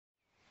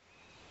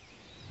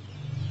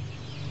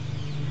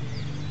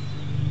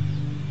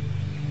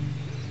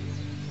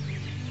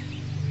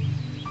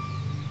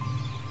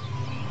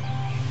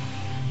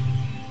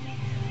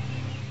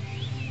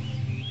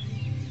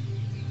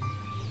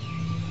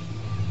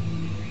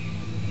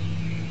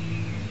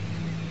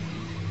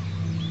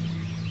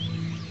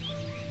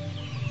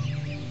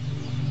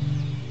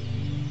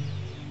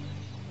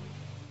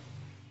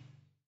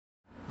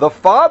The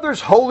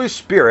Father's Holy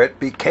Spirit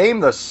became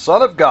the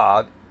Son of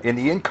God in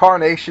the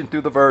incarnation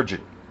through the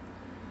Virgin.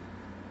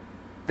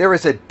 There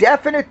is a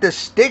definite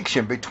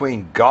distinction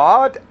between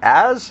God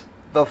as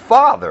the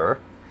Father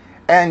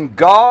and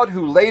God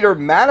who later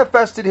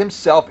manifested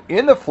himself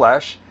in the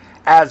flesh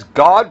as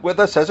God with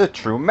us as a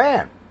true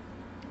man.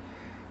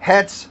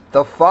 Hence,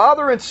 the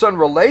Father and Son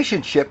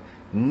relationship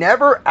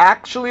never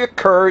actually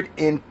occurred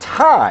in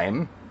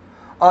time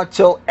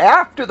until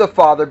after the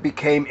Father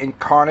became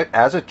incarnate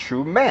as a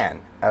true man,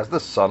 as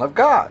the Son of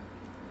God.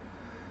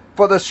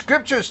 For the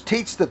Scriptures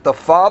teach that the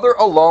Father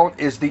alone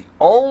is the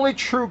only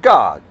true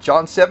God,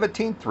 John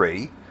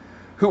 17:3,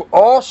 who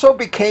also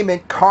became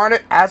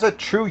incarnate as a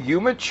true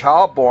human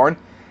child born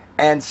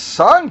and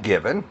Son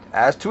given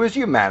as to his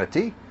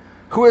humanity,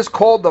 who is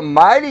called the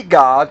mighty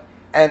God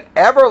and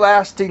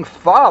everlasting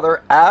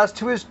Father as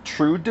to his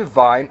true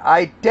divine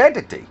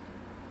identity.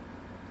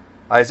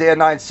 Isaiah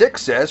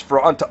 9:6 says,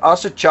 "For unto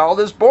us a child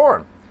is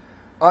born,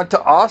 unto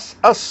us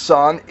a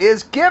son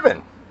is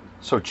given."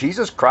 So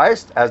Jesus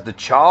Christ, as the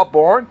child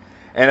born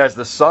and as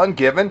the son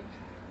given,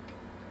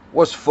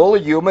 was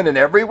fully human in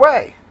every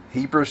way.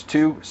 Hebrews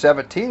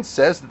 2:17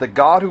 says that the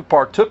God who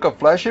partook of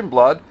flesh and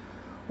blood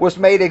was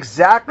made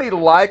exactly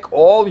like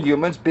all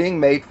humans, being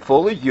made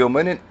fully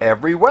human in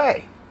every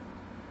way.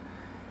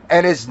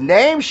 And his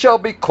name shall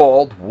be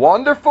called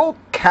Wonderful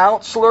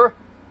Counselor,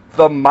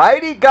 the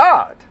Mighty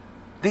God,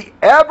 the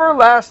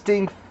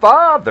Everlasting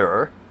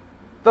Father,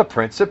 the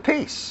Prince of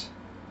Peace.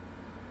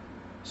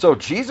 So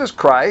Jesus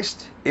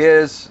Christ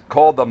is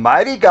called the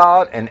Mighty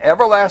God and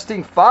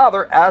Everlasting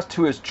Father as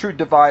to his true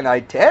divine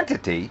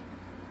identity,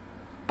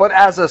 but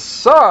as a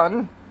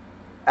son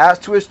as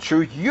to his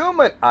true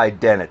human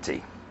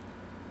identity.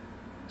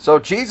 So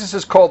Jesus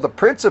is called the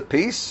Prince of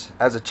Peace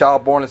as a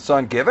child born and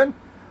son given,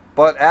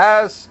 but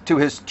as to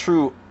his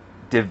true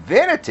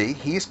divinity,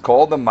 he's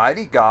called the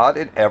Mighty God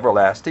and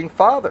Everlasting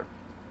Father.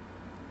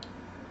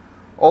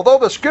 Although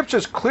the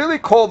Scriptures clearly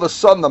call the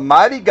Son the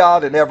Mighty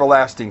God and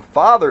Everlasting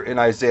Father in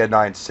Isaiah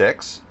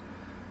 9:6,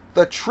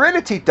 the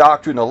Trinity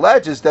doctrine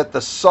alleges that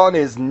the Son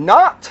is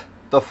not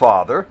the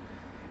Father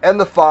and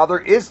the Father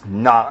is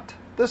not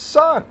the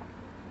Son.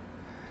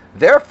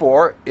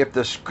 Therefore, if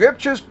the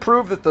Scriptures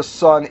prove that the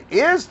Son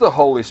is the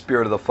Holy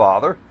Spirit of the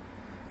Father,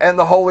 and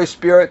the Holy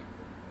Spirit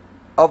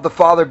of the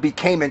Father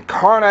became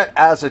incarnate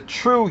as a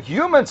true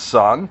human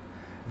Son,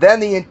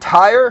 then the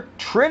entire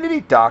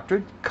Trinity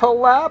doctrine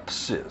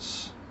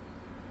collapses.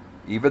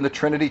 Even the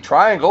Trinity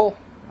triangle,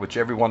 which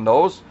everyone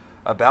knows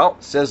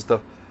about, says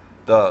the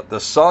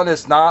Son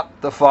is not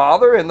the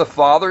Father and the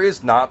Father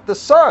is not the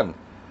Son.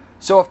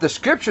 So if the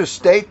Scriptures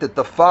state that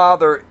the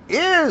Father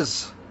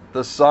is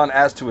the Son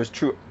as to his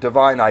true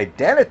divine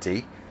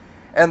identity,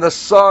 and the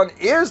Son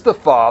is the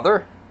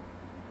Father,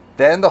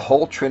 then the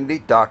whole Trinity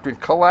doctrine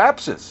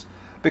collapses,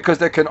 because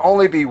there can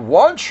only be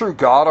one true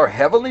God, our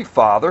Heavenly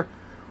Father,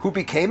 who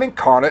became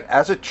incarnate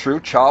as a true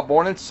child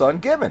born and son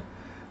given.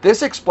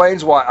 This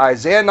explains why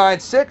Isaiah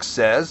 9:6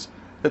 says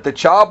that the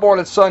child born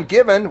and son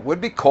given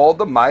would be called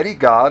the Mighty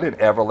God and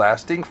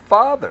Everlasting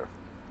Father.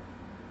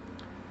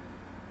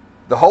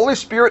 The Holy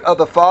Spirit of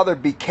the Father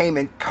became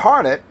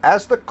incarnate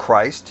as the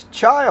Christ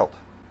child.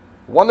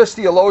 Oneness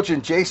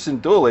theologian Jason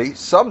Dooley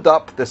summed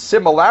up the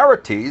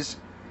similarities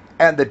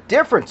and the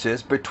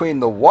differences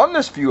between the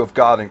oneness view of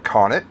God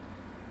incarnate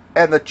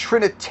and the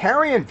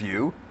Trinitarian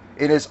view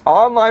in his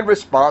online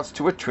response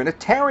to a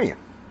Trinitarian.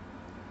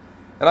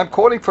 And I'm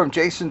quoting from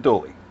Jason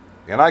Dooley,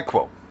 and I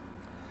quote,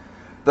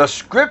 "The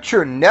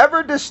Scripture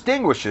never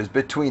distinguishes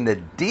between the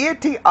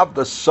deity of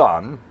the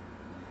Son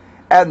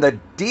and the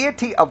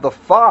deity of the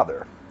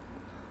Father,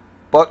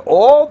 but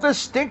all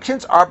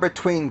distinctions are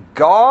between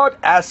God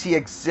as he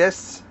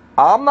exists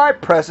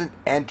omnipresent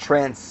and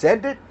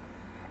transcendent,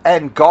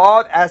 and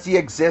God as he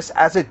exists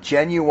as a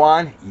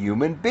genuine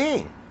human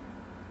being.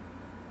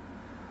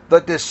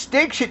 The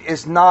distinction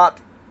is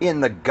not in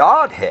the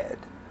Godhead,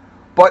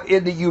 but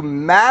in the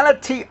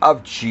humanity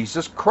of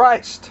Jesus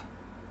Christ.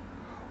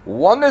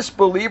 Oneness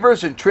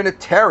believers and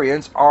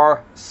Trinitarians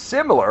are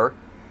similar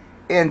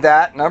in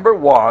that, number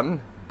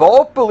one,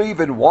 both believe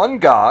in one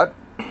God.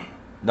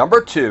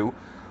 Number two,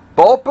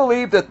 both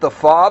believe that the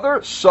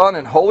Father, Son,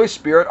 and Holy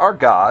Spirit are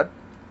God.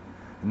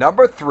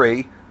 Number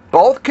three,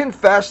 both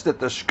confess that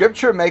the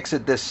Scripture makes a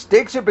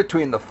distinction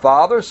between the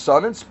Father,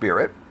 Son, and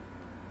Spirit.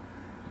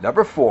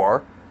 Number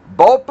four,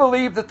 both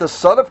believe that the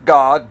Son of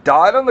God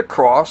died on the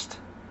cross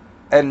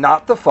and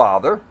not the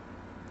Father.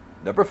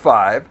 Number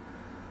five,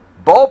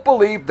 both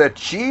believe that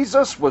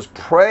Jesus was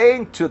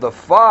praying to the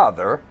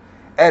Father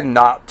and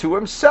not to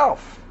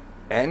himself."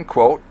 End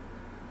quote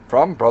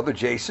from Brother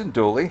Jason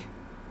Dooley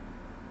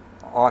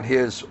on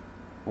his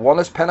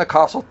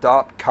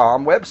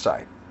onennesspentecostal.com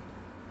website.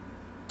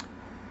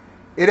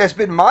 It has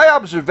been my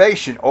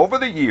observation over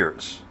the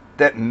years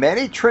that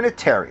many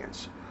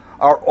Trinitarians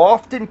are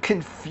often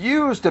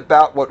confused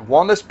about what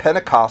Oneness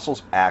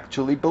Pentecostals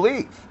actually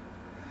believe.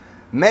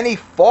 Many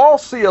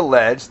falsely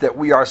allege that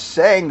we are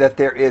saying that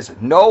there is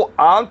no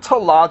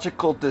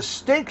ontological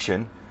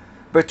distinction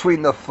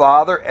between the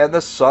Father and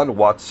the Son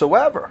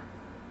whatsoever.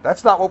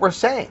 That's not what we're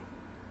saying.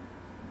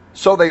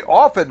 So they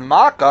often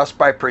mock us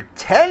by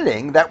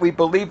pretending that we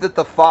believe that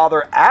the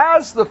Father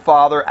as the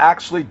Father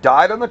actually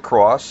died on the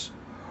cross,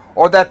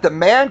 or that the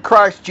man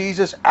Christ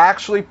Jesus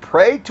actually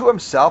prayed to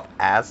himself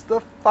as the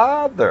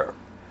Father.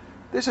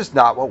 This is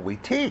not what we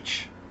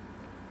teach.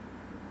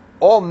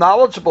 All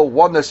knowledgeable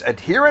oneness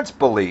adherents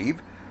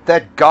believe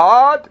that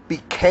God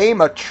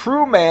became a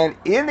true man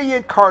in the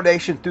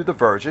incarnation through the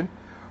Virgin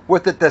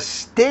with a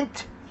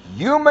distinct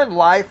human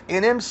life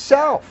in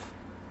himself.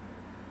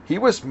 He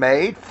was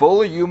made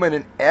fully human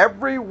in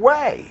every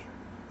way.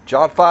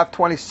 John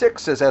 5:26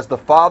 says, as the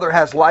Father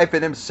has life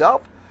in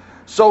himself,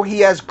 so he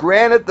has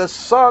granted the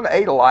Son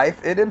a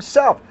life in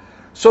himself.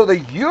 So the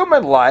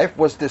human life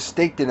was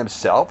distinct in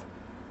himself,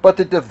 but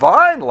the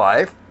divine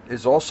life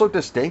is also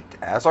distinct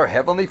as our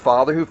Heavenly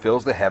Father who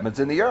fills the heavens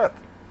and the earth.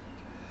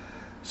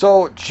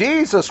 So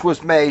Jesus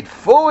was made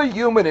fully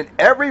human in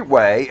every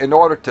way in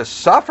order to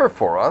suffer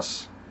for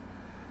us,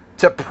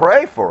 to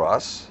pray for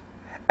us,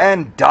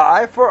 and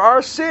die for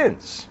our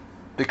sins.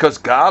 Because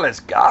God as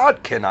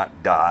God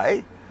cannot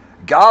die.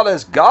 God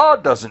as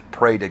God doesn't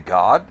pray to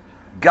God.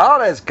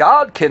 God as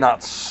God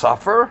cannot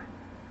suffer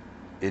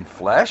in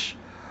flesh.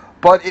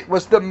 But it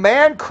was the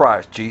man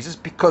Christ Jesus,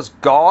 because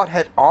God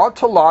had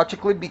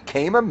ontologically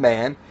became a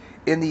man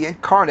in the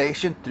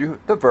incarnation through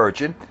the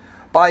Virgin,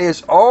 by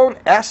his own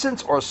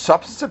essence or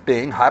substance of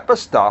being,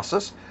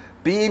 hypostasis,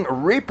 being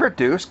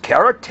reproduced,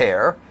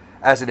 character,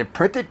 as an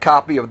imprinted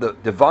copy of the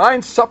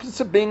divine substance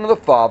of being of the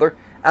Father,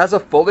 as a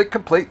fully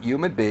complete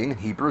human being in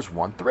Hebrews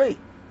 1:3.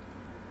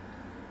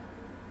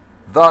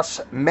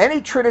 Thus,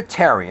 many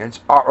Trinitarians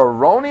are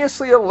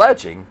erroneously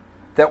alleging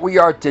that we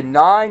are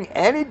denying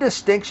any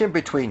distinction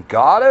between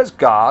God as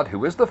God,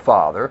 who is the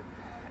Father,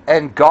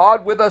 and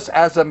God with us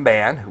as a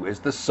man, who is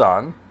the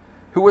Son,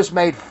 who was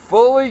made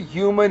fully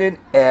human in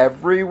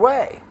every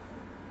way.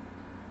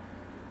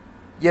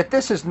 Yet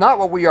this is not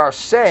what we are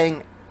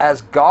saying,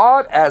 as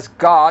God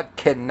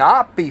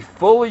cannot be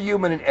fully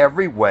human in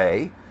every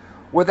way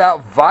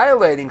without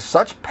violating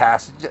such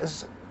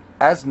passages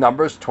as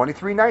Numbers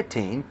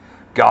 23:19,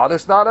 God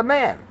is not a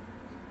man,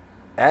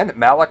 and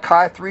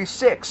Malachi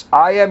 3:6,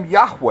 I am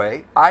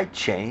Yahweh, I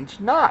change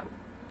not.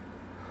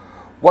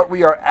 What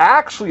we are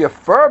actually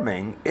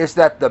affirming is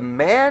that the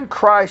man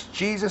Christ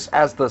Jesus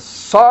as the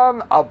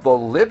Son of the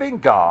living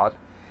God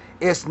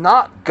is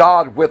not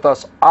God with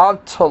us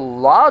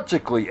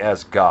ontologically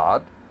as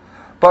God,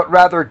 but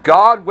rather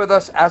God with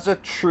us as a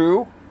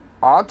true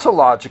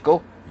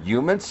ontological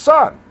human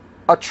Son,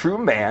 a true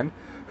man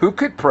who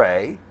could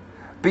pray,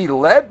 be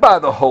led by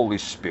the Holy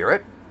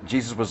Spirit.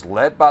 Jesus was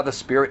led by the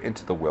Spirit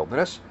into the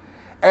wilderness,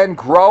 and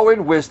grow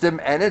in wisdom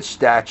and in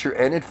stature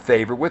and in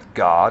favor with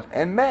God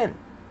and men.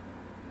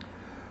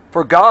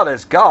 For God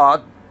as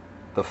God,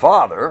 the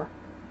Father,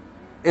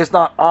 is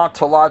not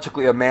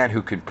ontologically a man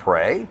who can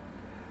pray,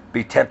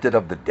 be tempted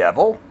of the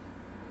devil,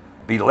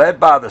 be led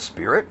by the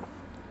Spirit,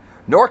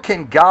 nor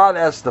can God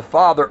as the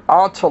Father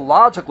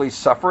ontologically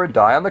suffer and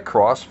die on the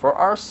cross for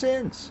our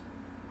sins,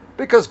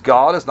 because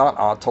God is not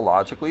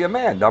ontologically a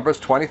man. Numbers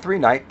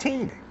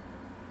 23:19.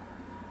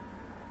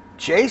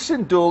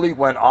 Jason Dooley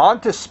went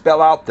on to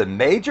spell out the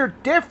major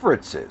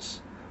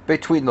differences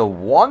between the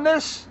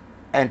oneness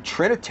and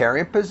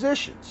Trinitarian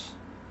positions.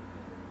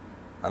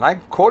 And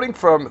I'm quoting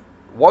from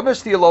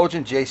oneness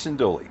theologian Jason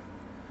Dooley.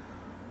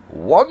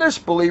 Oneness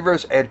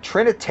believers and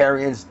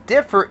Trinitarians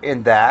differ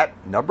in that,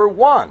 number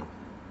one,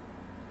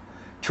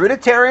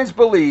 Trinitarians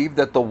believe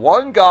that the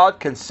one God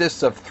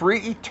consists of three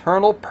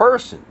eternal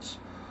persons,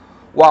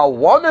 while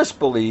oneness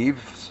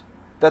believes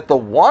that the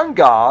one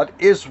God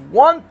is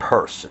one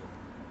person.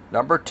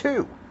 Number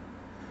two,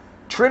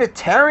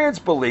 Trinitarians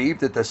believe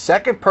that the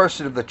second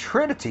person of the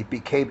Trinity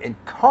became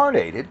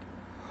incarnated,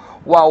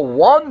 while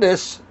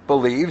oneness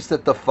believes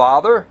that the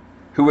Father,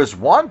 who is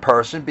one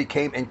person,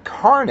 became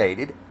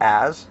incarnated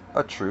as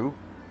a true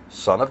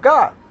Son of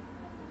God.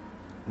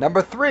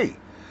 Number three,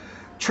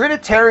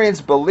 Trinitarians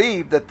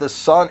believe that the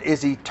Son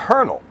is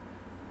eternal,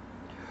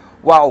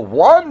 while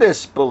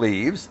oneness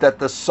believes that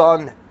the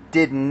Son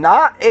did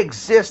not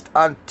exist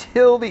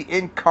until the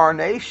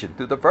incarnation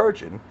through the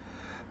Virgin,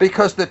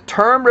 because the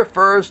term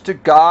refers to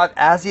God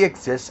as he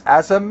exists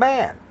as a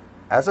man,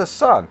 as a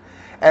son,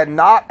 and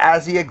not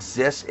as he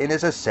exists in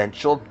his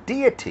essential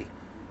deity.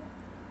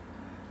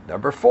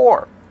 Number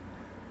four,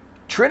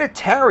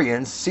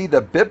 Trinitarians see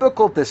the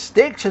biblical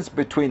distinctions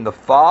between the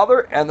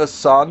Father and the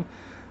Son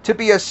to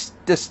be a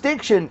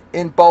distinction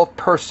in both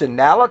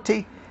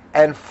personality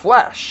and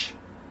flesh,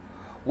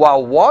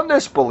 while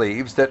oneness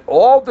believes that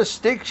all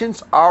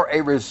distinctions are a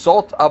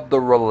result of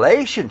the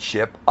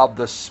relationship of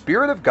the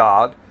Spirit of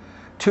God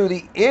to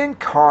the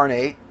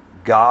incarnate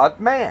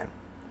God-man.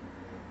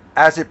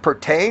 As it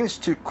pertains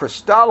to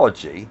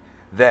Christology,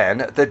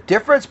 then, the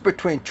difference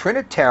between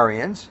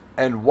Trinitarians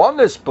and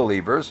oneness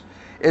believers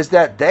is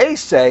that they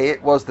say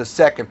it was the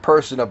second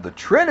person of the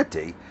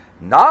Trinity,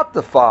 not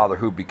the Father,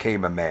 who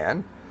became a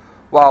man,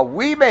 while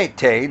we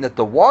maintain that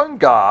the one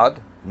God,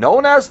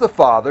 known as the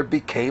Father,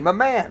 became a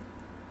man.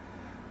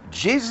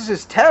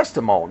 Jesus'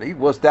 testimony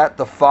was that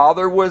the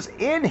Father was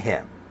in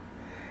him,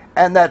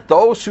 and that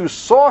those who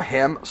saw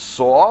him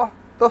saw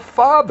the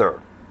Father.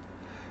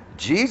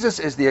 Jesus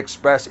is the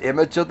express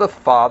image of the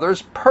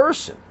Father's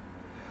person.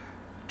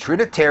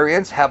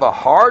 Trinitarians have a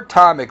hard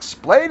time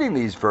explaining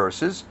these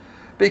verses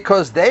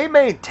because they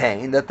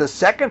maintain that the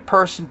second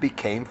person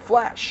became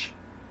flesh.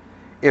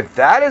 If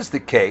that is the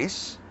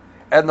case,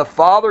 and the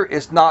Father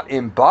is not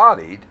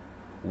embodied,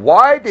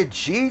 why did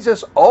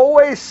Jesus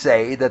always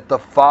say that the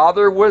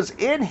Father was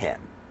in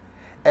him,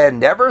 and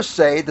never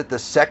say that the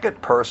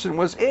second person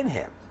was in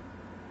him?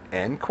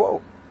 End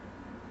quote.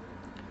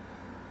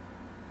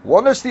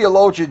 Oneness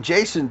theologian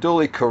Jason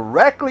Dooley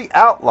correctly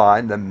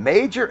outlined the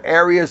major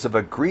areas of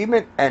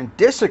agreement and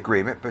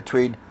disagreement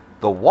between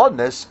the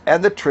oneness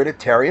and the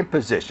Trinitarian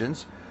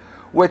positions,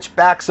 which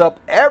backs up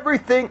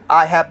everything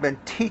I have been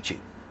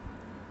teaching.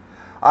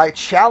 I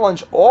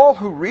challenge all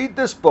who read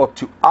this book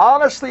to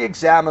honestly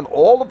examine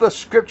all of the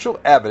scriptural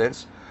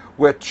evidence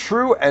with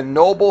true and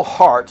noble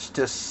hearts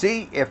to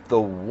see if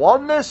the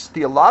oneness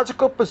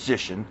theological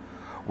position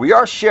we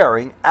are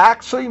sharing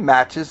actually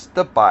matches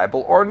the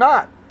Bible or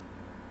not.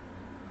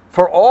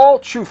 For all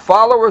true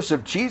followers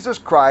of Jesus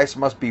Christ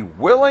must be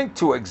willing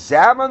to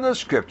examine the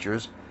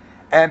scriptures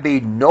and be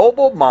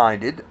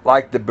noble-minded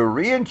like the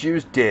Berean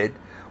Jews did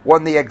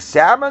when they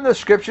examined the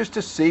scriptures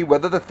to see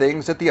whether the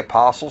things that the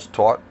apostles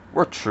taught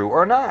were true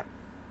or not.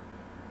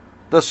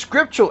 The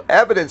scriptural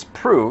evidence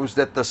proves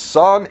that the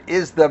Son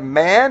is the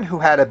man who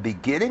had a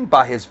beginning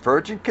by his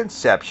virgin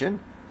conception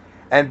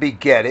and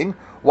begetting,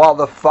 while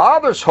the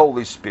Father's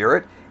Holy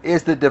Spirit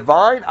is the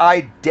divine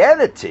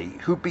identity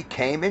who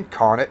became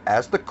incarnate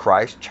as the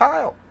Christ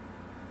child.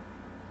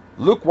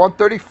 Luke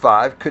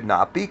 1:35 could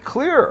not be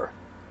clearer.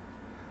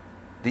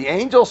 The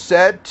angel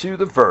said to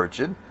the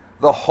virgin,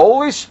 "The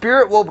Holy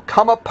Spirit will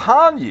come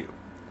upon you,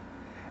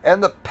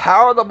 and the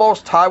power of the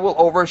Most High will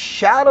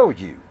overshadow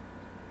you."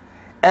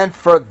 And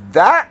for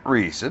that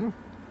reason,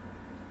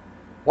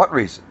 what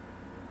reason?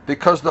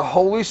 Because the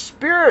Holy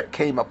Spirit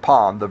came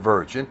upon the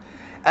virgin,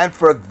 and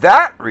for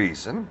that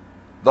reason,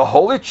 the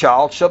Holy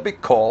Child shall be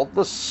called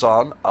the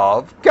Son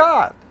of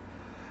God.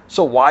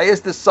 So why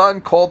is the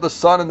Son called the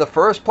Son in the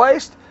first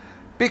place?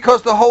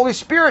 Because the Holy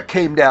Spirit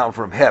came down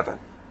from heaven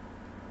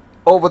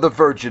over the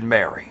Virgin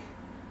Mary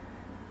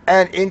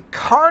and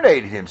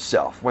incarnated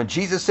himself. When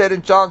Jesus said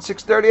in John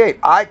 6:38,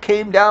 "I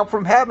came down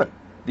from heaven,"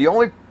 the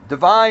only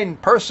divine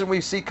person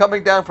we see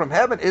coming down from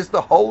heaven is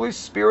the Holy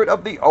Spirit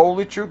of the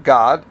only true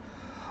God.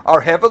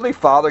 Our Heavenly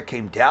Father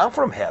came down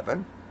from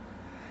heaven,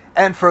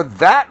 and for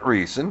that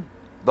reason,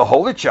 the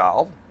Holy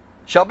Child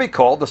shall be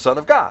called the Son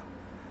of God.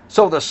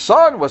 So the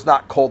Son was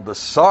not called the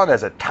Son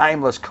as a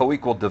timeless,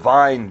 co-equal,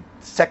 divine,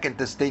 second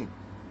distinct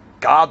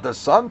God the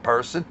Son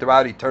person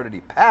throughout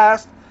eternity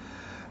past.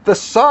 The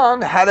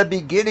Son had a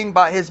beginning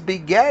by his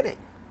begetting.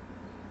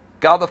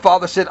 God the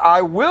Father said,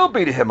 "I will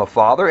be to him a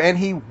father, and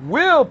he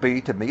will be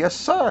to me a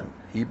son."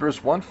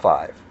 Hebrews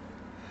 1:5.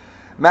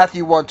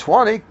 Matthew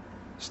 1:20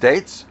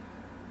 states,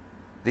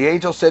 the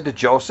angel said to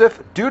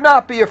Joseph, "Do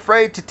not be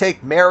afraid to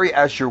take Mary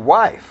as your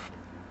wife,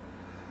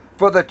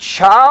 for the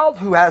child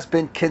who has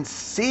been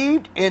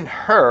conceived in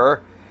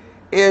her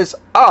is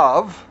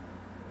of,"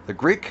 the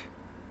Greek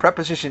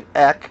preposition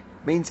ek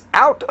means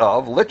out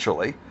of,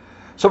 literally.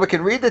 So we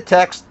can read the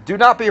text, "Do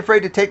not be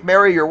afraid to take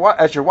Mary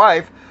as your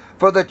wife,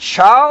 for the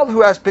child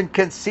who has been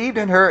conceived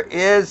in her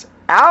is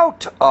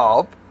out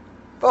of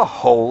the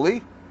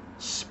Holy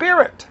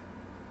Spirit."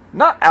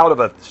 Not out of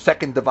a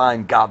second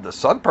divine God the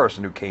Son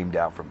person who came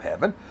down from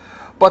heaven,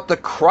 but the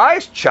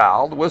Christ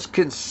child was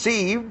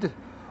conceived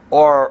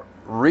or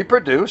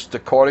reproduced,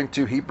 according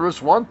to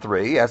Hebrews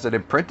 1:3, as an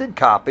imprinted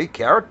copy,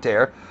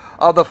 character,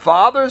 of the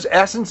Father's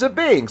essence of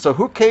being. So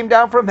who came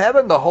down from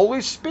heaven? The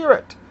Holy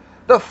Spirit.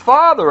 The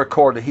Father,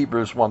 according to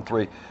Hebrews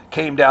 1:3,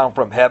 came down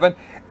from heaven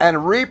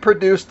and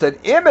reproduced an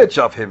image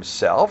of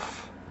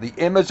himself, the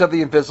image of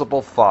the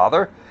invisible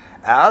Father,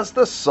 as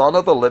the Son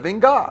of the living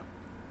God.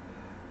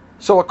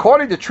 So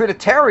according to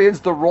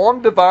Trinitarians, the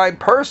wrong divine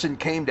person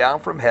came down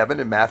from heaven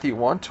in Matthew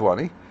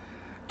 1:20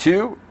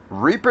 to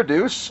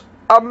reproduce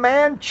a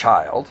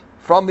man-child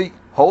from the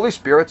Holy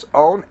Spirit's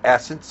own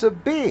essence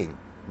of being,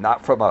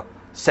 not from a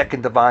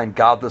second divine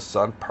God the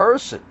Son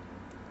person.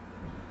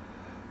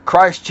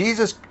 Christ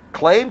Jesus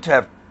claimed to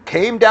have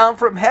came down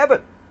from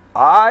heaven.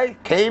 "I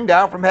came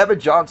down from heaven,"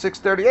 John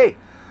 6:38.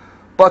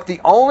 But the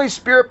only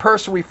spirit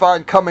person we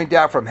find coming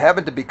down from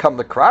heaven to become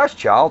the Christ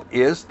child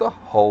is the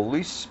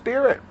Holy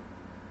Spirit.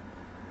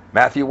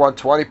 Matthew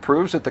 1:20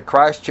 proves that the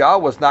Christ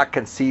child was not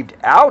conceived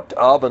out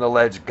of an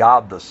alleged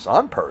God the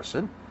Son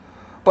person,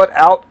 but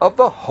out of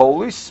the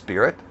Holy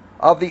Spirit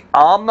of the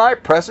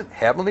omnipresent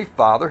Heavenly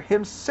Father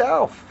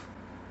himself.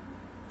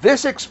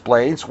 This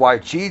explains why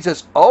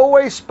Jesus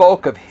always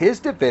spoke of his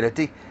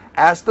divinity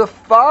as the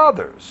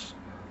Father's,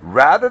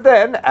 rather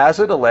than as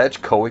an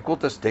alleged co-equal,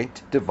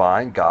 distinct,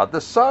 divine God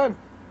the Son.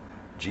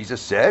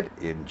 Jesus said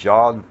in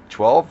John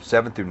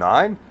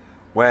 12:7-9,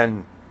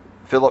 when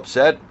Philip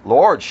said,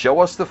 "Lord,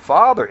 show us the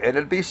Father, and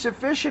it'd be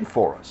sufficient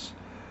for us."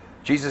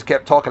 Jesus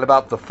kept talking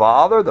about the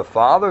Father, and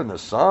the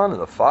Son, and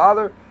the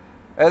Father.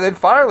 And then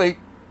finally,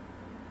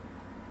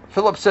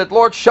 Philip said,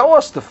 Lord, show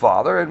us the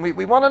Father, and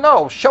we want to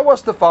know. Show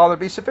us the Father,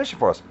 be sufficient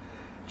for us.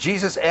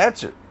 Jesus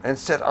answered and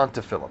said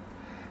unto Philip,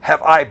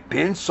 have I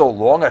been so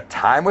long a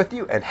time with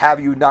you, and have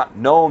you not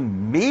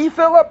known me,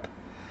 Philip?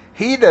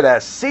 He that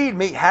has seen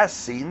me has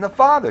seen the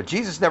Father.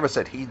 Jesus never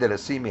said, he that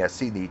has seen me has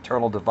seen the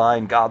eternal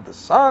divine God the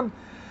Son.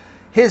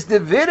 His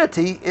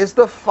divinity is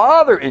the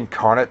Father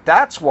incarnate.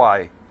 That's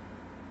why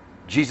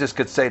Jesus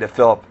could say to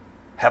Philip,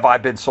 have I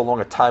been so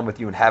long a time with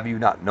you, and have you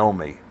not known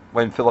me?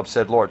 When Philip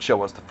said, Lord,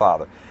 show us the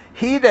Father.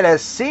 He that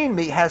has seen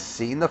me has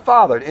seen the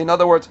Father. In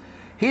other words,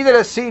 he that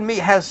has seen me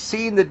has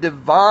seen the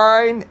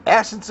divine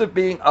essence of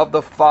being of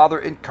the Father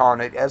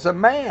incarnate as a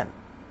man.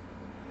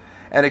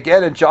 And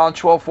again in John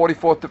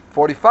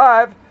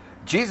 12:44-45,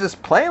 Jesus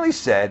plainly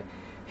said,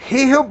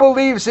 he who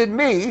believes in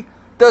me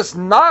does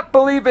not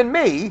believe in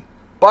me,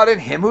 but in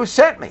him who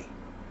sent me.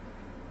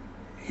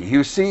 He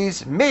who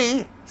sees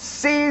me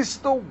sees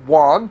the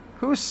one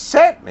who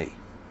sent me.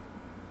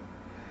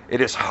 It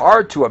is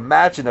hard to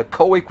imagine a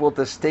co-equal,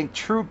 distinct,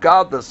 true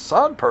God the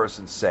Son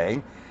person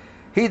saying,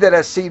 he that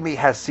has seen me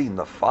has seen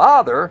the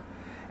Father,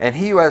 and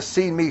he who has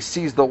seen me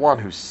sees the one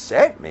who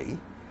sent me,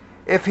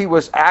 if he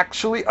was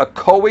actually a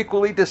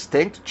co-equally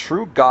distinct,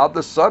 true God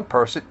the Son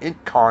person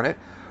incarnate,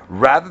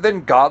 rather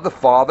than God the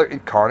Father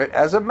incarnate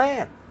as a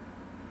man.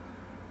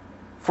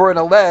 For an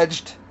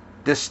alleged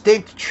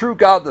distinct, true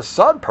God the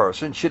Son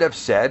person should have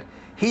said,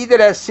 he that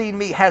has seen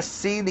me has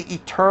seen the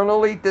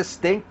eternally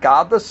distinct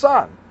God the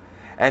Son.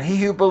 And he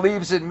who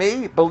believes in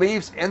me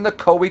believes in the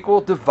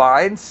co-equal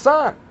divine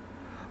Son.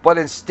 But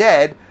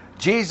instead,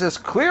 Jesus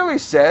clearly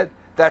said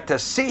that to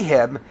see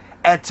him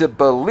and to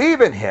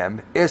believe in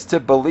him is to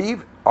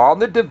believe on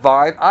the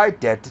divine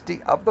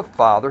identity of the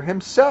Father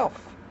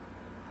himself.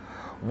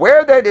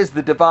 Where then is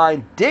the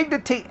divine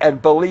dignity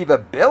and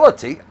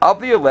believability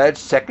of the alleged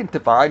second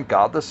divine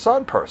God the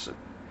Son person,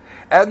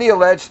 and the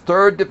alleged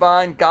third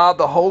divine God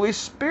the Holy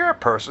Spirit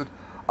person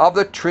of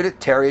the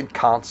Trinitarian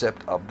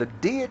concept of the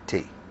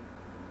deity?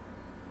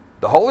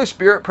 The Holy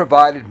Spirit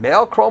provided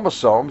male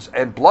chromosomes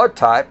and blood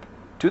type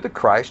to the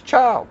Christ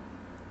child.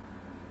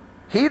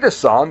 He, the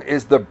Son,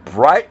 is the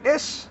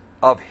brightness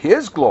of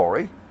his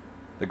glory.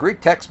 The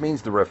Greek text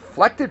means the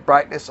reflected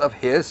brightness of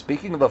his,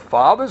 speaking of the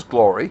Father's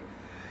glory,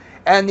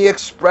 and the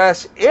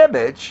express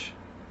image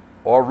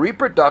or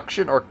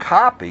reproduction or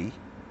copy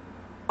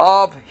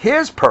of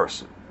his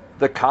person.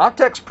 The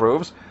context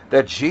proves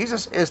that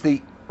Jesus is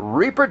the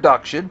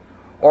reproduction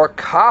or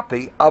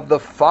copy of the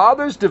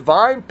Father's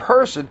divine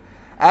person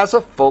as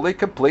a fully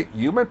complete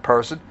human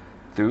person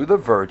through the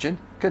virgin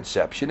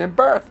conception and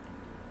birth.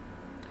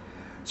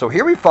 So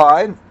here we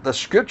find the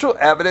scriptural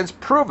evidence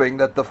proving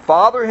that the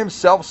Father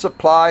himself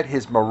supplied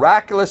his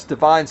miraculous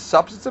divine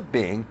substance of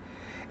being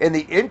in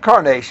the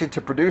incarnation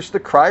to produce the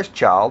Christ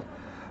child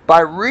by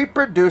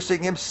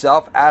reproducing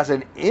himself as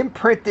an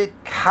imprinted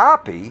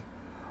copy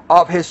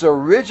of his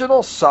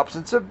original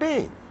substance of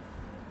being,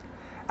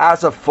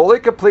 as a fully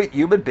complete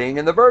human being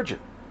in the Virgin.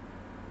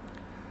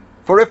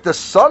 For if the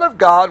Son of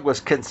God was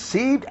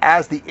conceived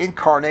as the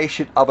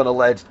incarnation of an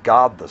alleged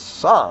God the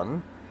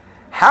Son,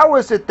 how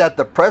is it that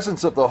the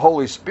presence of the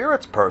Holy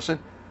Spirit's person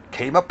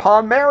came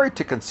upon Mary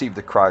to conceive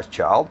the Christ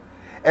child,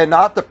 and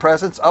not the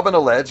presence of an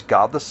alleged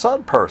God the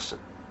Son person?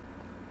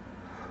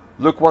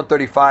 Luke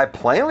 1:35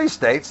 plainly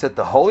states that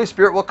the Holy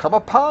Spirit will come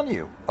upon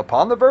you,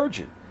 upon the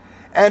Virgin,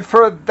 and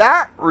for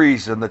that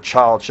reason the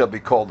child shall be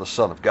called the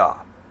Son of God.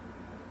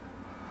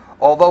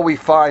 Although we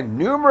find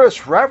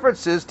numerous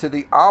references to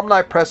the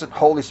omnipresent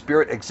Holy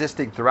Spirit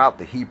existing throughout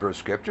the Hebrew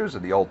Scriptures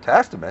and the Old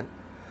Testament,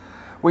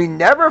 we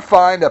never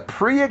find a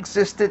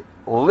pre-existent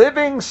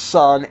living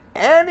Son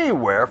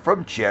anywhere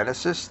from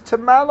Genesis to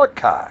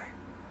Malachi.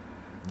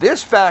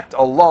 This fact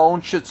alone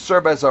should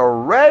serve as a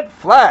red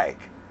flag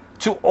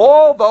to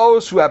all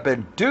those who have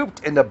been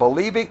duped into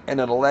believing in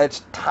an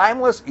alleged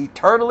timeless,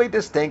 eternally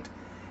distinct,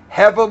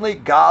 heavenly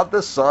God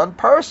the Son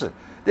person.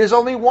 There's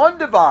only one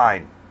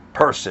divine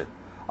person,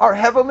 our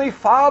Heavenly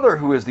Father,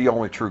 who is the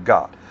only true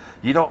God.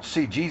 You don't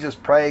see Jesus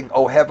praying,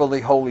 "O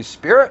Heavenly Holy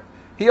Spirit."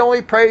 He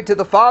only prayed to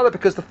the Father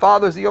because the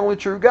Father is the only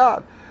true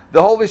God.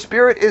 The Holy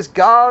Spirit is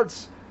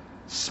God's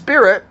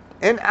Spirit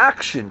in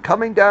action,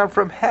 coming down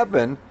from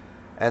heaven,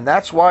 and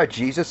that's why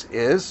Jesus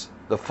is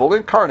the full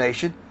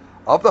incarnation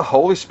of the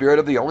Holy Spirit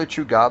of the only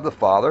true God, the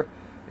Father,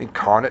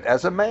 incarnate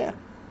as a man.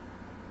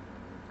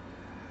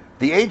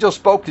 The angel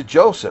spoke to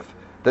Joseph,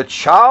 "The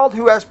child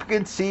who has been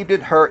conceived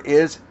in her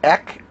is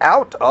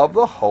out of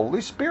the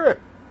Holy Spirit."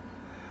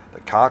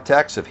 The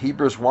context of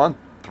Hebrews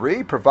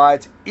 1:3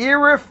 provides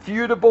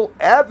irrefutable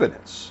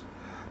evidence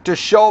to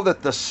show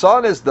that the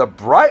Son is the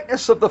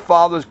brightness of the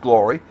Father's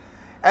glory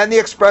and the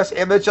express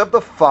image of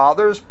the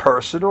Father's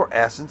person or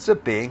essence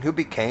of being, who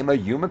became a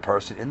human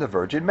person in the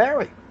Virgin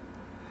Mary.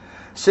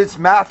 Since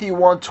Matthew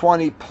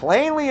 1:20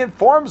 plainly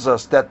informs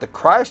us that the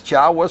Christ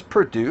child was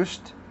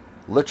produced,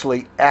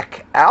 literally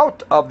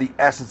out of the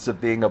essence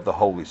of being of the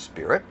Holy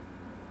Spirit,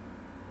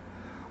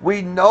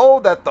 we know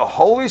that the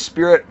Holy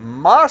Spirit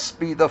must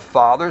be the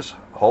Father's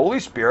Holy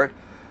Spirit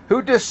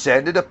who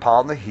descended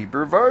upon the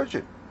Hebrew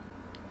Virgin.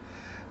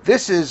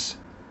 This is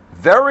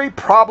very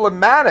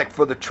problematic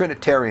for the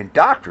Trinitarian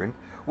doctrine,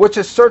 which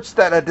asserts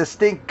that a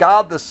distinct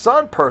God the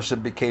Son person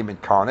became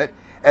incarnate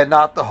and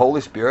not the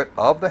Holy Spirit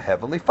of the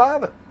Heavenly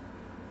Father.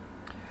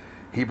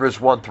 Hebrews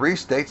 1:3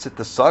 states that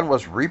the Son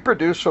was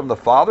reproduced from the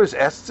Father's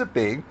essence of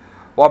being,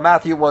 while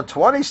Matthew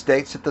 1:20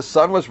 states that the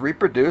Son was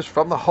reproduced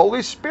from the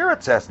Holy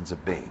Spirit's essence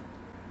of being.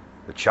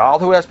 The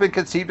child who has been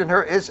conceived in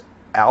her is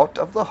out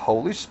of the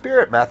Holy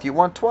Spirit, Matthew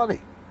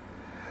 1:20.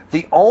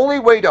 The only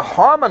way to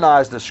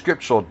harmonize the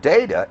scriptural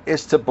data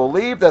is to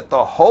believe that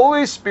the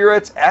Holy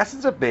Spirit's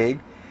essence of being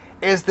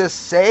is the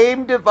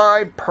same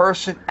divine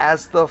person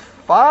as the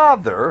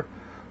Father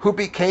who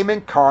became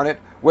incarnate,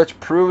 which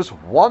proves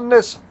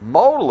oneness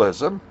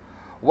modalism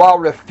while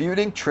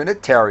refuting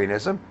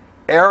Trinitarianism,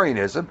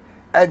 Arianism,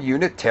 and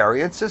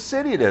Unitarian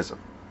Socinianism.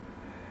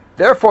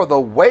 Therefore, the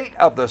weight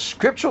of the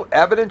scriptural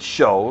evidence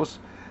shows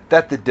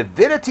that the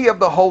divinity of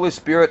the Holy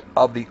Spirit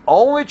of the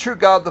only true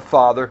God the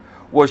Father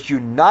was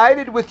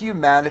united with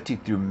humanity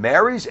through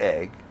Mary's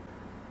egg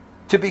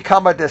to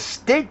become a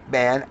distinct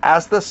man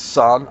as the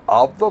Son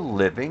of the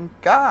living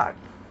God.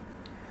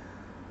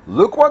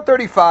 Luke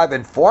 1:35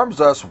 informs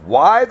us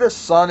why the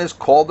Son is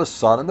called the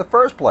Son in the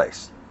first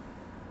place.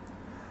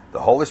 The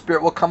Holy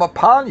Spirit will come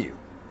upon you.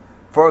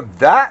 For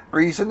that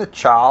reason the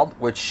child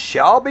which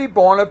shall be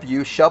born of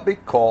you shall be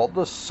called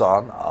the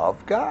Son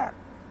of God.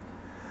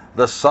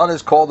 The Son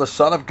is called the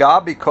Son of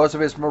God because of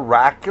his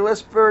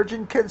miraculous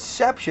virgin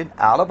conception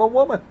out of a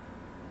woman.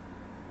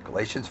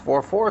 Galatians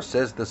 4:4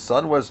 says the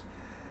Son was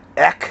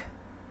ek,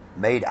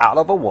 made out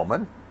of a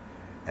woman.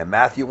 And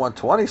Matthew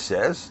 1:20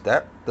 says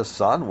that the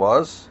Son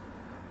was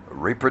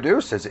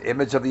reproduced as an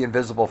image of the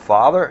invisible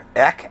Father,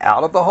 ek,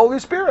 out of the Holy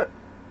Spirit.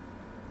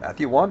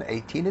 Matthew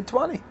 1:18 and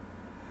 20.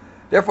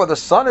 Therefore the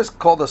Son is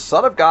called the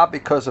Son of God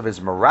because of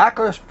his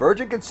miraculous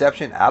virgin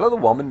conception out of the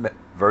woman,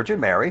 Virgin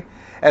Mary,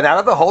 and out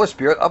of the Holy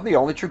Spirit of the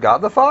only true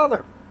God the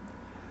Father.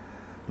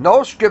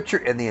 No scripture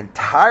in the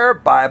entire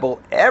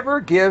Bible ever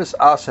gives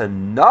us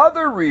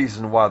another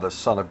reason why the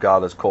Son of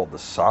God is called the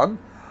Son,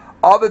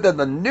 other than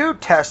the New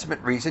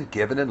Testament reason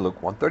given in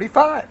Luke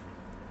 1:35.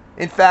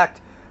 In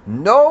fact,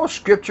 no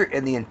scripture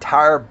in the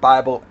entire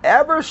Bible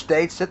ever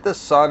states that the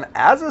Son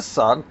as a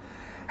Son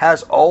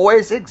has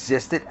always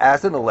existed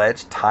as an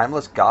alleged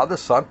timeless God the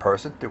Son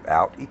person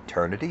throughout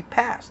eternity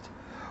past,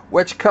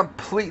 which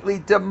completely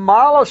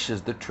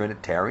demolishes the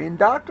Trinitarian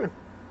doctrine.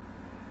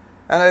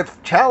 And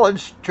I've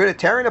challenged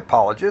Trinitarian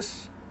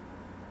apologists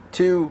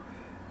to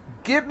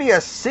give me a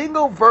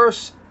single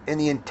verse in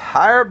the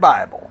entire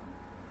Bible,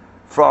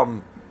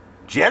 from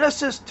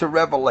Genesis to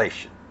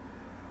Revelation,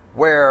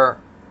 where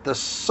the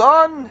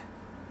Son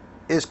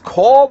is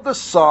called the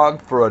Son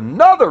for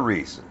another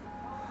reason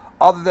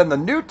other than the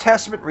New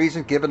Testament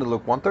reason given in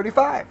Luke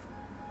 1:35.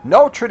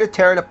 No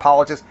Trinitarian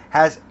apologist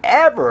has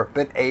ever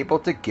been able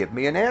to give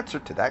me an answer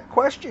to that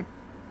question.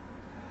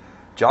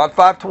 John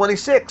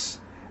 5:26,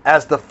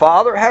 as the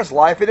Father has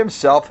life in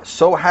himself,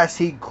 so has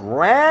he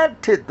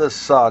granted the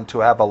Son to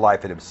have a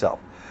life in himself.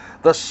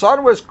 The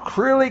Son was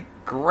clearly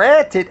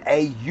granted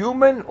a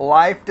human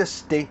life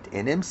distinct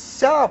in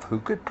himself, who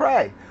could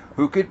pray,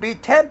 who could be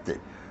tempted,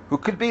 who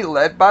could be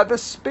led by the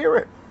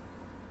Spirit.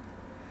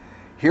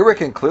 Here we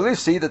can clearly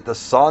see that the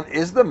Son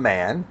is the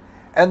man,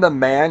 and the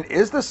man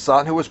is the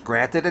Son who was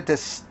granted a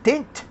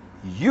distinct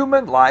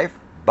human life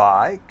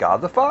by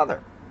God the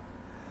Father.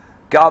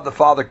 God the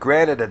Father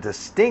granted a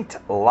distinct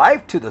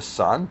life to the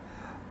Son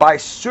by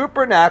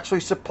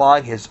supernaturally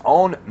supplying his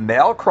own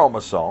male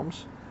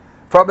chromosomes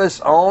from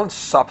his own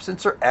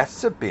substance or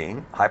essence of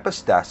being,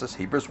 hypostasis,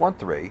 Hebrews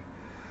 1:3,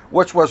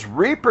 which was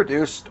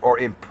reproduced or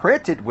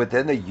imprinted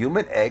within the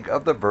human egg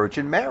of the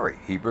Virgin Mary,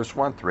 Hebrews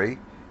 1:3,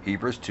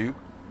 Hebrews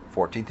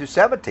 2:14 through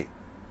 17.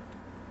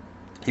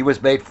 He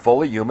was made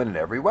fully human in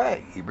every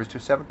way, Hebrews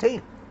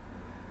 2:17.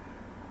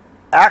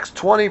 Acts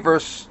 20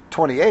 verse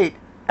 28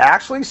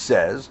 actually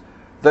says,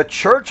 the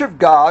church of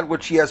God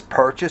which he has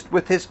purchased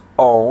with his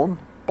own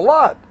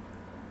blood.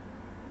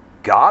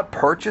 God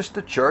purchased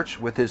the church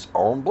with his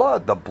own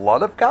blood, the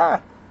blood of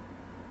God.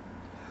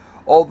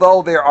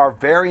 Although there are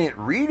variant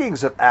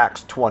readings of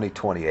Acts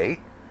 20:28,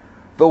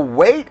 the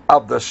weight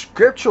of the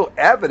scriptural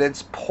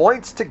evidence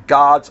points to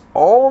God's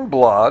own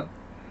blood,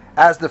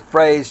 as the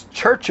phrase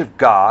church of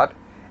God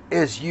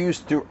is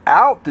used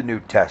throughout the New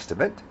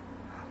Testament,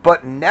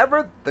 but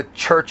never the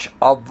church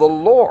of the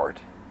Lord.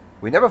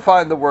 We never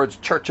find the words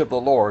church of the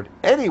Lord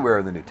anywhere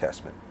in the New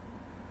Testament.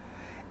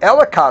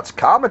 Ellicott's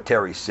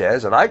commentary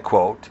says, and I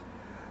quote,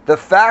 the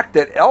fact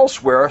that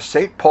elsewhere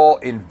St. Paul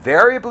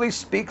invariably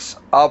speaks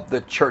of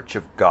the church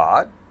of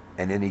God,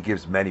 and then he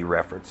gives many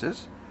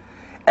references,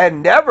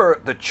 and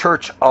never the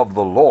church of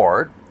the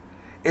Lord,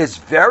 is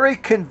very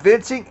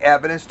convincing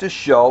evidence to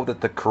show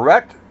that the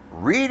correct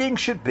reading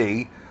should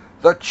be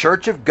the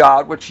church of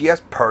God which he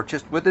has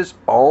purchased with his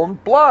own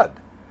blood,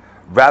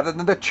 rather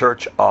than the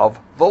church of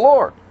the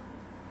Lord.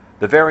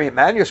 The variant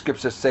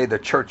manuscripts that say the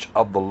church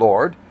of the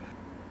Lord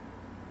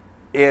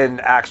in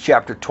Acts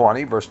chapter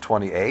 20, verse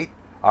 28,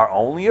 are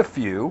only a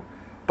few,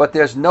 but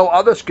there's no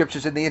other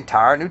scriptures in the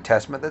entire New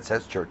Testament that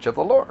says Church of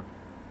the Lord.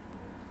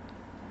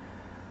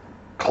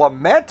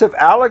 Clement of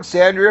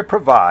Alexandria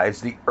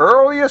provides the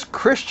earliest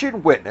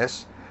Christian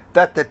witness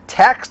that the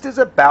text is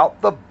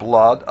about the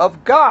blood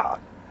of God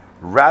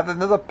rather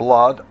than the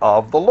blood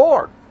of the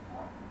Lord.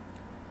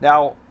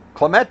 Now,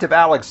 Clement of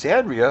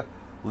Alexandria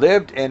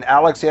lived in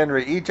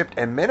Alexandria, Egypt,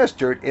 and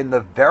ministered in the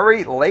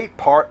very late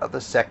part of the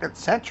 2nd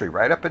century,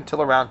 right up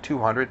until around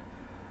 200,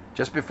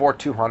 just before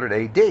 200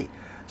 AD.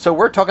 So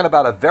we're talking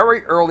about a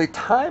very early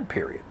time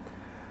period.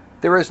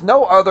 There is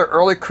no other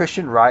early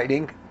Christian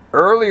writing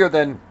earlier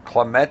than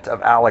Clement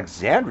of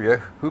Alexandria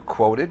who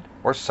quoted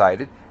or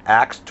cited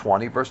Acts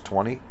 20, verse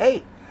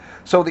 28.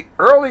 So the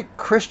early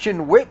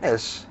Christian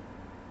witness,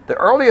 the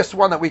earliest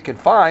one that we can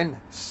find,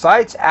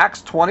 cites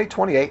Acts 20,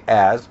 28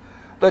 as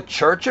the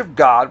church of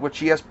God which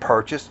he has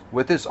purchased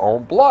with his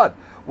own blood,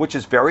 which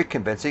is very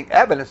convincing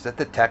evidence that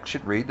the text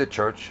should read the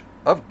church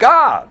of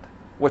God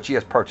which he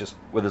has purchased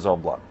with his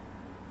own blood.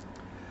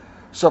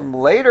 Some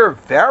later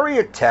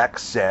variant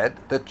texts said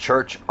the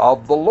church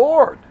of the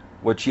Lord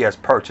which he has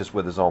purchased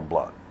with his own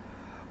blood.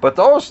 But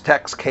those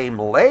texts came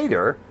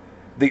later.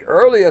 The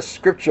earliest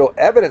scriptural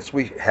evidence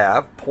we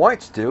have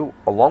points to,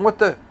 along with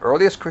the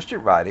earliest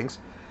Christian writings,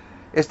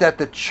 is that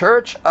the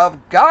church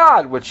of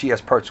God, which he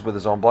has purchased with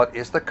his own blood,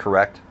 is the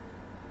correct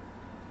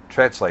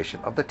translation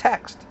of the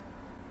text.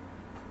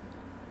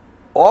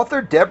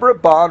 Author Deborah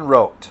Bond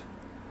wrote,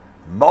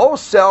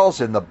 most cells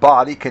in the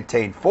body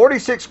contain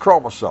 46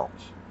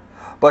 chromosomes,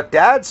 but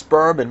dad's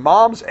sperm and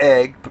mom's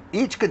egg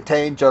each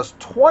contain just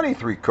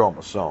 23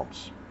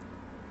 chromosomes.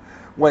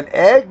 When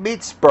egg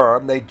meets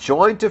sperm, they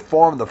join to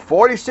form the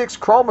 46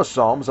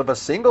 chromosomes of a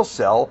single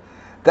cell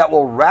that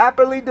will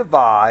rapidly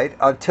divide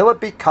until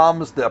it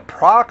becomes the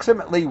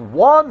approximately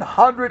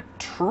 100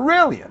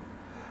 trillion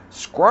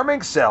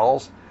squirming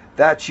cells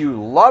that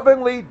you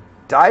lovingly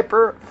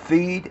diaper,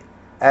 feed,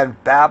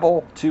 and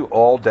babble to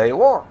all day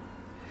long.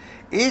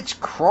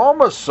 Each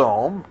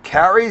chromosome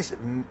carries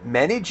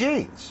many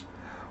genes,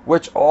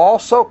 which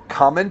also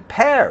come in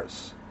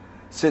pairs.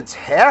 Since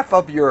half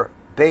of your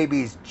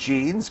baby's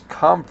genes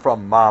come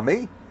from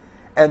mommy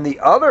and the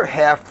other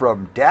half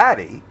from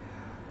daddy,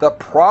 the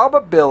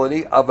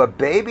probability of a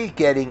baby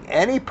getting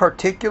any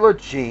particular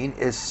gene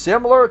is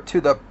similar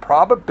to the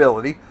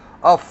probability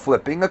of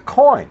flipping a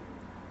coin.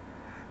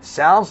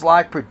 Sounds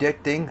like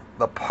predicting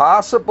the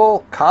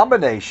possible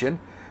combination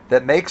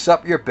that makes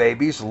up your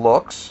baby's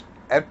looks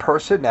and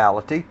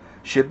personality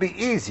should be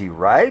easy,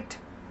 right?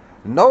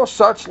 No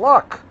such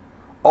luck.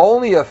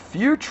 Only a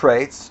few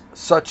traits,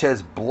 such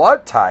as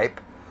blood type,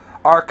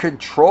 are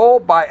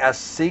controlled by a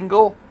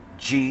single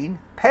gene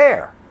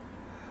pair.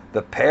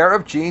 The pair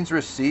of genes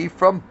received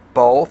from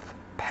both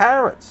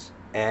parents.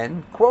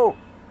 End quote.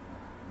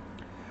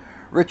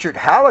 Richard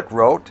Halleck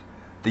wrote,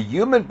 the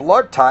human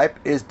blood type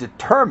is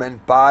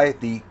determined by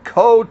the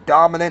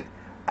codominant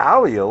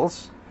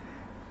alleles.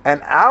 An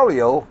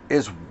allele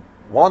is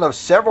one of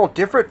several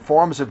different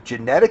forms of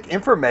genetic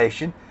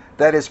information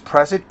that is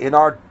present in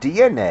our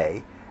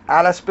DNA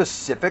at a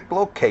specific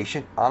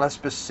location on a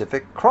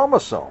specific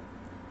chromosome.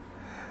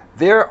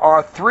 There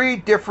are 3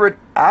 different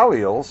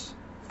alleles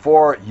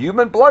for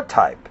human blood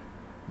type,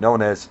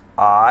 known as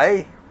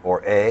I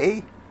or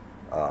A,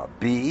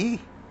 B,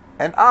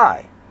 and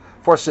I.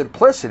 For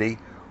simplicity,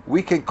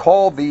 we can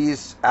call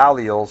these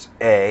alleles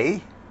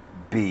A,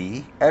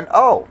 B, and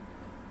O.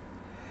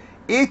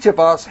 Each of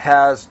us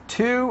has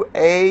 2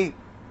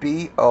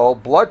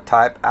 ABO blood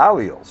type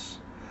alleles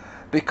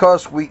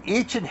because we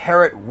each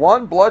inherit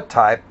one blood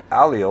type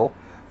allele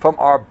from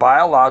our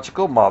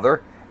biological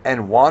mother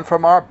and one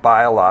from our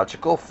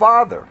biological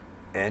father.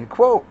 End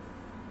quote.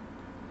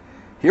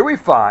 Here we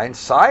find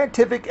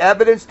scientific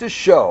evidence to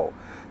show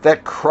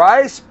that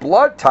Christ's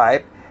blood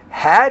type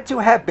had to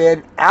have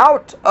been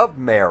out of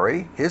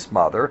Mary, his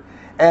mother,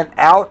 and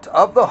out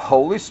of the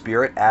Holy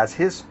Spirit as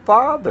his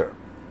father.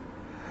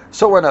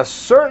 So in a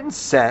certain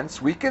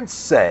sense, we can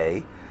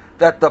say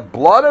that the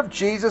blood of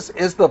Jesus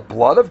is the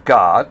blood of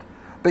God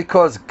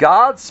because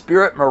God's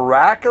Spirit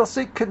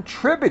miraculously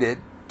contributed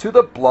to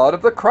the blood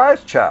of the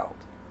Christ child.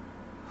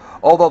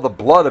 Although the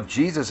blood of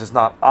Jesus is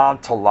not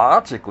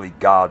ontologically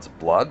God's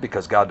blood,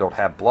 because God don't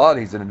have blood,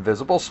 he's an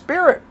invisible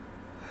spirit,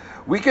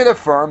 we can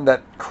affirm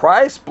that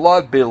Christ's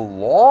blood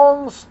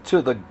belongs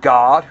to the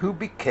God who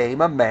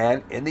became a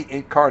man in the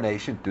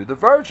incarnation through the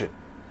Virgin,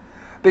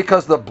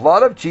 because the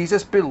blood of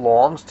Jesus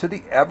belongs to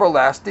the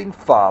everlasting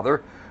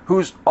Father,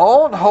 whose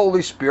own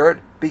Holy Spirit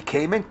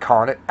became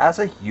incarnate as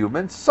a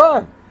human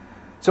son.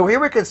 So here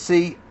we can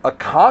see a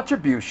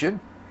contribution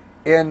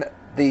in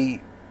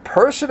the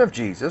person of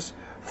Jesus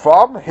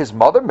from his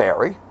mother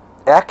Mary,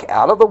 ek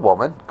out of the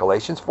woman,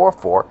 Galatians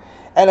 4:4,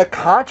 and a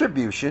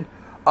contribution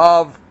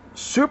of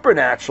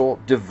supernatural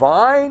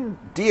divine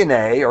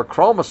DNA or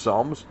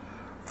chromosomes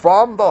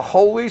from the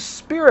Holy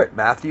Spirit,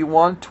 Matthew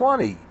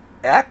 1:20.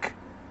 Ek,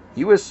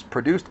 he was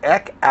produced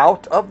ek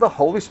out of the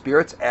Holy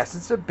Spirit's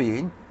essence of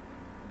being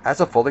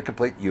as a fully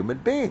complete human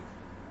being.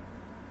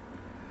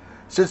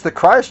 Since the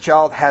Christ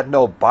child had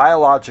no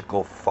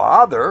biological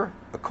father,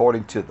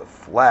 according to the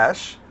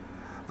flesh,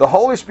 the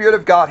Holy Spirit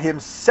of God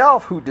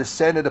himself, who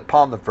descended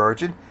upon the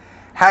Virgin,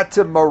 had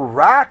to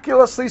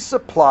miraculously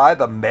supply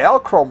the male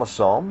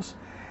chromosomes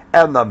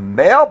and the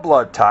male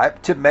blood type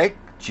to make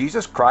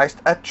Jesus Christ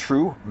a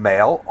true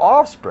male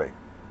offspring.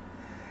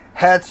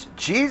 Hence,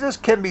 Jesus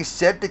can be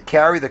said to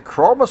carry the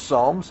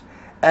chromosomes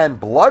and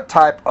blood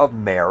type of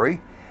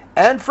Mary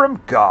and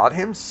from God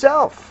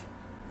himself.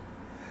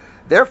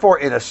 Therefore,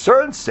 in a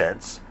certain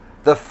sense,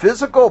 the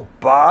physical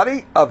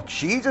body of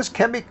Jesus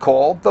can be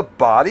called the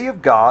body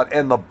of God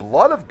and the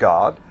blood of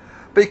God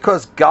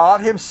because God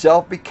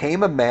himself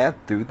became a man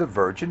through the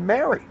Virgin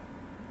Mary.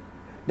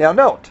 Now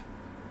note,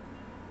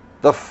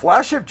 the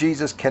flesh of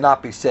Jesus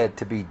cannot be said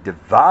to be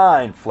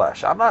divine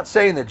flesh. I'm not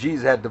saying that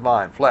Jesus had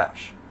divine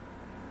flesh.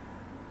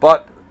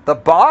 But the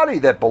body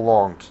that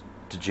belonged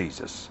to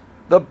Jesus,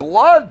 the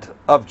blood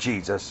of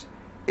Jesus,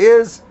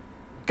 is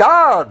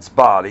God's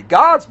body,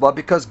 God's blood,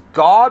 because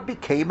God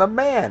became a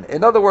man.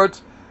 In other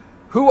words,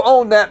 who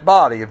owned that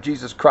body of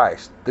Jesus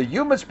Christ? The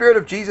human spirit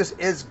of Jesus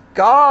is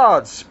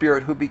God's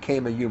spirit who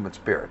became a human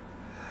spirit.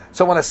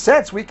 So in a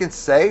sense, we can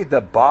say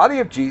the body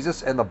of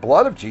Jesus and the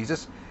blood of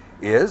Jesus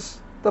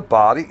is the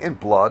body and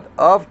blood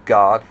of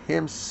God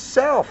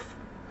himself,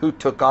 who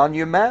took on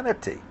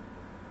humanity.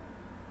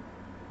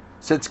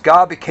 Since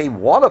God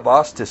became one of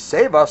us to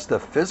save us, the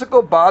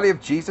physical body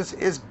of Jesus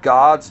is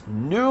God's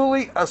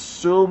newly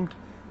assumed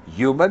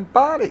human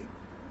body.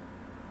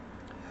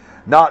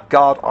 Not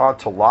God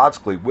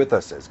ontologically with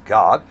us as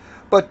God,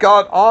 but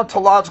God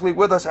ontologically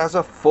with us as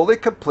a fully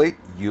complete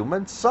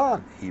human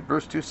son.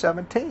 Hebrews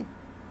 2:17.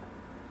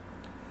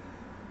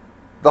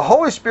 The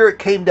Holy Spirit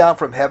came down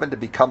from heaven to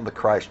become the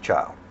Christ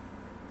child.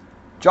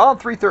 John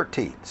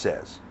 3:13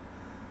 says,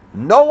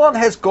 "No one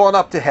has gone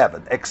up to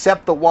heaven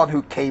except the one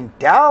who came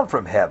down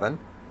from heaven,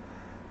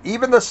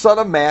 even the Son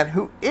of Man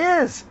who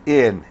is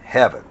in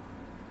heaven."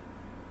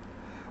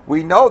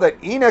 We know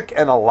that Enoch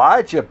and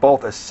Elijah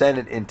both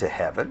ascended into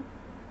heaven.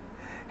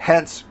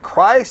 Hence,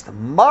 Christ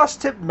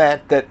must have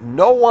meant that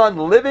no one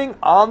living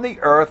on the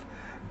earth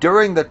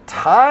during the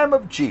time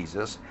of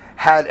Jesus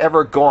had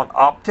ever gone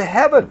up to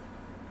heaven.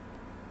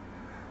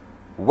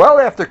 Well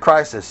after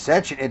Christ's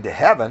ascension into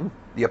heaven,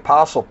 the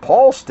Apostle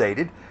Paul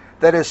stated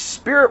that his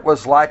spirit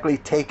was likely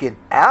taken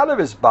out of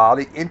his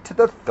body into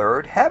the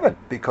third heaven,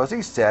 because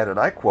he said, and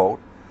I quote,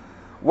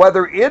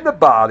 "Whether in the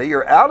body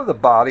or out of the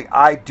body,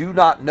 I do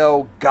not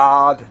know,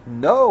 God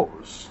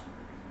knows."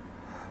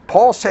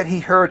 Paul said he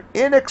heard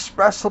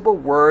inexpressible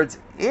words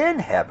in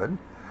heaven,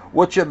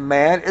 which a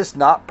man is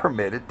not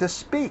permitted to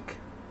speak.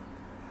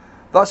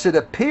 Thus it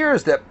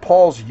appears that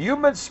Paul's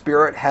human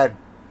spirit had,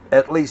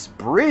 at least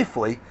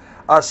briefly,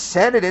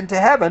 ascended into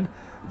heaven,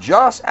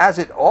 just as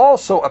it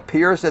also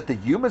appears that the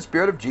human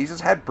spirit of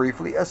Jesus had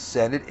briefly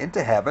ascended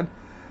into heaven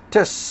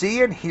to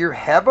see and hear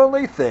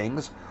heavenly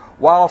things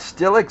while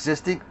still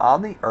existing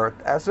on the earth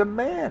as a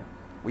man.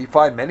 We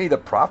find many of the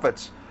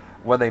prophets,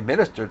 when they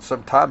ministered,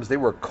 sometimes they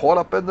were caught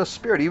up in the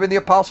Spirit. Even the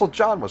Apostle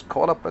John was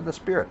caught up in the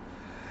Spirit.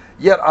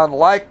 Yet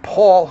unlike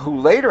Paul,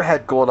 who later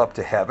had gone up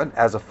to heaven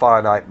as a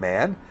finite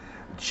man,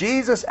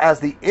 Jesus as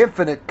the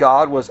infinite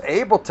God was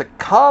able to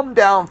come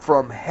down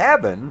from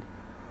heaven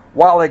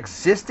while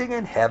existing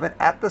in heaven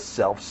at the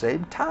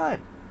self-same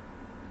time.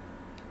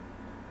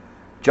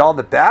 John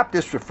the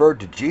Baptist referred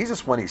to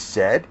Jesus when he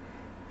said,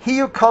 "He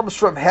who comes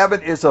from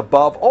heaven is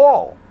above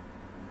all.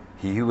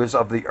 He who is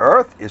of the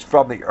earth is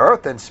from the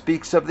earth and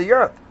speaks of the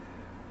earth.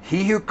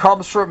 He who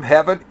comes from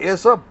heaven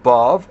is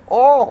above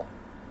all."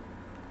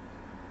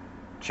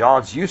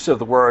 John's use of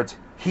the words,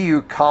 "He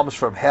who comes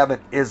from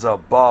heaven is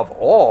above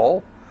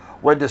all,"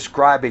 when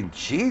describing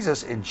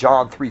Jesus in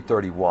John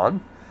 3:31,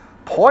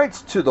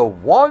 points to the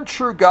one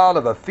true God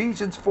of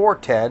Ephesians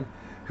 4:10,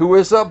 who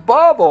is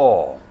above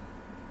all,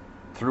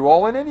 through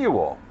all and in you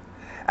all,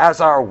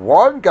 as our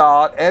one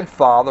God and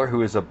Father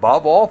who is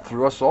above all,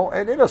 through us all,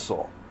 and in us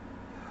all.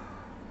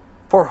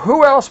 For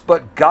who else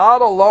but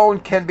God alone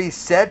can be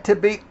said to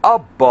be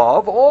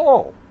above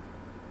all?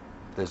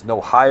 There's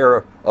no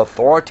higher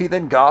authority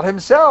than God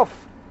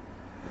himself.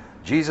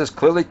 Jesus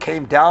clearly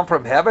came down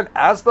from heaven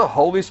as the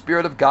Holy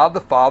Spirit of God the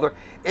Father,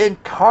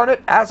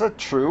 incarnate as a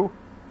true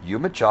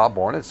human child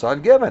born and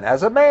son given,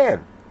 as a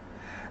man.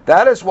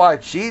 That is why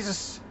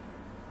Jesus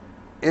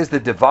is the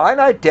divine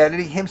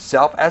identity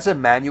himself as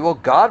Emmanuel,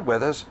 God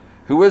with us,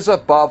 who is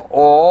above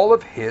all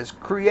of his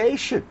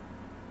creation.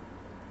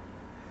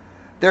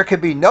 There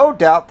can be no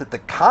doubt that the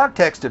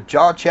context of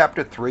John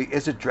chapter 3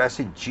 is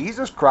addressing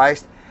Jesus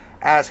Christ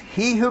as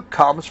he who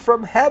comes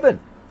from heaven.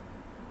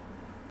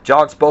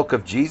 John spoke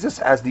of Jesus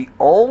as the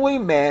only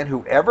man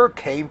who ever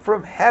came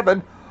from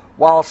heaven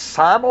while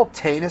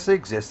simultaneously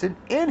existing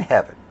in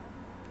heaven.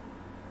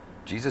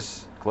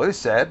 Jesus clearly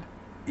said,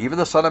 "Even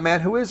the Son of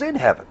Man who is in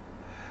heaven."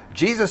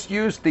 Jesus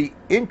used the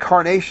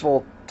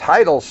incarnational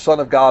titles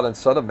Son of God and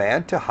Son of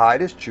Man to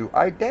hide his true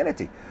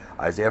identity.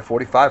 Isaiah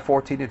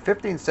 45:14 and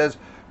 15 says,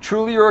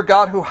 "Truly you are a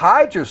God who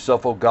hides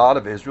yourself, O God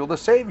of Israel the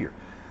Savior."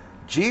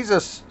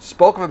 Jesus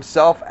spoke of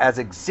himself as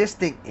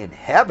existing in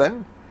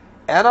heaven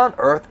and on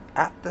earth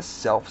at the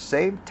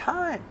self-same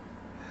time.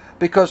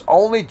 Because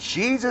only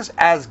Jesus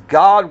as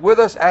God with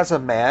us as a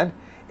man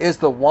is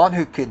the one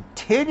who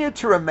continued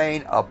to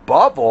remain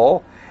above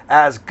all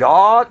as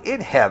God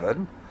in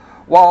heaven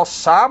while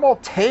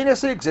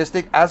simultaneously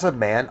existing as a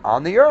man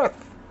on the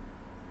earth.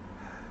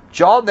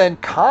 John then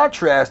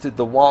contrasted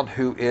the one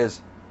who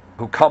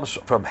comes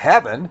from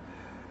heaven,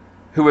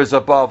 who is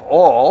above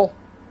all,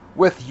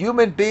 with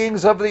human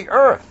beings of the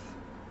earth,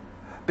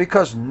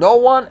 because no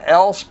one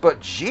else but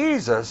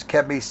Jesus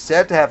can be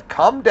said to have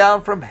come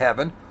down from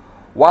heaven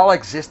while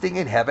existing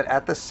in heaven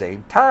at the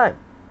same time.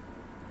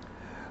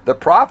 The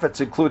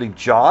prophets, including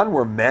John,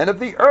 were men of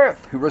the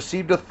earth who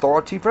received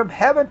authority from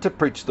heaven to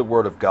preach the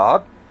word of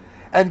God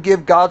and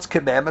give God's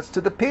commandments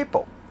to the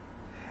people.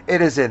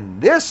 It is in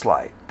this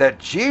light that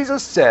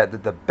Jesus said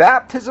that the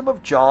baptism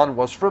of John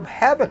was from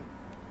heaven.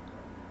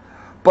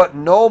 But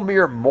no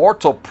mere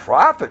mortal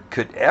prophet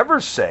could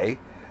ever say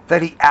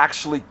that he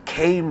actually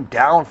came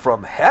down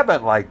from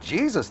heaven like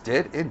Jesus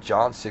did in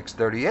John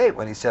 6:38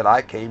 when he said,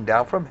 "I came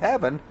down from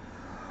heaven,"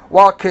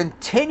 while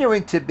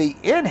continuing to be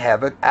in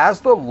heaven as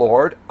the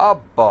Lord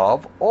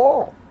above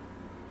all.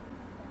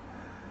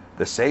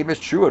 The same is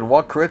true in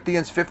 1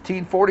 Corinthians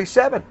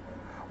 15:47,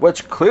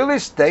 which clearly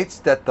states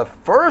that the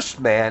first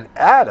man,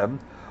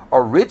 Adam,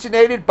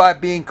 originated by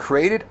being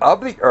created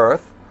of the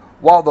earth,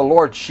 while the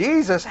Lord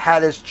Jesus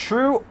had his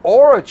true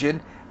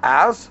origin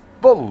as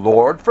the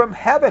Lord from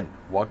heaven.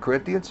 1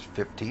 Corinthians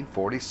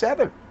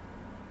 15:47.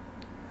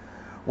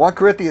 1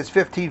 Corinthians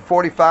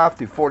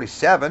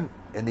 15:45-47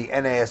 in the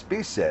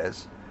NASB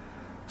says,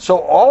 "So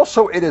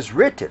also it is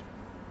written,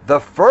 the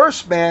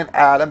first man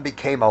Adam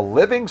became a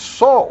living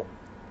soul.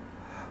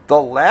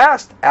 The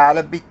last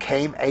Adam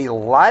became a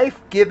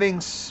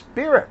life-giving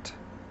spirit.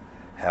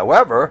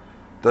 However,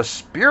 the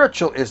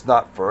spiritual is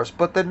not first,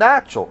 but the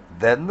natural,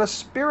 then the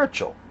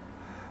spiritual.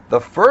 The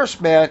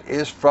first man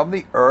is from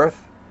the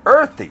earth,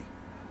 earthy.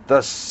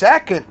 The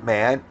second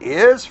man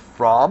is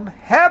from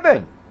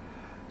heaven."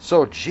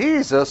 So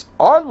Jesus,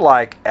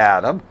 unlike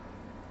Adam,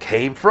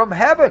 came from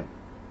heaven.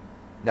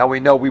 Now we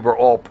know we were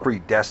all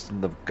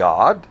predestined of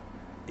God.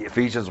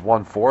 Ephesians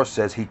 1:4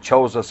 says he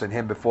chose us in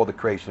him before the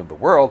creation of the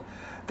world.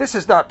 This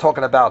is not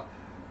talking about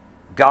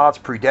God's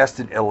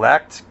predestined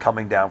elect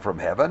coming down from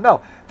heaven.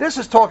 No, this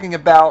is talking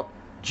about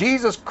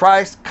Jesus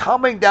Christ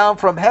coming down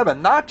from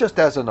heaven, not just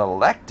as an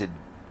elected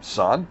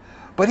son,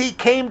 but he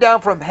came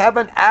down from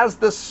heaven as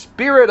the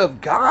Spirit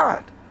of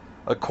God,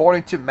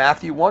 according to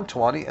Matthew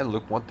 1:20 and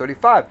Luke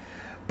 1:35.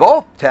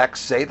 Both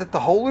texts say that the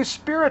Holy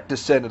Spirit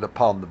descended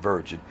upon the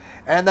Virgin,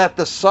 and that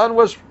the Son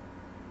was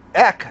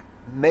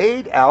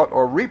made out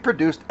or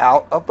reproduced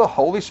out of the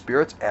Holy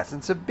Spirit's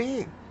essence of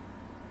being.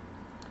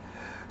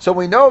 So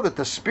we know that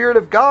the Spirit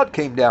of God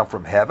came down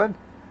from heaven.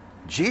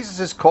 Jesus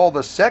is called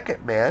the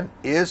second man,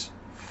 is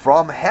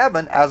from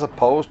heaven as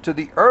opposed to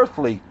the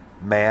earthly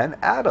man,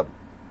 Adam.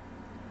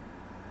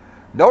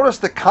 Notice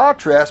the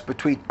contrast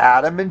between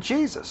Adam and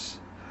Jesus.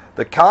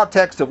 The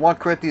context of 1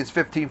 Corinthians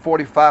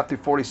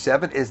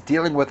 15:45-47 is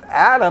dealing with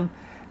Adam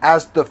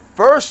as the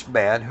first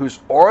man whose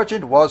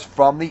origin was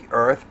from the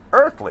earth,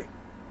 earthly.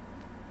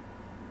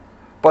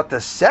 But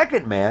the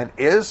second man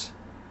is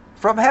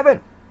from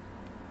heaven,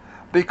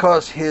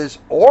 because his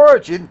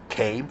origin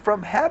came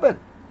from heaven.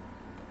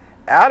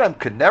 Adam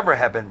could never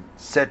have been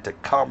said to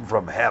come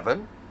from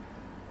heaven.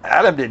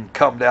 Adam didn't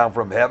come down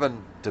from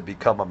heaven to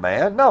become a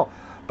man, no.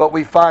 But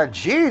we find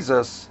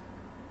Jesus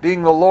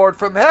being the Lord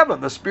from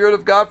heaven, the Spirit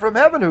of God from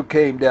heaven who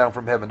came down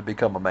from heaven to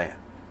become a man.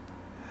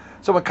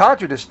 So in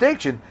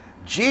contradistinction,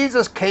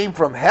 Jesus came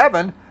from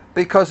heaven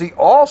because he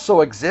also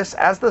exists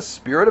as the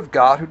Spirit of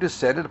God who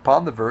descended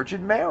upon the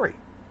Virgin Mary.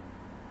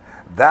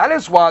 That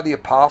is why the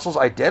apostles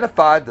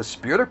identified the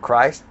Spirit of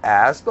Christ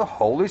as the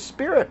Holy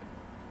Spirit.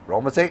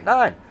 Romans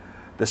 8:9.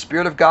 The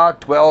Spirit of God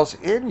dwells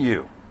in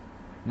you.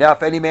 Now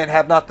if any man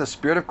have not the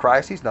Spirit of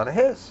Christ, he's none of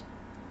his.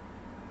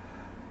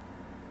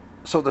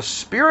 So the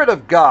Spirit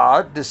of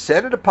God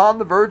descended upon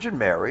the Virgin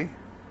Mary,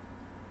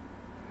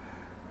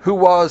 who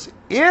was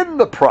in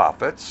the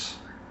prophets,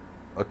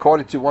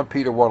 according to 1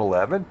 Peter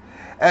 1:11,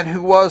 and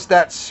who was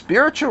that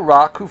spiritual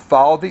rock who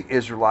followed the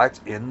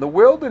Israelites in the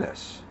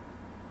wilderness.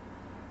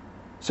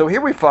 So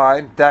here we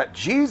find that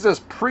Jesus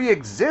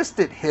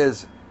pre-existed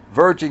his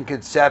virgin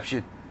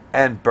conception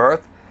and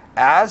birth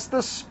as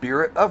the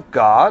Spirit of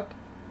God,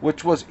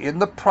 which was in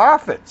the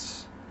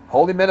prophets.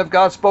 Holy men of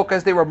God spoke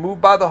as they were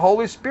moved by the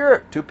Holy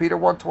Spirit, 2 Peter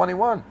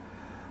 1:21.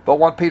 But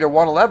 1 Peter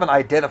 1:11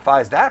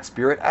 identifies that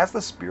Spirit as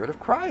the Spirit of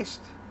Christ,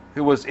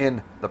 who was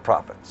in the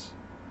prophets.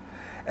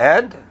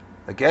 And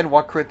again,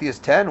 1 Corinthians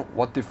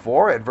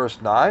 10:1-4 and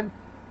verse 9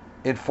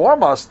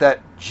 inform us that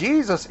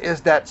Jesus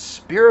is that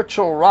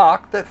spiritual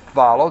rock that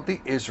followed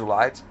the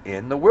Israelites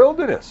in the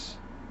wilderness.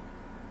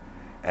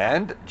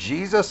 And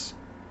Jesus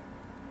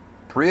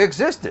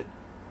pre-existed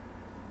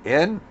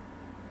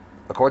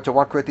according to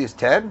 1 Corinthians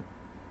 10,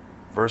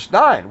 verse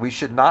 9, we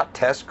should not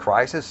test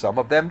Christ as some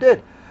of them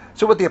did.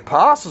 So what the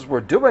apostles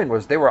were doing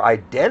was they were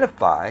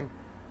identifying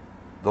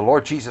the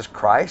Lord Jesus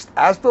Christ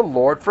as the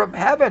Lord from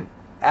heaven,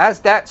 as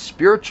that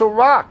spiritual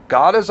rock.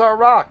 God is our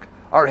rock,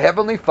 our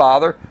heavenly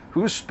Father,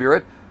 whose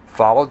Spirit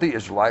followed the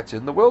Israelites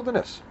in the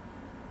wilderness.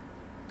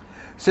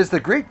 Since the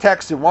Greek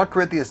text in 1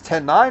 Corinthians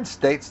 10:9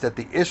 states that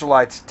the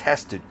Israelites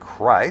tested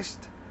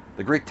Christ,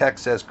 the Greek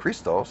text says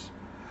Christos,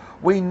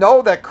 we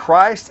know that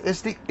Christ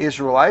is the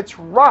Israelites'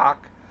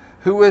 rock,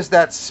 who is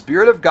that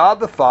Spirit of God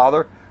the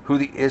Father who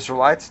the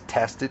Israelites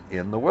tested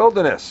in the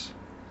wilderness.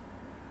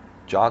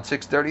 John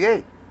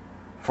 6:38,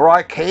 for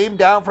I came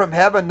down from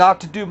heaven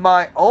not to do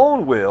my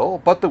own will,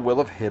 but the will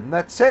of him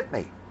that sent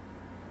me.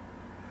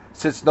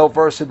 Since no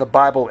verse in the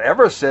Bible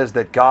ever says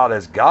that God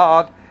as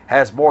God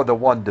has more than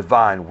one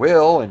divine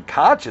will and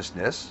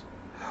consciousness,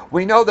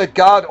 we know that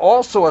God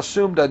also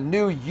assumed a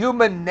new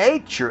human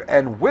nature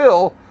and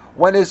will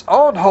when his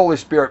own Holy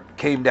Spirit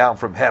came down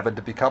from heaven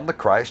to become the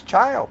Christ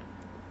child.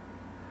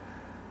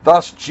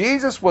 Thus,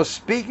 Jesus was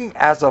speaking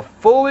as a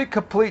fully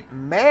complete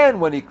man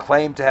when he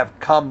claimed to have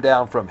come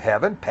down from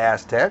heaven,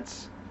 past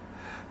tense,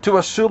 to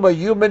assume a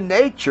human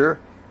nature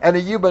and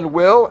a human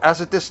will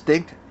as a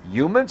distinct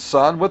human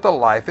son with a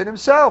life in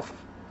himself.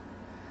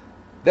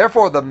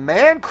 Therefore, the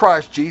man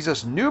Christ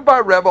Jesus knew by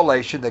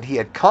revelation that he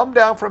had come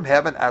down from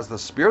heaven as the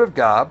Spirit of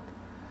God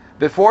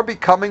before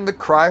becoming the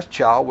Christ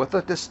child with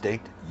a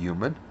distinct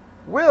human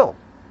will.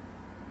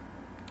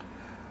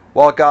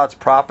 While God's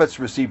prophets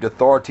received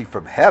authority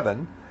from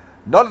heaven,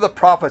 none of the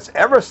prophets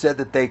ever said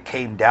that they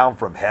came down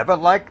from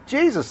heaven like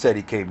Jesus said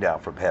he came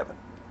down from heaven.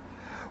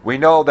 We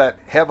know that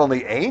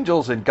heavenly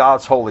angels and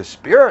God's Holy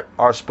Spirit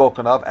are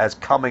spoken of as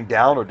coming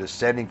down or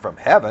descending from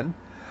heaven,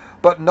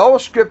 but no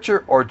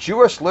scripture or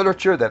Jewish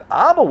literature that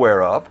I'm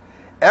aware of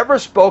ever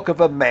spoke of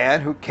a man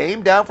who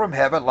came down from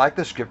heaven like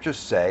the scriptures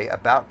say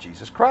about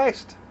Jesus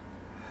Christ.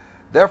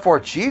 Therefore,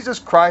 Jesus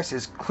Christ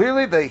is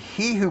clearly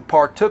he who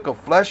partook of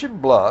flesh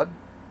and blood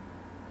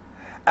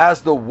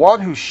as the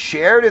one who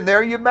shared in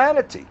their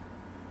humanity,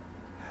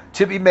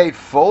 to be made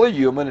fully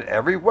human in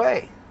every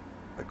way,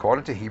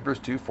 according to Hebrews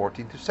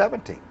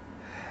 2:14-17,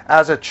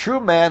 as a true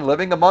man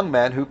living among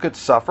men who could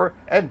suffer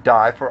and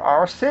die for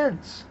our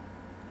sins.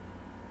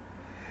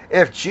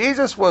 If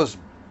Jesus was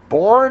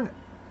born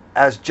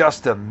as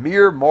just a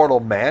mere mortal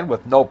man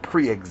with no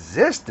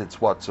pre-existence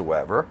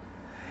whatsoever,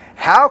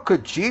 how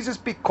could Jesus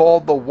be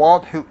called the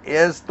one who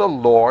is the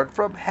Lord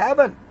from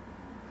heaven?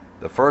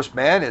 The first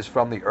man is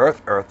from the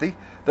earth, earthy.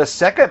 The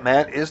second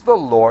man is the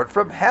Lord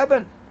from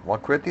heaven, 1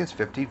 Corinthians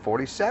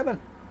 15:47,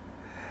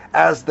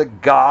 as the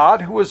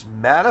God who is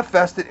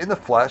manifested in the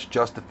flesh,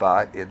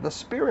 justified in the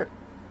Spirit.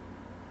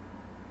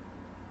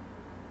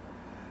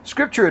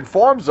 Scripture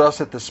informs us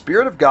that the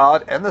Spirit of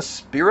God and the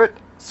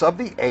spirits of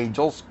the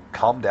angels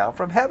come down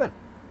from heaven.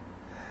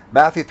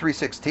 Matthew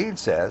 3:16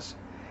 says,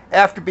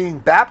 after being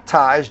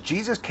baptized,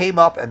 Jesus came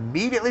up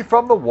immediately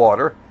from the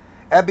water,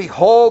 and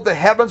behold, the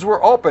heavens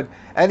were opened,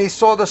 and he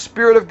saw the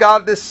Spirit of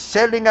God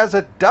descending as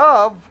a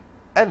dove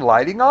and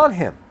lighting on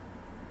him.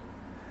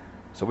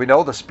 So we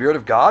know the Spirit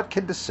of God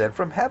can descend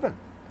from heaven.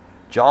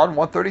 John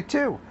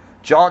 1:32,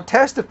 John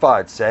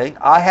testified, saying,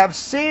 I have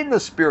seen the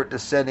Spirit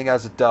descending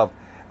as a dove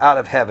out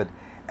of heaven,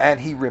 and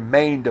he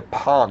remained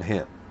upon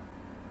him.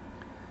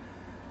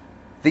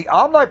 The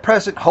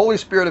omnipresent Holy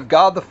Spirit of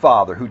God the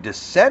Father, who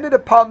descended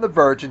upon the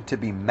Virgin to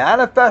be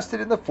manifested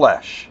in the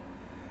flesh,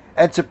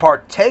 and to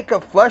partake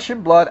of flesh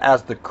and blood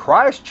as the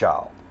Christ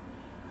child,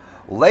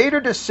 later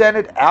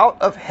descended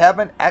out of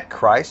heaven at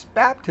Christ's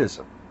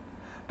baptism,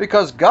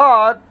 because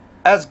God,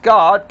 as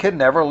God, can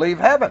never leave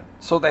heaven.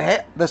 So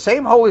the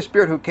same Holy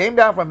Spirit who came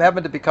down from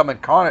heaven to become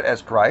incarnate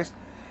as Christ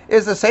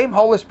is the same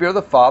Holy Spirit of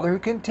the Father who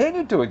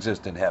continued to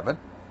exist in heaven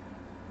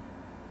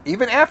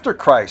even after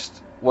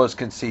Christ was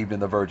conceived in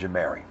the Virgin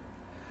Mary.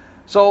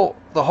 So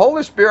the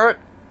Holy Spirit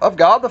of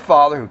God the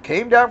Father, who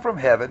came down from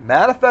heaven,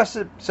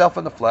 manifested himself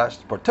in the flesh,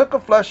 partook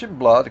of flesh and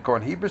blood,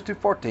 according to Hebrews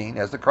 2:14,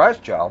 as the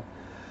Christ child,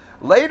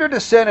 later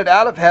descended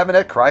out of heaven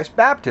at Christ's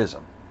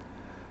baptism,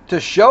 to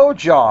show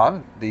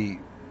John, the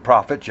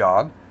prophet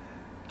John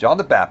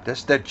the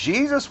Baptist, that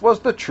Jesus was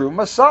the true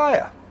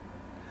Messiah.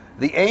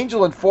 The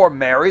angel informed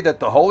Mary that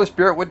the Holy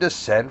Spirit would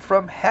descend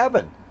from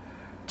heaven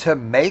to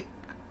make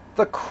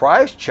the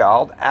Christ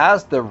child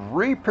as the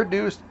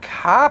reproduced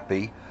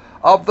copy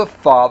of the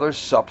Father's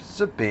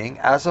substance of being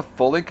as a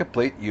fully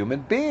complete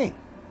human being.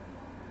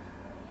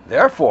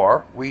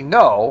 Therefore, we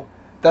know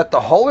that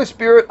the Holy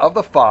Spirit of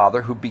the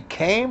Father, who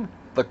became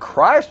the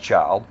Christ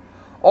child,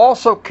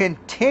 also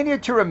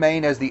continued to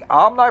remain as the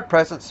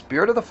omnipresent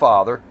Spirit of the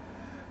Father,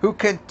 who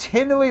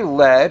continually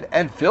led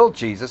and filled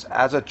Jesus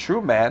as a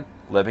true man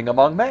living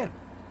among men.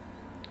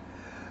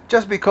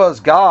 Just because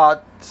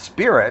God's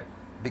Spirit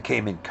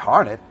became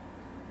incarnate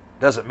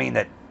doesn't mean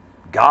that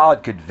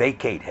God could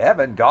vacate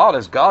heaven. God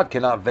as God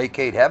cannot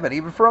vacate heaven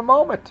even for a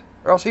moment,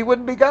 or else he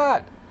wouldn't be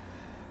God.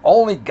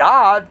 Only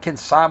God can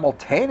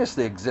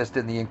simultaneously exist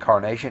in the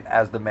incarnation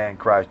as the man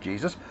Christ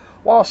Jesus,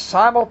 while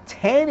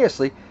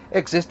simultaneously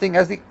existing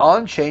as the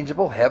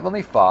unchangeable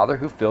Heavenly Father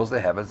who fills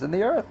the heavens and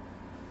the earth.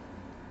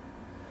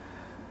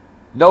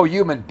 No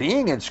human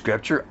being in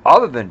Scripture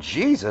other than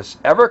Jesus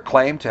ever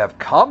claimed to have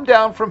come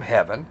down from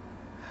heaven,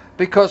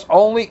 because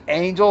only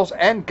angels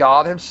and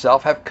God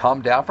himself have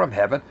come down from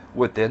heaven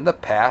within the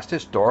past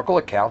historical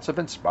accounts of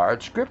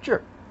inspired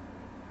Scripture.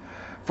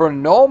 For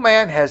no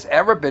man has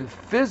ever been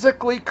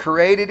physically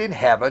created in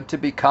heaven to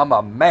become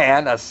a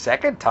man a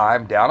second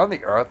time down on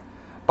the earth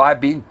by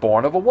being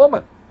born of a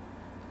woman.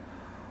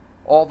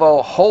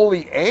 Although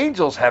holy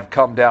angels have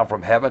come down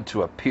from heaven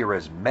to appear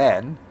as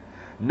men,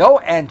 no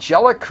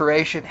angelic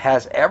creation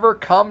has ever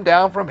come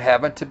down from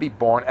heaven to be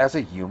born as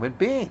a human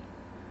being.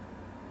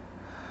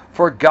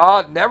 For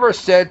God never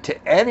said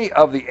to any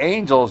of the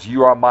angels,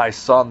 "You are my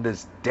son,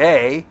 this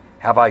day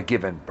have I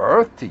given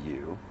birth to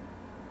you."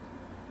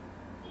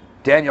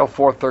 Daniel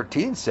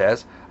 4:13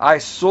 says, "I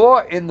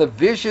saw in the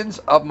visions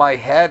of my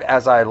head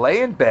as I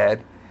lay in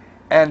bed,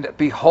 and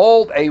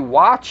behold, a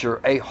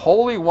watcher, a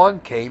holy one,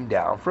 came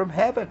down from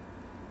heaven."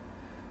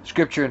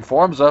 Scripture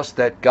informs us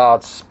that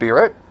God's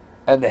Spirit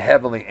and the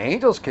heavenly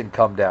angels can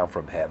come down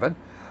from heaven,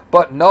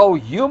 but no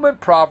human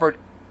prophet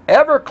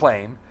ever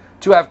claimed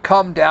to have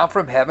come down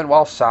from heaven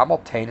while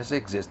simultaneously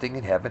existing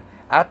in heaven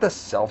at the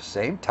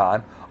self-same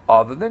time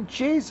other than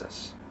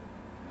Jesus,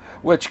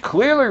 which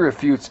clearly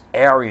refutes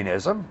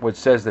Arianism, which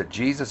says that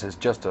Jesus is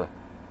just a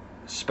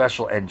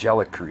special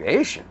angelic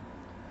creation,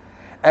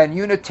 and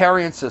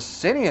Unitarian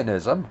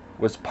Socinianism,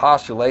 which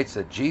postulates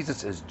that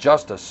Jesus is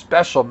just a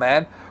special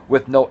man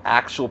with no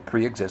actual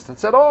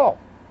pre-existence at all.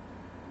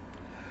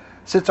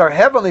 Since our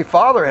Heavenly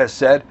Father has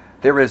said,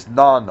 "There is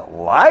none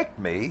like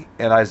me,"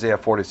 in Isaiah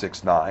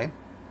 46:9,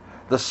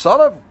 the Son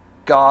of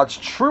God's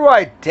true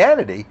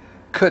identity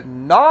could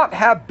not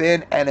have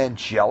been an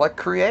angelic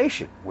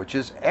creation, which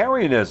is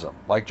Arianism,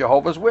 like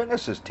Jehovah's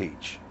Witnesses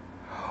teach,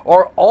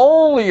 or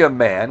only a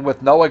man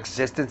with no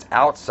existence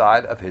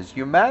outside of his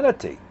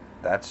humanity.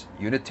 That's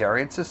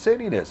Unitarian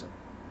Socinianism.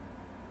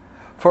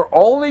 For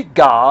only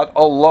God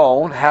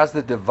alone has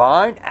the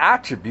divine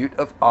attribute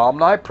of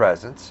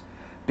omnipresence,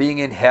 being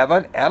in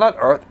heaven and on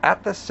earth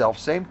at the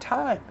selfsame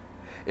time,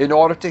 in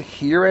order to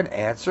hear and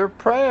answer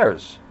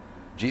prayers.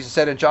 Jesus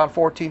said in John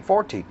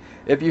 14:14,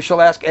 "If you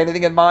shall ask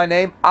anything in my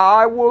name,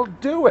 I will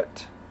do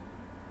it."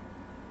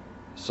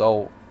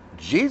 So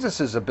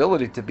Jesus'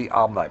 ability to be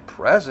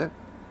omnipresent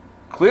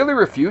clearly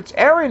refutes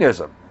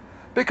Arianism,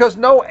 because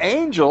no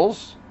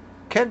angels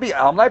can be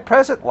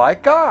omnipresent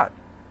like God.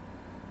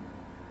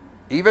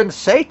 Even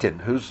Satan,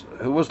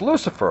 who was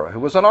Lucifer, who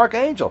was an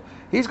archangel,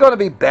 he's going to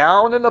be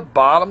bound in the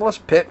bottomless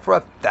pit for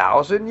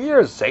 1,000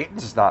 years.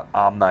 Satan's not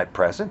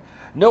omnipresent.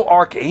 No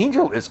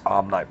archangel is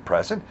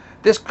omnipresent.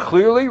 This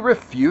clearly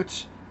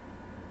refutes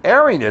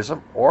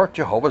Arianism or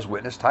Jehovah's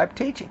Witness type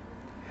teaching.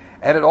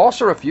 And it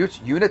also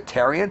refutes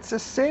Unitarian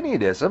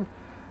Socinianism,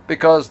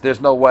 because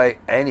there's no way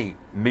any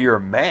mere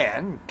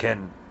man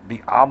can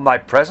be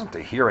omnipresent to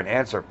hear and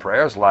answer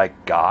prayers like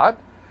God.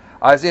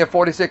 Isaiah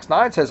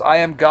 46:9 says, "I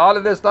am God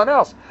and there's none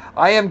else.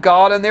 I am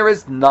God and there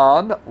is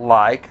none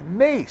like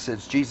me."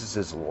 Since Jesus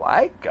is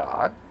like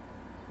God,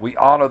 we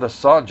honor the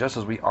Son just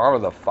as we honor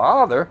the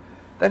Father,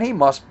 then he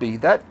must be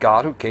that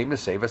God who came to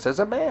save us as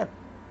a man.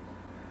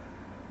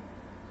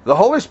 The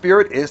Holy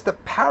Spirit is the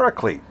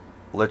Paraclete,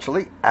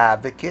 literally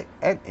advocate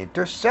and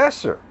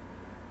intercessor.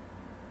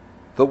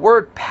 The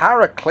word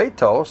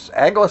parakletos,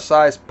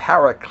 anglicized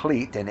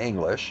paraclete in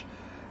English,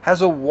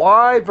 has a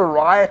wide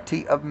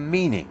variety of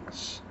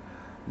meanings.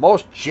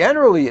 Most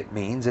generally it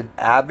means an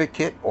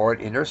advocate or an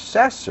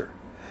intercessor.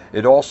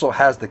 It also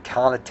has the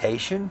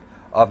connotation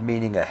of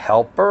meaning a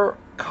helper,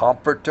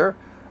 comforter,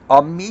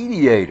 a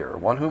mediator,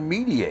 one who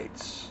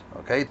mediates.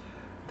 Okay,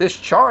 this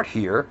chart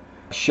here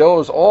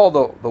shows all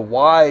the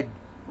wide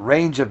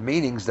range of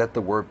meanings that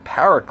the word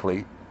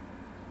paraclete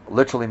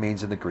literally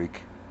means in the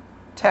Greek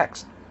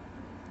text.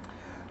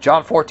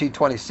 John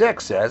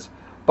 14:26 says,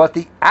 "But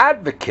the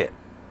advocate,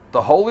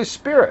 the Holy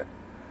Spirit,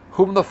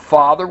 whom the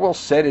Father will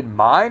send in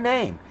my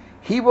name,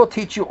 he will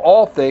teach you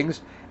all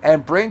things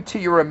and bring to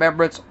your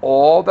remembrance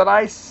all that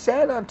I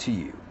said unto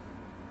you."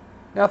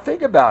 Now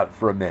think about it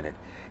for a minute.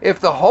 If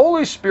the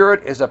Holy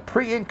Spirit is a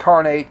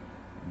pre-incarnate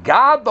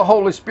God the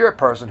Holy Spirit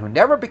person who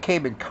never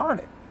became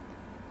incarnate,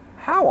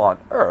 how on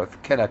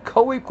earth can a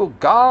co-equal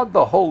God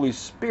the Holy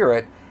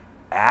Spirit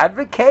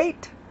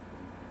advocate,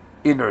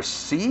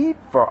 intercede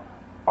for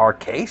our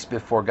case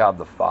before God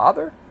the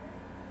Father,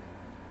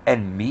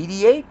 and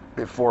mediate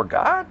before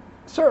God?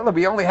 Certainly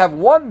we only have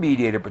one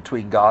mediator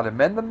between God and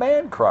men, the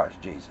man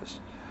Christ Jesus.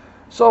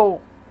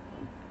 So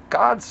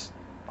God's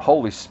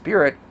Holy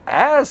Spirit,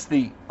 as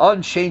the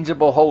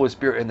unchangeable Holy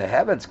Spirit in the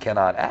heavens,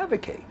 cannot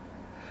advocate,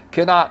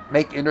 cannot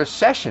make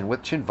intercession,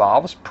 which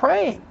involves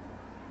praying.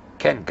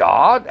 Can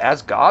God,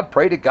 as God,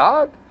 pray to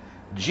God?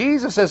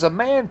 Jesus as a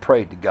man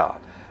prayed to God.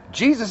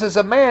 Jesus as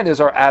a man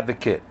is our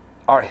advocate,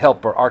 our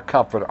helper, our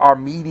comforter, our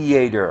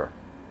mediator.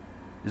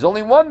 There's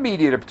only one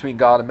mediator between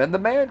God and men, the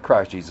man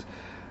Christ Jesus.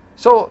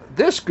 So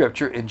this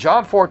scripture in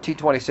John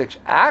 14:26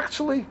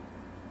 actually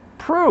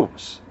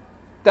proves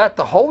that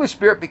the Holy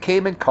Spirit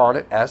became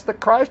incarnate as the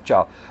Christ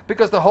child,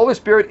 because the Holy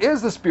Spirit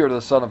is the Spirit of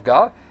the Son of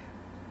God,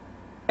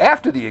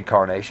 after the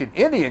incarnation,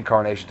 in the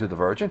incarnation through the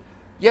Virgin,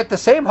 yet the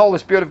same Holy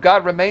Spirit of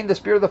God remained the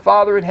Spirit of the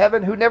Father in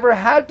heaven, who never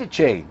had to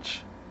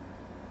change.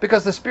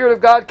 Because the Spirit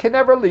of God can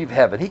never leave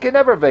heaven. He can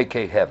never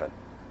vacate heaven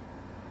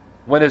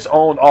when his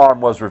own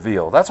arm was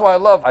revealed. That's why I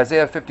love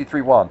Isaiah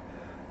 53:1.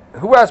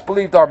 Who has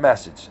believed our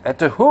message? And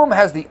to whom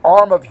has the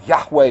arm of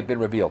Yahweh been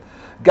revealed?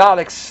 God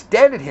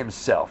extended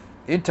himself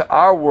into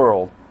our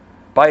world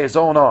by his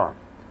own arm.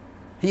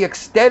 He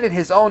extended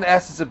his own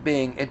essence of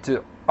being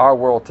into our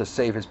world to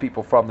save his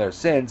people from their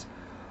sins,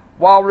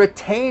 while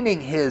retaining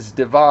his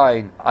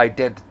divine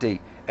identity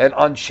and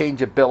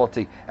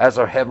unchangeability as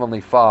our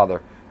Heavenly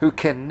Father, who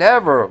can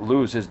never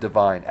lose his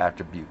divine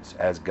attributes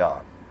as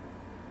God.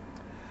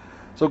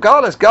 So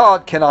God as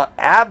God cannot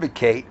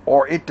advocate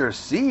or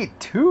intercede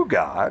to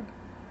God,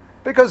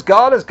 because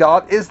God as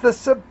God is the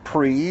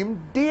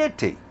supreme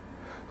deity,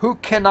 who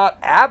cannot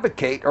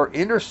advocate or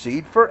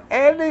intercede for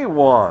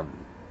anyone,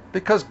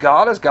 because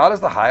God as God is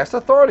the highest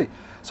authority.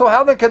 So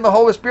how then can the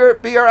Holy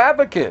Spirit be our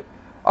advocate,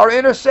 our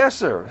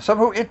intercessor,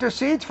 someone who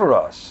intercedes for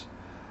us,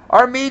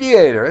 our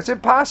mediator? It's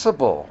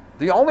impossible.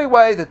 The only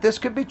way that this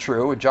could be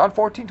true in John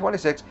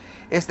 14:26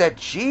 is that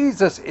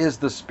Jesus is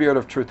the Spirit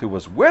of truth who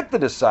was with the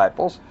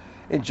disciples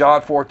in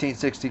John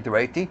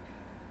 14:16-18,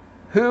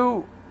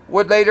 who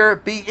would later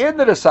be in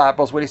the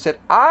disciples when he said,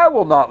 I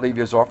will not leave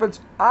you as orphans,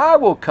 I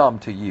will come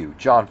to you.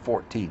 John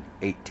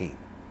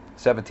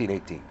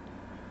 17:18.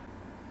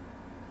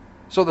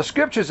 So the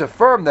scriptures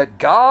affirm that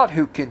God,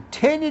 who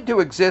continued to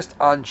exist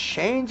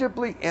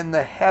unchangeably in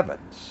the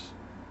heavens,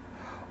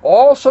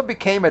 also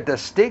became a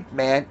distinct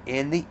man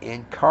in the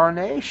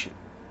incarnation.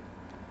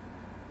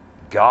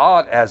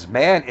 God as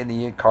man in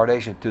the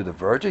incarnation through the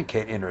Virgin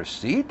can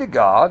intercede to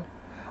God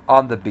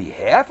on the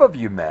behalf of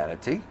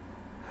humanity,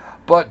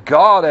 but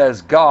God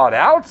as God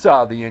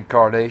outside the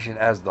incarnation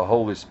as the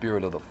Holy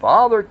Spirit of the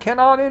Father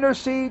cannot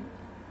intercede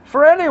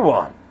for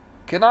anyone,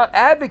 cannot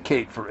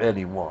advocate for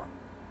anyone.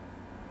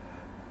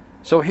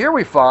 So here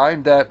we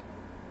find that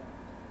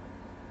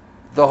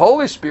the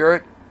Holy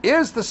Spirit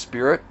is the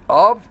Spirit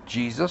of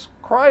Jesus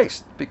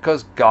Christ,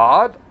 because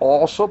God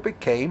also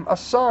became a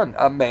Son,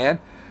 a man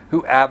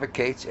who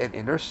advocates and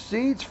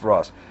intercedes for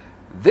us.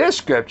 This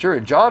scripture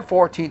in John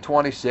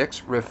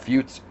 14:26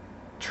 refutes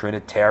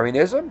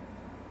Trinitarianism,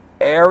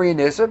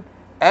 Arianism,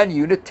 and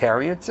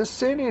Unitarian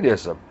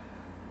Socinianism,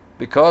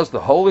 because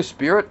the Holy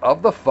Spirit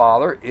of the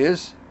Father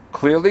is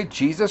clearly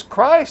Jesus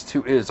Christ,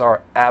 who is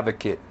our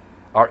advocate,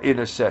 our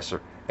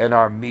intercessor, and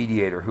our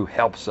mediator who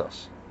helps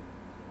us.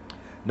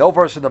 No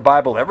verse in the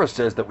Bible ever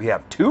says that we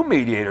have two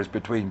mediators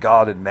between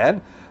God and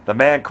men, the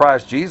man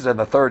Christ Jesus and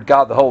the third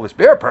God, the Holy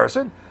Spirit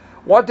person.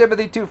 1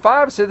 Timothy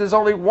 2:5 says there's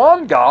only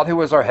one God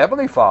who is our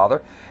Heavenly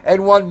Father,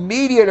 and one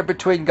mediator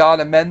between God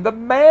and men, the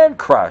man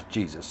Christ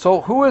Jesus.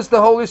 So who is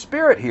the Holy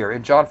Spirit here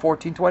in John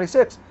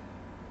 14:26?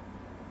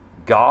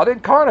 God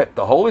incarnate,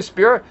 the Holy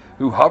Spirit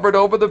who hovered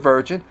over the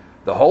Virgin,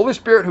 the Holy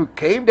Spirit who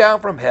came down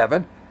from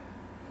heaven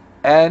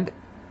and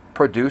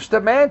produced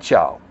a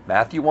man-child.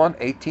 Matthew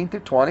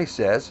 1:18-20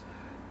 says,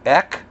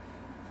 Ek,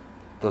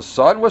 the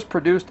Son was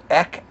produced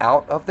ek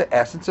out of the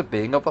essence of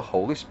being of the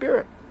Holy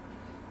Spirit.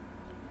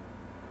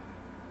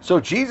 So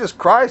Jesus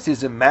Christ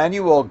is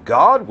Emmanuel,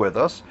 God with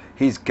us.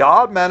 He's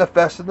God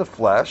manifest in the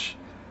flesh,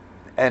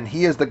 and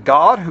he is the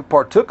God who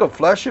partook of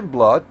flesh and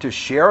blood to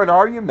share in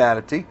our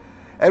humanity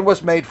and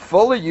was made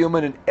fully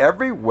human in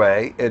every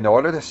way in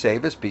order to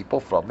save his people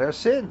from their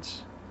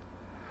sins.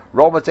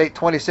 Romans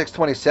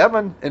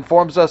 8:26-27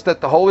 informs us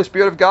that the Holy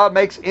Spirit of God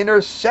makes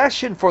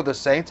intercession for the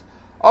saints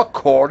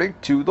according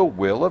to the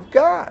will of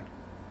God,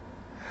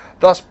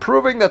 thus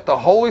proving that the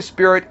Holy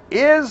Spirit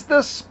is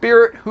the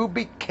Spirit who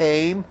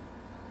became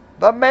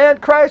the man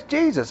Christ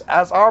Jesus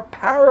as our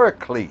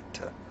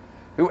paraclete,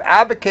 who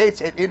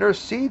advocates and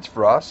intercedes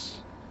for us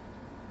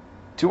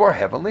to our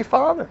Heavenly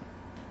Father.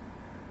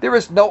 There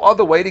is no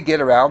other way to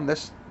get around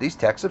these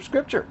texts of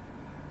Scripture.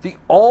 The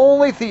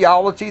only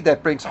theology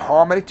that brings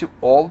harmony to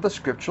all of the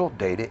scriptural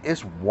data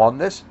is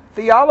oneness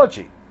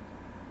theology.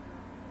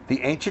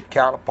 The ancient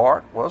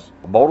counterpart was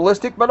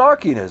modalistic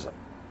monarchianism.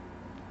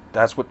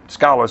 That's what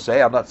scholars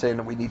say. I'm not saying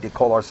that we need to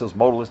call ourselves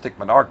modalistic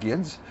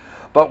monarchians,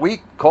 but we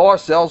call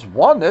ourselves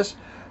oneness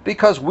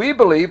because we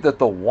believe that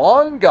the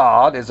one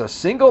God is a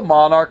single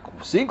monarch,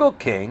 single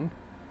king,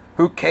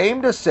 who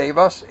came to save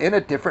us in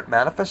a different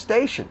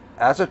manifestation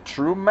as a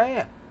true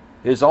man.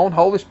 His own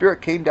Holy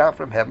Spirit came down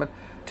from heaven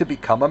to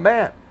become a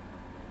man.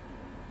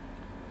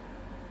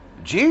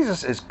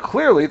 Jesus is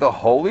clearly the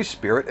Holy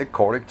Spirit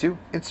according to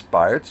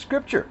inspired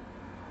Scripture.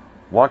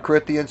 1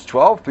 Corinthians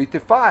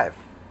 12:3-5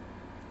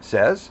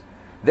 says,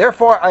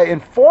 Therefore I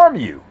inform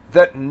you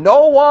that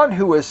no one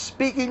who is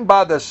speaking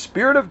by the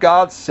Spirit of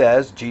God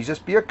says, Jesus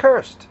be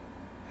accursed.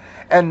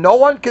 And no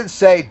one can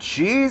say,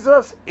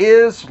 Jesus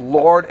is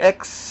Lord,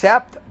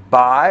 except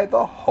by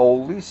the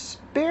Holy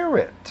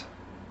Spirit.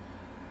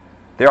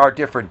 There are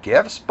different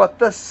gifts, but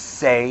the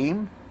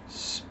same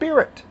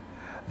Spirit.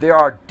 There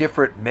are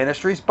different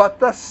ministries, but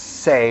the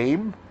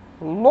same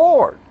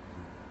Lord.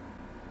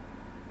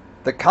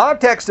 The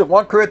context of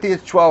 1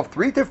 Corinthians 12,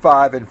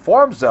 3-5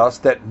 informs us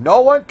that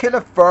no one can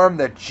affirm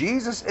that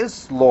Jesus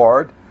is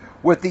Lord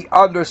with the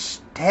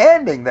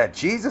understanding that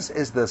Jesus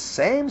is the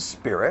same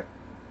Spirit,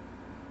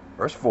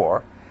 verse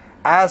 4,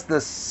 as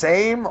the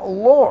same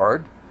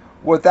Lord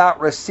without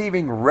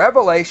receiving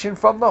revelation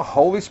from the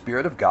Holy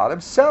Spirit of God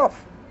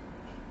Himself.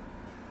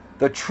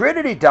 The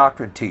Trinity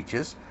doctrine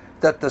teaches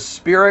that the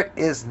Spirit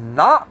is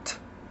not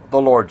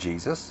the Lord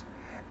Jesus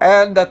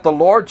and that the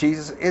Lord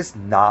Jesus is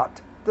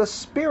not the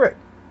Spirit.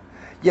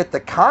 Yet the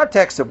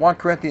context of 1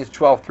 Corinthians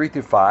 12,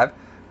 3-5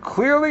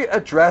 clearly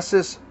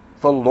addresses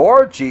the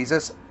Lord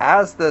Jesus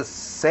as the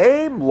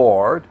same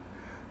Lord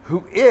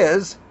who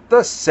is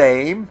the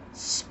same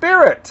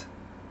Spirit.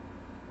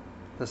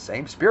 The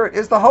same Spirit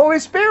is the Holy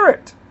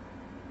Spirit.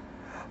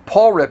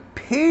 Paul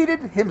repeated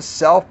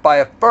himself by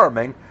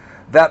affirming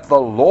that the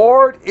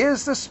Lord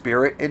is the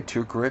Spirit in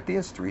 2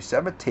 Corinthians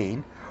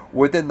 3:17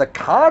 within the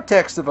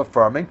context of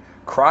affirming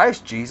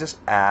Christ Jesus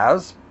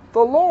as the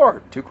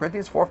Lord, 2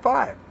 Corinthians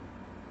 4:5.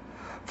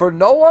 For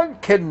no one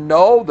can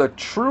know the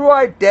true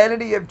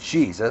identity of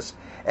Jesus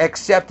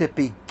except it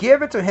be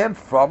given to him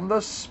from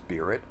the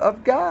Spirit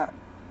of God.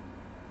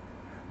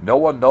 No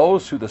one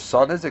knows who the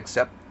Son is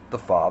except the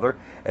Father,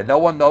 and no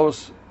one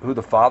knows who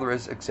the Father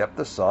is except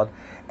the Son,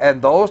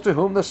 and those to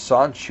whom the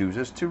Son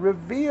chooses to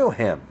reveal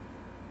Him.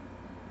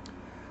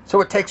 So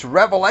it takes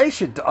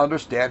revelation to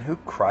understand who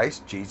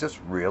Christ Jesus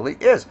really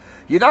is.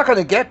 You're not going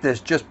to get this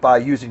just by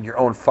using your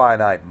own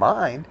finite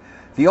mind.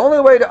 The only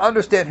way to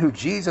understand who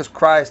Jesus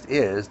Christ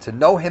is, to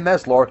know Him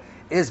as Lord,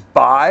 is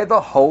by the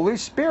Holy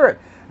Spirit.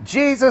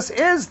 Jesus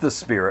is the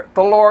Spirit.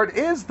 The Lord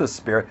is the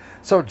Spirit.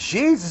 So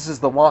Jesus is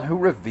the one who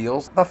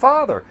reveals the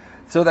Father.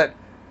 So that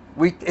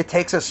it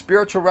takes a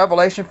spiritual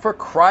revelation for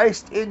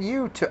Christ in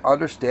you to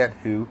understand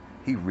who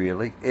He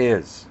really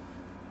is.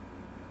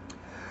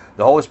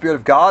 The Holy Spirit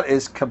of God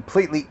is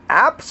completely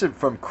absent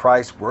from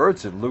Christ's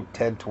words in Luke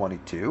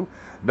 10:22.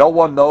 No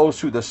one knows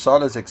who the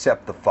Son is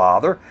except the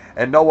Father,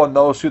 and no one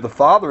knows who the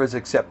Father is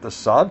except the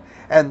Son,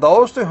 and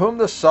those to whom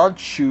the Son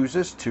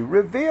chooses to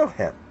reveal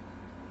Him.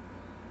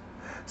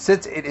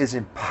 Since it is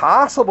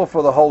impossible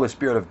for the Holy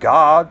Spirit of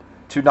God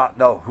to not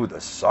know who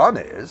the Son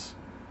is,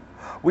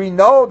 we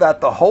know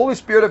that the Holy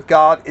Spirit of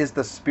God is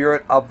the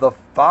Spirit of the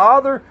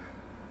Father,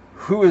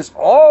 who is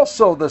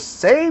also the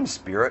same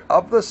Spirit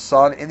of the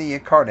Son in the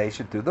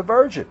incarnation through the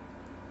Virgin.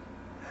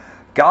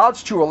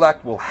 God's true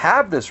elect will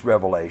have this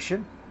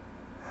revelation,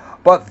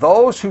 but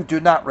those who do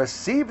not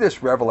receive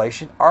this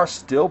revelation are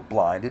still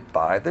blinded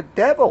by the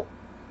devil.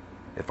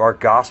 If our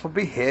gospel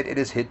be hid, it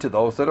is hid to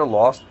those that are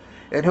lost,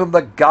 in whom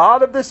the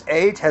God of this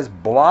age has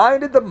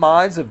blinded the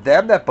minds of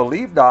them that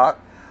believe not,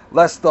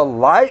 lest the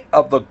light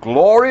of the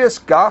glorious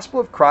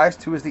gospel of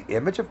Christ, who is the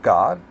image of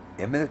God,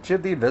 image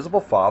of the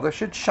invisible Father,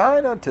 should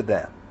shine unto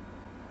them.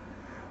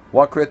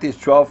 1 Corinthians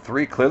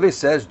 12:3 clearly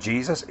says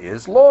Jesus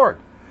is Lord.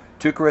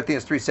 2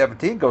 Corinthians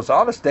 3:17 goes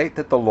on to state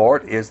that the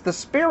Lord is the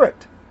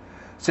Spirit.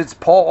 Since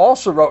Paul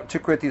also wrote in 2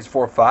 Corinthians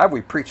 4:5,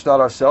 we preach not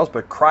ourselves,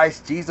 but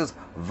Christ Jesus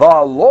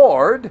the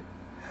Lord,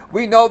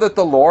 we know that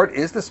the Lord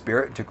is the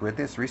Spirit in 2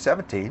 Corinthians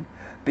 3:17,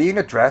 being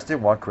addressed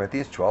in 1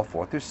 Corinthians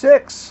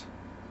 12:4-6.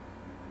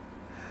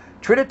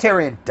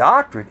 Trinitarian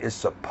doctrine is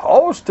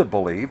supposed to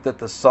believe that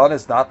the Son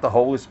is not the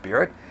Holy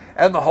Spirit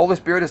and the Holy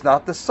Spirit is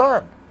not the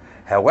Son.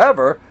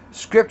 However,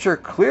 Scripture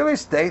clearly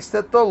states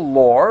that the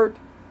Lord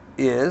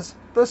is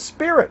the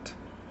Spirit.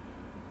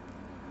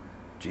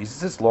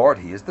 Jesus is Lord,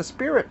 He is the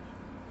Spirit.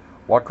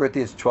 1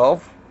 Corinthians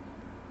 12,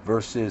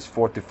 verses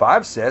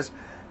 4-5 says,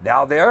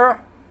 Now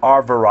there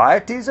are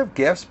varieties of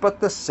gifts, but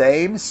the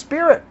same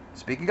Spirit.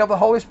 Speaking of the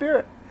Holy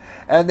Spirit.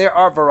 And there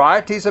are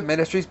varieties of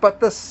ministries, but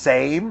the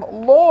same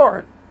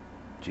Lord.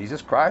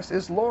 Jesus Christ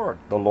is Lord.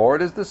 The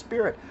Lord is the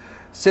Spirit.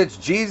 Since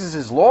Jesus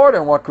is Lord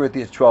in 1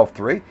 Corinthians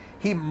 12:3,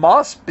 He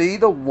must be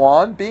the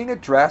one being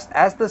addressed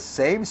as the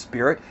same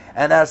Spirit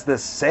and as the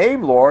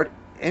same Lord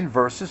in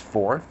verses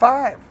 4 and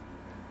 5.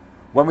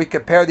 When we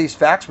compare these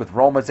facts with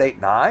Romans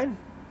 8:9,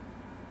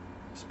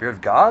 the Spirit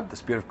of God, the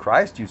Spirit of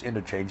Christ used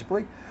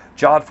interchangeably,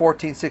 John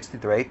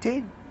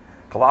 14:16-18,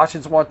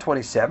 Colossians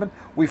 1:27,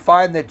 we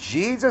find that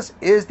Jesus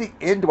is the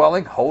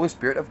indwelling Holy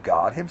Spirit of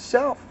God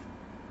Himself.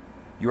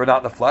 You are not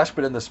in the flesh,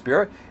 but in the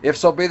Spirit. If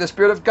so be the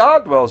Spirit of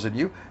God dwells in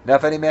you. Now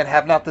if any man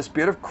have not the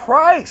Spirit of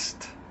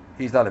Christ,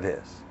 he's none of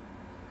His.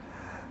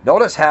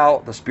 Notice how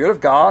the Spirit of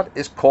God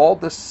is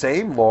called the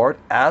same Lord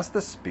as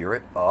the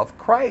Spirit of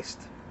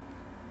Christ.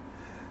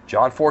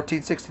 John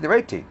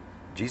 14:16-18,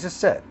 Jesus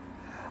said,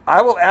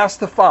 I will ask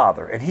the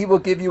Father, and He will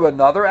give you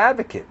another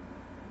advocate,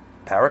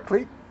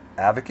 Paraclete,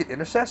 advocate,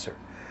 intercessor,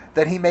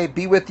 that He may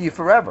be with you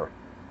forever.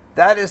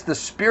 That is the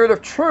Spirit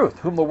of truth,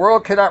 whom the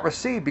world cannot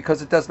receive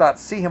because it does not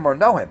see Him or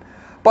know Him.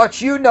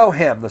 But you know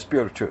Him, the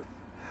Spirit of truth,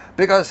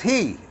 because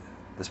He,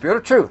 the Spirit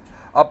of truth,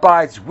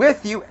 abides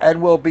with you and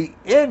will be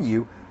in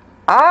you.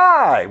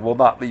 I will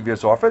not leave you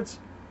as orphans.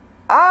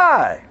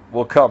 I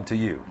will come to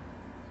you.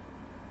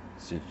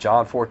 Since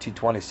John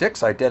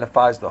 14:26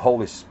 identifies the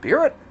Holy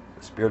Spirit,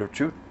 the Spirit of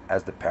truth,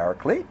 as the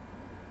Paraclete,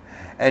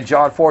 And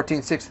John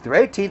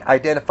 14:16-18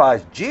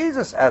 identifies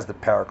Jesus as the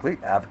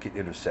Paraclete, advocate,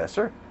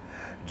 intercessor.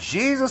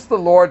 Jesus the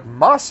Lord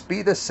must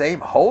be the same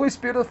Holy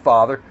Spirit of the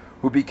Father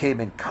who became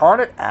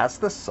incarnate as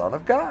the Son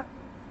of God.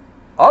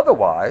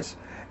 Otherwise,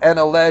 an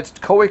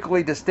alleged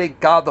co-equally distinct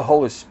God the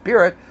Holy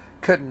Spirit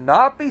could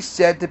not be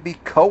said to be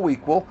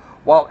co-equal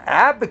while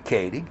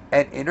advocating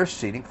and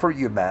interceding for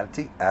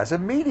humanity as a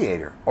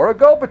mediator or a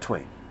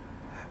go-between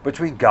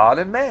between God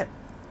and man.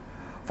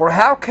 For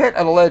how can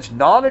an alleged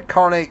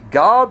non-incarnate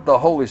God, the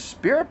Holy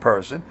Spirit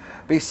person,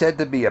 be said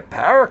to be a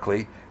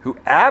paraclete who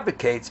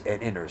advocates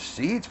and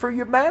intercedes for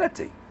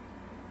humanity?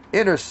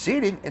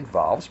 Interceding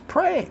involves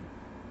praying.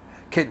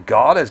 Can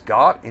God as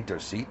God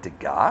intercede to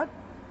God?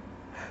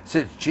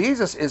 Since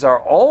Jesus is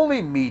our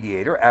only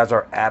mediator as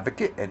our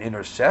advocate and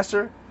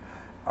intercessor,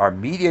 our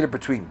mediator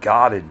between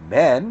God and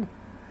men,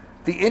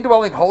 the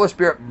indwelling Holy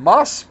Spirit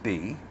must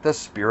be the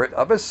Spirit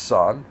of His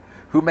Son,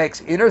 who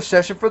makes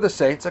intercession for the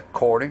saints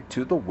according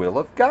to the will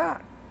of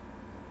God.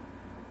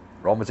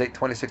 Romans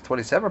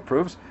 8:26-27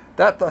 proves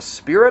that the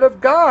Spirit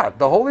of God,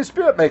 the Holy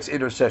Spirit, makes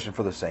intercession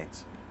for the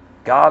saints.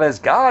 God as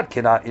God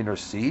cannot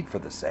intercede for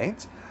the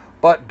saints,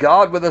 but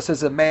God with us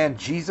as a man,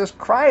 Jesus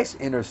Christ,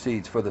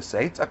 intercedes for the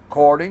saints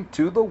according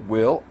to the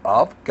will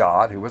of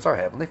God, who is our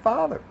Heavenly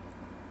Father.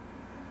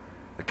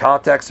 The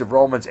context of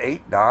Romans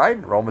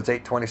 8:9, Romans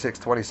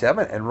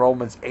 8:26-27, and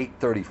Romans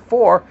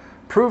 8:34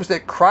 proves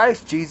that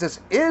Christ Jesus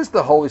is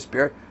the Holy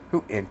Spirit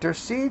who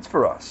intercedes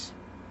for us.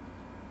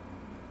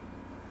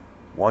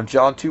 1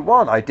 John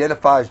 2:1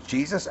 identifies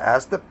Jesus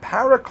as the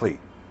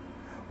Paraclete.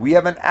 We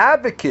have an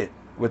advocate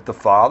with the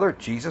Father,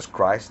 Jesus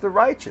Christ the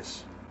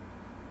righteous.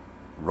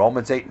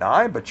 Romans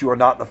 8:9, but you are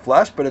not in the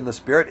flesh, but in the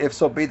Spirit, if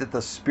so be that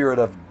the Spirit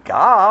of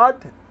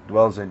God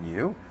dwells in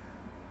you.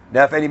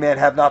 Now if any man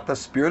have not the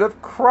Spirit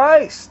of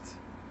Christ,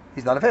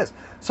 he's none of his.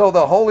 So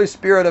the Holy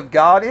Spirit of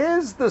God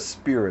is the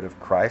Spirit of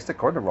Christ,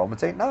 according to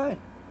Romans 8:9.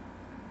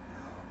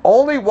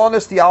 Only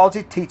oneness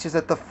theology teaches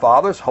that the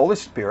Father's Holy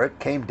Spirit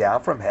came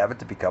down from heaven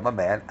to become a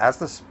man as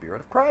the Spirit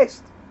of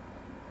Christ.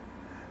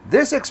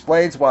 This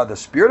explains why the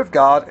Spirit of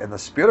God and the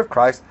Spirit of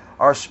Christ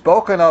are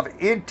spoken of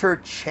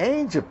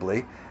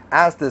interchangeably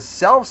as the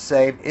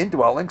self-same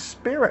indwelling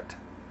Spirit.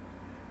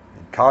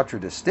 In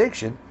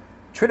contradistinction,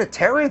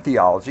 Trinitarian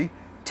theology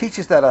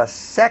teaches that a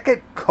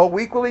second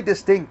co-equally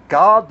distinct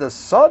God, the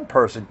Son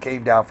person,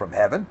 came down from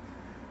heaven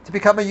to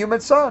become a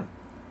human son.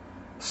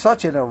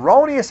 Such an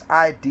erroneous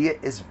idea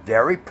is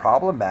very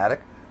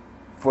problematic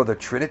for the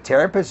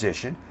Trinitarian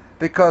position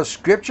because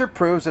Scripture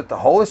proves that the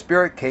Holy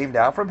Spirit came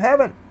down from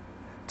heaven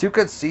to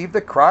conceive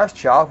the Christ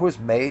child who was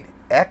made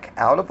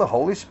out of the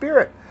Holy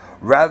Spirit,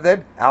 rather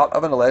than out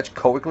of an alleged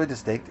co-equally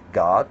distinct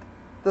God,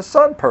 the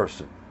Son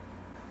person.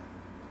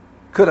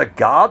 Could a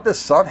God the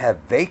Son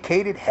have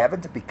vacated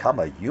heaven to become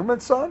a human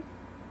son?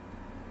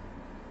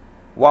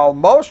 While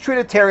most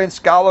Trinitarian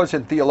scholars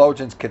and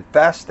theologians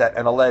confess that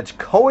an alleged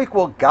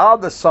co-equal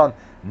God the Son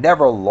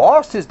never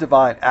lost his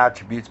divine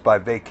attributes by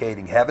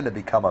vacating heaven to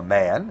become a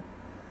man,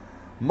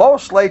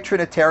 most lay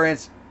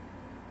Trinitarians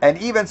and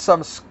even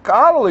some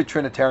scholarly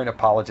Trinitarian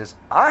apologists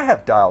I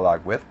have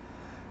dialogued with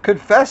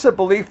confess a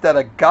belief that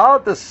a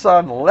God the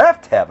Son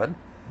left heaven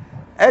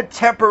and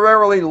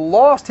temporarily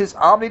lost his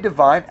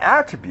omnidivine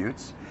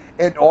attributes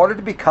in order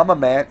to become a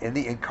man in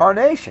the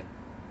incarnation.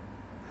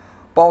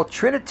 Both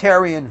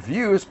Trinitarian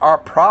views are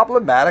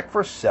problematic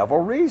for several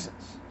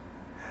reasons.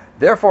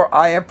 Therefore,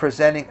 I am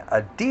presenting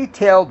a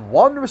detailed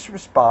oneness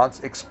response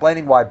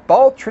explaining why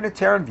both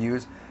Trinitarian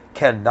views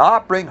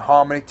cannot bring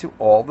harmony to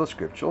all the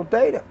scriptural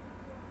data.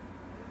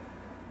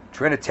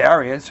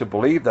 Trinitarians who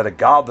believe that a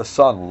God the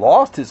Son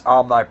lost his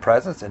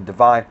omnipresence and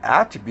divine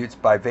attributes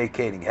by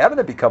vacating heaven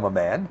to become a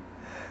man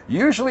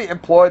usually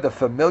employ the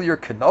familiar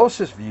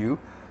kenosis view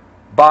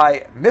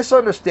by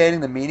misunderstanding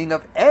the meaning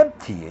of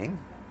emptying,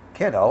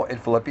 keno, in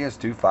Philippians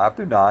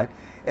 2:5-9,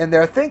 in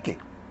their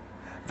thinking.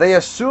 They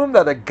assume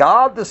that a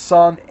God the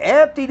Son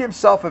emptied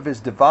himself of his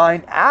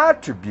divine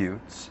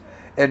attributes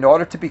in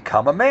order to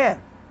become a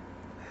man.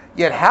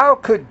 Yet how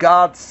could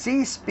God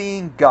cease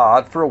being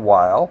God for a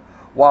while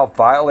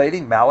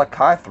violating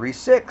Malachi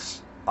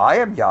 3:6? I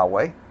am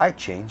Yahweh, I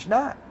change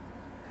not.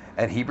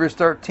 And Hebrews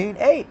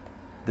 13:8.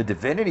 The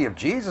divinity of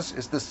Jesus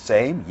is the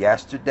same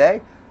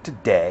yesterday,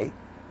 today,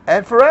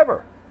 and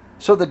forever.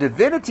 So the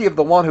divinity of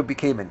the one who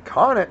became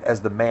incarnate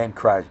as the man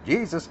Christ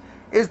Jesus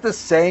is the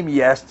same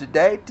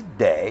yesterday,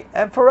 today,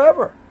 and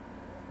forever.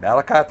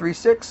 Malachi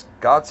 3:6,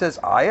 God says,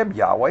 I am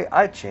Yahweh,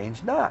 I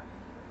change not.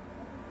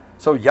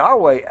 So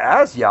Yahweh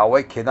as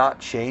Yahweh cannot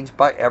change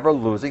by ever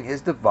losing his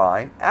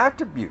divine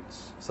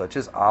attributes, such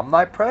as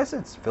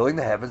omnipresence, filling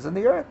the heavens and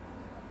the earth.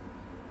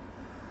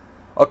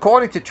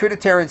 According to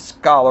Trinitarian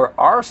scholar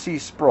R.C.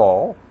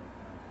 Sproul,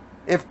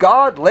 if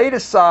God laid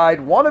aside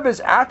one of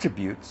his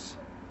attributes,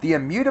 the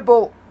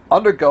immutable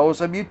undergoes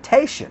a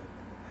mutation.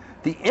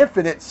 The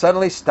infinite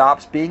suddenly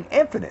stops being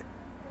infinite.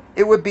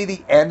 It would be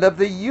the end of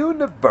the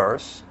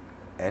universe,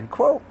 end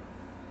quote.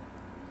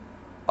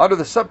 Under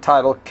the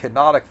subtitle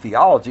Kenotic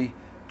Theology,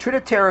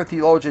 Trinitarian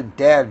theologian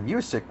Dan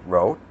Musick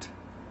wrote,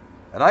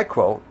 and I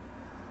quote,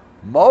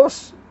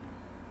 Most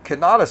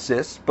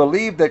canonicists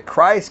believe that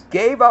Christ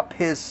gave up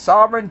his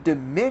sovereign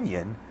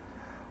dominion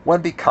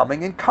when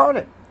becoming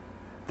incarnate.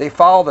 They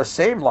follow the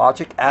same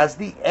logic as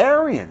the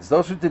Arians,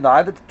 those who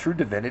deny the true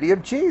divinity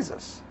of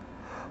Jesus.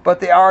 But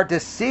they are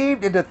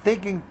deceived into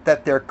thinking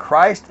that their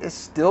Christ is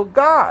still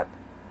God.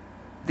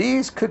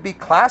 These could be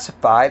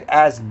classified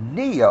as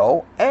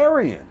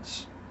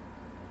Neo-Arians.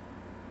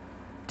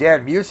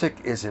 Dan Musick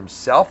is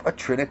himself a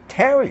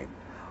Trinitarian,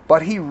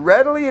 but he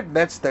readily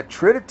admits that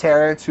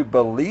Trinitarians who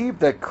believe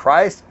that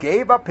Christ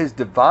gave up his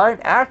divine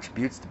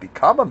attributes to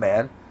become a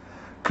man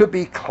could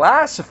be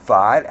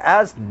classified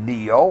as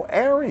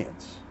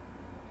Neo-Arians.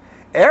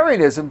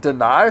 Arianism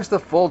denies the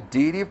full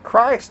deity of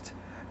Christ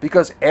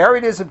because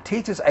Arianism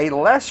teaches a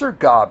lesser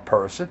God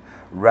person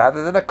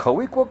rather than a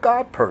co-equal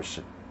God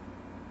person.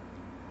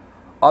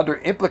 Under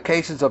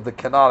implications of the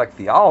canonic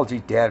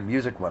theology, Dan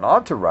Musick went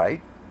on to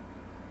write,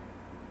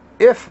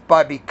 if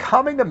by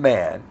becoming a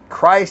man,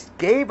 Christ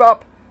gave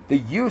up the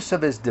use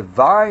of his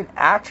divine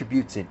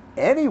attributes in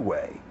any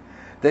way,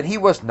 then he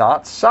was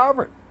not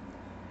sovereign.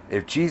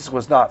 If Jesus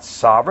was not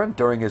sovereign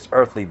during his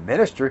earthly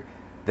ministry,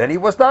 then he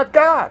was not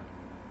God.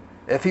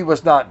 If he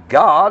was not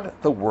God,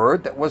 the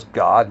Word that was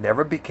God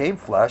never became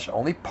flesh,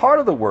 only part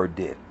of the Word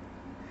did.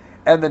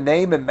 And the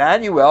name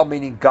Emmanuel,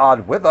 meaning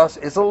God with us,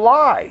 is a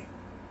lie.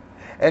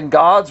 And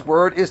God's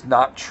Word is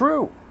not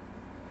true.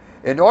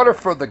 In order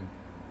for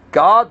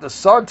God the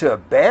Son to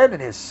abandon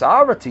his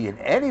sovereignty in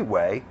any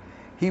way,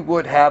 he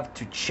would have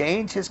to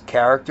change his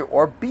character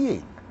or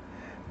being.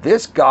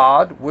 This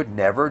God would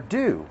never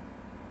do.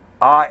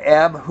 I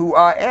am who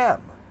I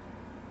am.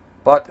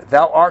 But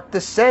thou art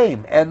the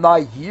same, and thy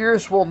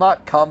years will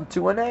not come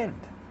to an end.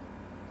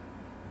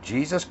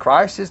 Jesus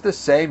Christ is the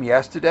same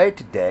yesterday,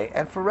 today,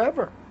 and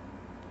forever.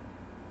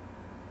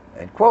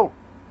 End quote.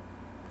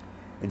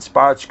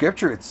 Inspired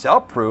Scripture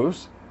itself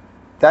proves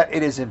that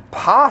it is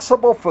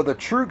impossible for the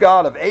true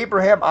God of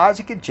Abraham,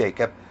 Isaac, and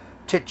Jacob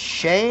to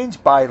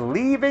change by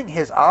leaving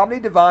his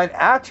omnidivine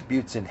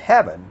attributes in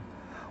heaven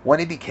when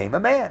he became a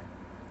man.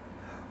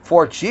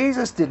 For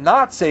Jesus did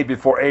not say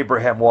before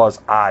Abraham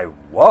was, I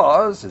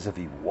was, as if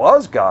he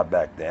was God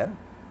back then,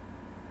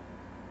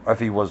 or if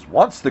he was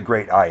once the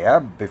great I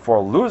am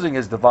before losing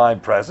his divine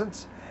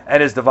presence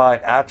and his divine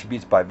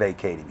attributes by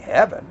vacating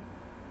heaven.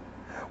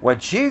 When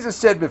Jesus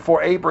said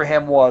before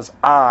Abraham was,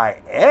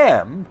 I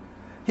am,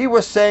 he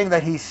was saying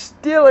that he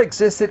still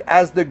existed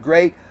as the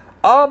great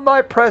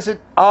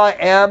omnipresent I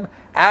am,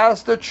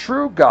 as the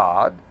true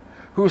God,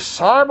 who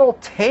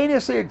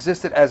simultaneously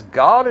existed as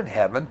God in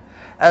heaven,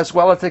 as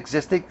well as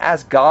existing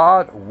as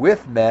God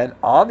with men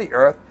on the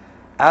earth,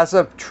 as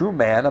a true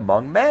man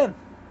among men.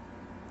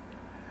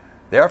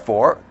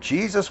 Therefore,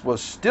 Jesus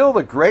was still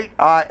the great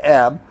I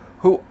am,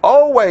 who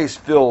always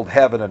filled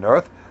heaven and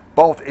earth,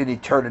 both in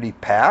eternity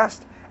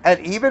past and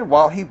even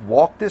while he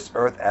walked this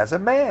earth as a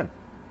man.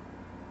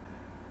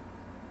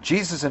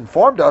 Jesus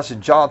informed us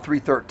in John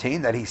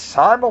 3:13 that he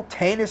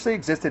simultaneously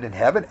existed in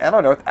heaven and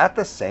on earth at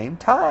the same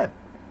time.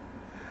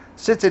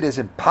 Since it is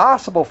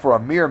impossible for a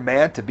mere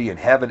man to be in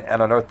heaven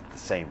and on earth at the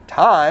same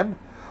time,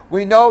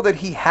 we know that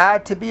he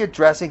had to be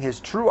addressing his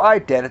true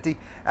identity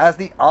as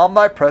the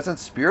omnipresent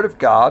Spirit of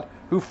God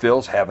who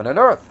fills heaven and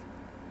earth.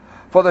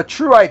 For the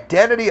true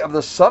identity of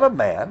the Son of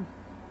Man,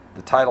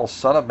 the title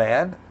Son of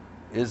Man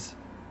is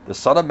the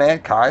Son of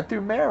Mankind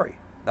through Mary,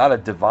 not a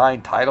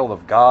divine title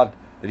of God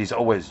that he's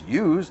always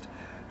used.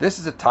 This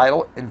is a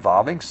title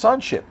involving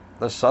sonship.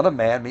 The Son of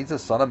Man means the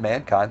Son of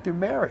Mankind through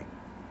Mary.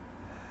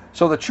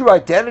 So the true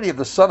identity of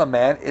the Son of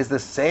Man is the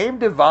same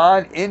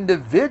divine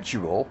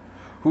individual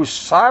who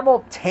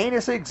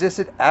simultaneously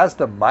existed as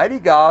the mighty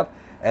God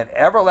and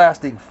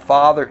everlasting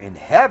Father in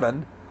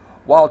heaven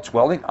while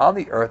dwelling on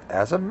the earth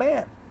as a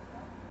man.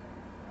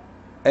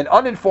 An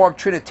uninformed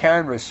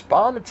Trinitarian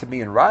responded to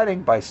me in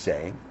writing by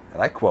saying,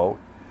 and I quote,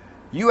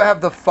 "You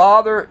have the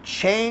Father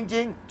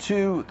changing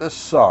to the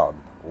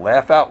Son."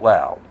 Laugh out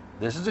loud.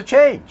 This is a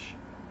change.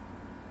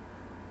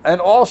 And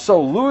also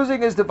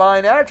losing his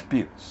divine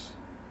attributes.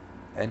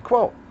 End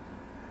quote.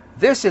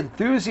 This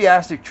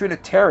enthusiastic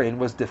Trinitarian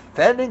was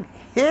defending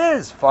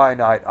his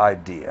finite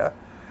idea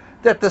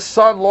that the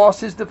Son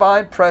lost his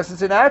divine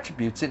presence and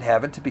attributes in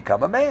heaven to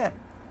become a man.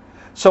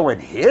 So in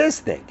his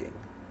thinking,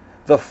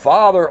 the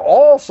Father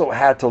also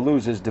had to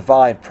lose his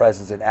divine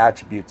presence and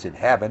attributes in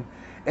heaven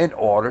in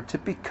order to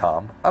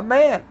become a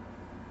man.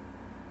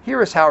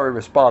 Here is how he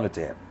responded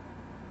to him.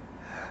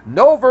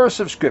 No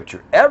verse of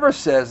Scripture ever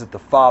says that the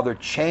Father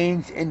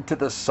changed into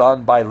the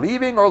Son by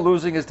leaving or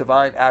losing his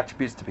divine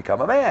attributes to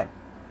become a man.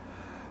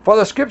 For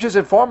the Scriptures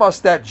inform us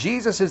that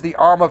Jesus is the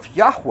arm of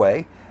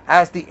Yahweh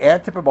as the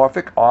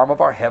anthropomorphic arm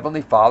of our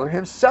Heavenly Father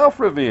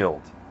himself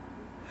revealed.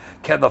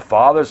 Can the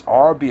Father's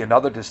arm be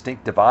another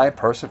distinct divine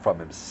person from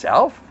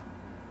himself?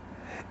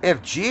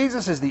 If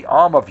Jesus is the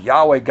arm of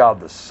Yahweh God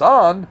the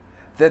Son,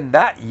 then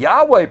that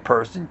Yahweh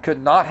person could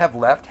not have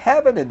left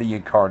heaven in the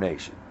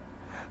incarnation.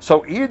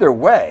 So either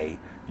way,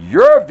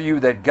 your view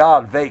that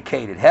God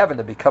vacated heaven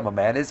to become a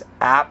man is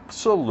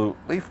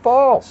absolutely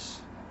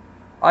false.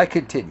 I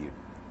continued.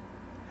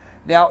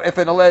 Now, if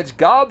an alleged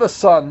God the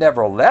Son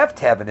never left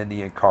heaven in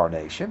the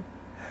incarnation,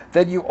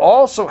 then you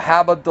also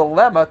have a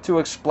dilemma to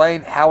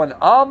explain how an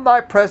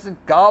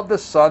omnipresent God the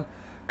Son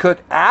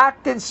could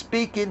act and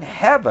speak in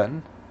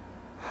heaven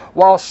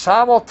while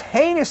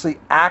simultaneously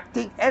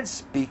acting and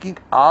speaking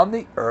on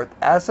the earth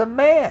as a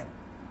man.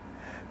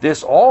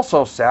 This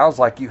also sounds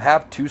like you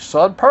have two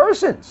Son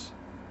persons,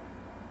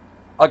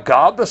 a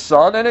God the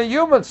Son and a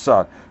human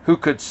Son, who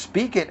could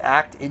speak and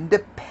act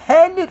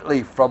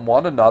independently from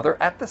one another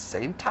at the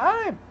same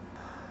time.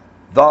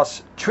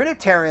 Thus,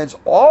 Trinitarians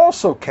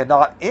also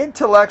cannot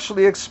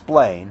intellectually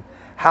explain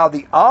how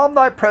the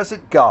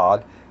omnipresent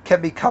God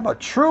can become a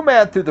true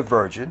man through the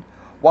Virgin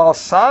while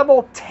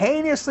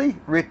simultaneously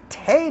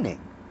retaining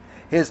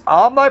his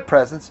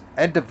omnipresence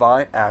and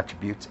divine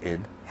attributes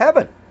in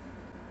heaven.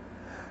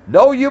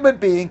 No human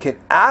being can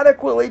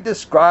adequately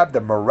describe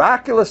the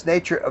miraculous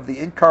nature of the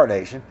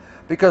incarnation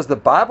because the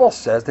Bible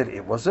says that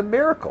it was a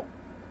miracle.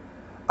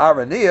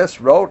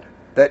 Irenaeus wrote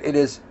that it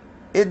is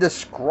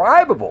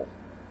indescribable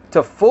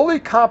to fully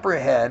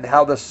comprehend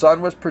how the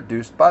Son was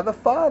produced by the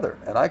Father.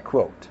 And I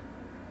quote,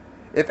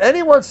 "If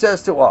anyone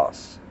says to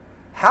us,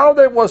 'How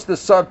then was the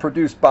Son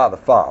produced by the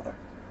Father?'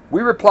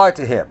 we reply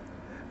to him,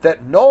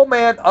 that no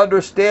man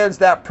understands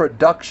that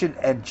production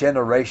and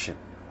generation,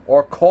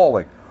 or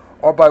calling,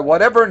 or by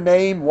whatever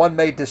name one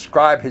may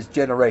describe his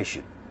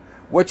generation,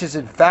 which is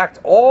in fact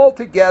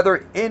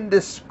altogether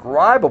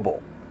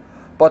indescribable,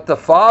 but the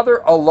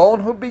Father alone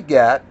who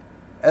begat,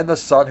 and the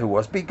Son who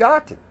was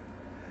begotten.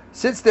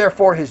 Since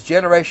therefore his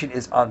generation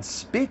is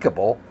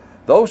unspeakable,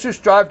 those who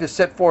strive to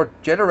set forth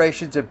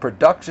generations and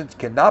productions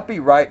cannot be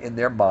right in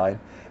their mind,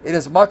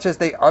 inasmuch as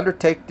they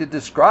undertake to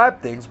describe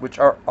things which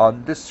are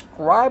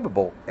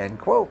undescribable." End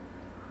quote.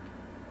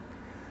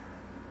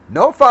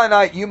 No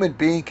finite human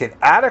being can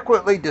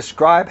adequately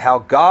describe how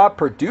God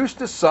produced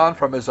the Son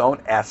from his own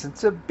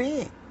essence of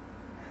being,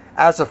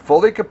 as a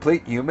fully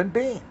complete human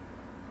being.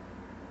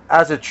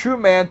 As a true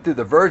man through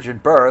the virgin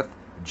birth,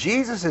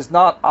 Jesus is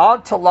not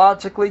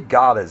ontologically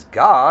God as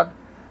God,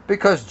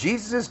 because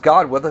Jesus is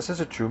God with us as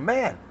a true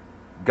man.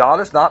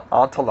 God is not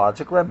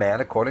ontologically a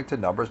man according to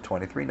Numbers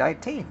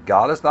 23:19.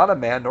 God is not a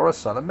man nor a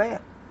son of man.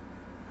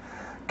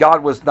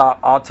 God was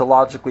not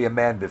ontologically a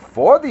man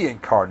before the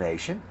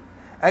incarnation,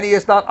 and he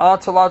is not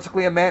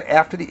ontologically a man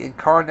after the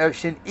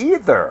incarnation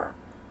either.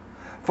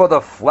 For the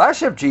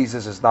flesh of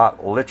Jesus is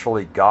not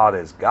literally God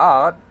as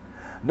God,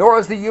 nor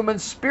is the human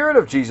spirit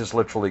of Jesus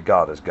literally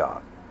God as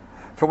God.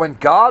 For when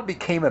God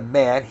became a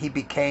man, he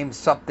became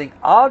something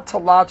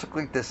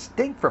ontologically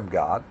distinct from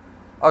God,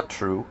 a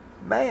true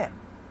man.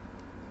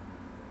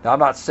 Now, I'm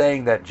not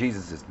saying that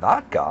Jesus is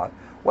not God.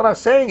 What I'm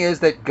saying is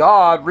that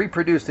God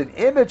reproduced an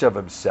image of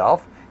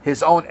himself,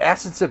 his own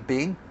essence of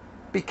being,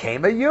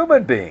 became a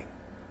human being.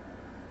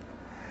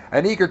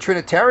 An eager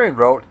Trinitarian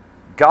wrote,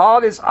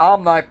 "God is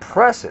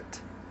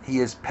omnipresent. He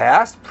is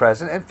past,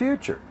 present, and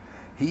future.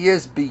 He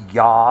is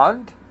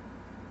beyond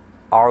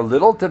our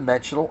little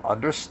dimensional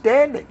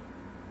understanding."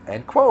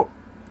 End quote.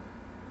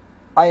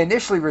 I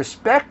initially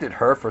respected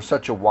her for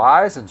such a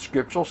wise and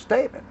scriptural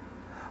statement.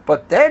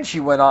 But then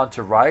she went on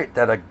to write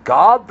that a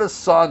God the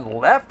Son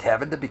left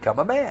heaven to become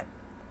a man.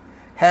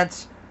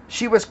 Hence,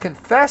 she was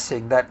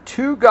confessing that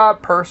two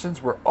God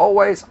persons were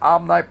always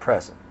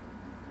omnipresent.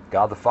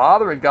 God the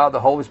Father and God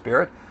the Holy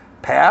Spirit,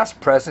 past,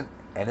 present,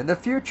 and in the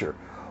future,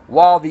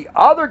 while the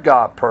other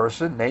God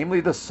person, namely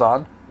the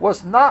Son,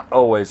 was not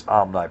always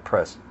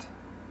omnipresent.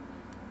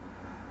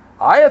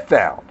 I have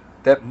found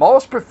that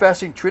most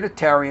professing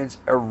Trinitarians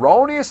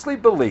erroneously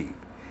believe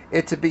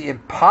it to be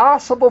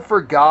impossible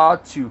for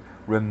God to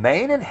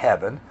remain in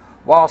heaven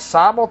while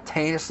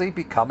simultaneously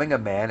becoming a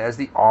man, as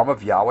the arm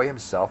of Yahweh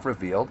himself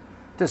revealed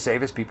to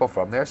save his people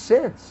from their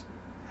sins.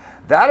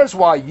 That is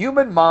why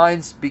human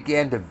minds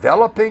began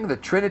developing the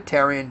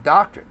Trinitarian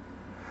doctrine.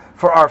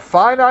 For our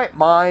finite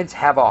minds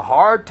have a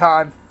hard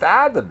time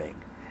fathoming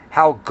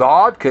how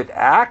God could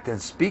act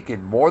and speak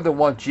in more than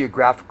one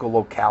geographical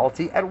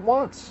locality at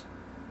once.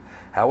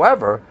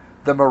 However,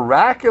 the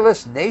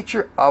miraculous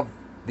nature of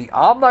the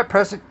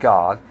omnipresent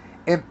God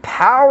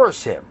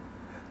empowers him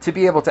to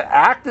be able to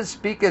act and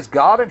speak as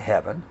God in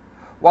heaven,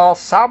 while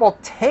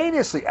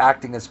simultaneously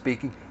acting and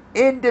speaking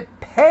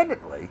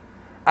independently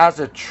as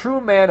a true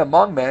man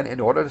among men in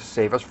order to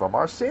save us from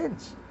our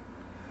sins.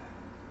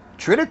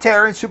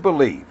 Trinitarians who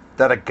believe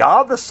that a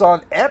God the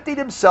Son emptied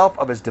himself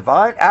of his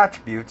divine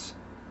attributes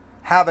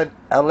have an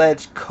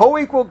alleged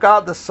co-equal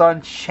God the Son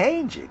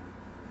changing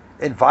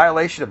in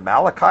violation of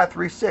Malachi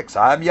 3:6,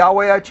 "I am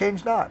Yahweh, I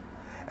change not,"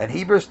 and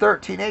Hebrews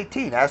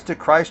 13:18, "As to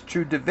Christ's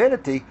true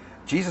divinity,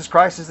 Jesus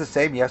Christ is the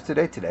same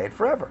yesterday, today, and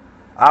forever."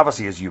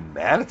 Obviously, his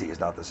humanity is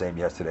not the same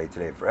yesterday,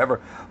 today, and forever.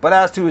 But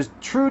as to his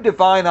true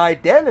divine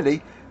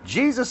identity,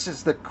 Jesus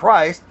is the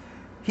Christ.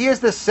 He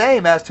is the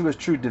same as to his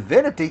true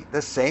divinity,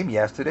 the same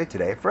yesterday,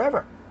 today, and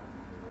forever.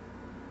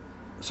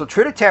 So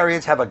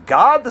Trinitarians have a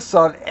God the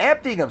Son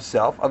emptying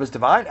himself of his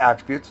divine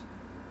attributes.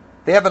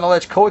 They have an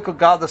alleged co-equal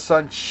God the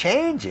Son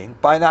changing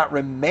by not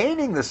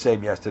remaining the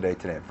same yesterday,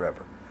 today, and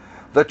forever.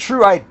 The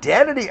true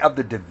identity of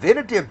the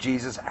divinity of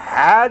Jesus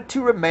had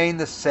to remain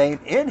the same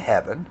in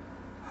heaven,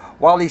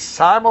 while he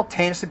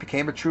simultaneously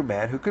became a true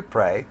man who could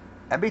pray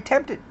and be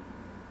tempted.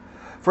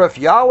 For if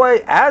Yahweh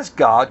as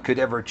God could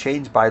ever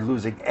change by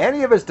losing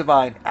any of his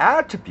divine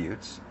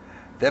attributes,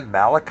 then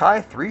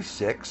Malachi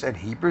 3:6 and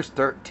Hebrews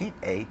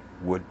 13:8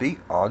 would be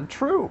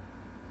untrue.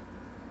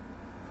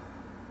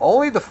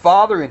 Only the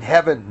Father in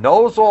heaven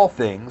knows all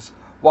things,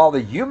 while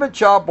the human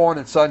child born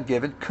and son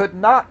given could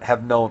not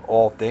have known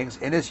all things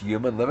in his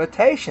human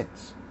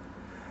limitations.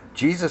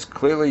 Jesus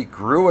clearly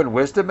grew in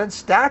wisdom and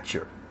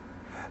stature.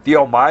 The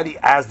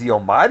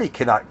Almighty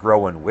cannot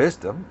grow in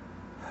wisdom,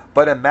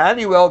 but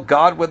Emmanuel,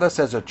 God with us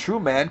as a true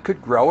man,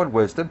 could grow in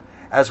wisdom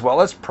as well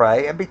as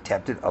pray and be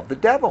tempted of the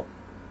devil.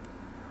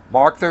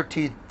 Mark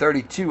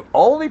 13:32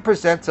 only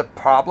presents a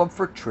problem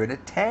for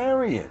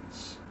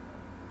Trinitarians.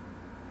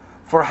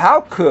 For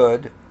how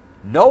could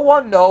no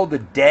one know the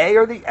day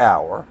or the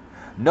hour,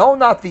 no,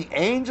 not the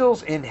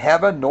angels in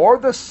heaven, nor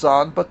the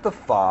Son, but the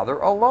Father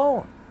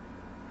alone?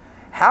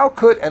 How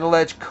could an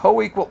alleged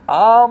co-equal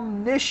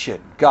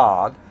omniscient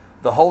God,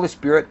 the Holy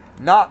Spirit,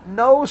 not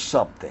know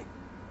something?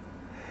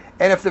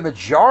 And if the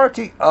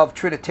majority of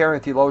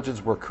Trinitarian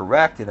theologians were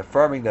correct in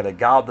affirming that a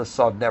God the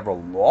Son never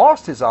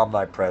lost his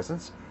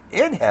omnipresence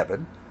in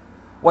heaven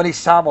when he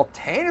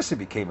simultaneously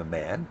became a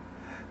man,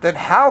 then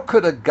how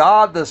could a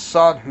God the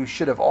Son, who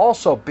should have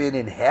also been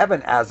in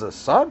heaven as a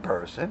Son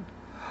person,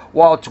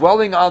 while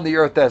dwelling on the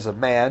earth as a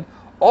man,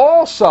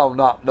 also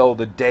not know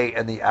the day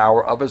and the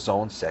hour of his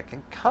own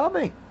second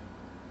coming?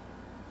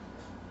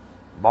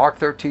 Mark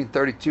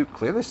 13:32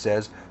 clearly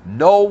says,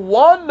 no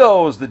one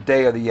knows the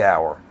day or the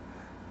hour.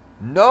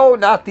 No,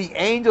 not the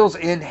angels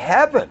in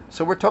heaven.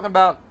 So we're talking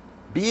about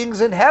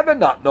beings in heaven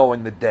not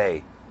knowing the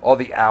day or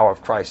the hour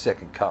of Christ's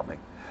second coming.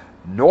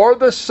 Nor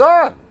the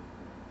Son,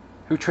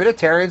 who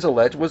Trinitarians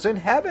allege was in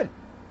heaven.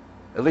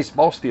 At least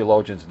most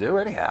theologians do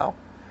anyhow.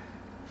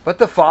 But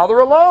the Father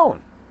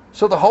alone.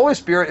 So the Holy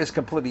Spirit is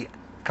completely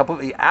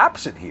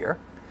absent here.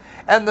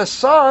 And the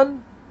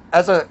Son,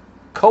 as a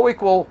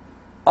co-equal,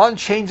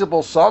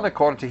 unchangeable Son,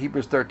 according to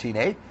Hebrews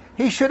 13:8,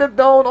 he should have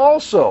known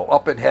also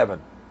up in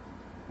heaven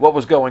what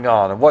was going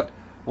on, and what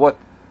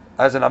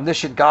as an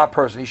omniscient God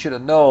person, he should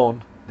have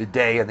known the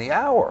day and the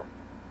hour.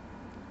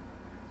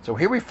 So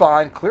here we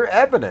find clear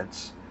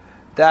evidence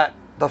that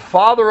the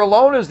Father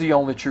alone is the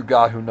only true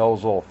God who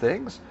knows all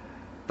things.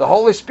 The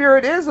Holy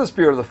Spirit is the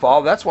Spirit of the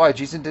Father. That's why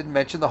Jesus didn't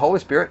mention the Holy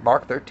Spirit in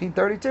Mark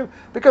 13:32,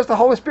 because the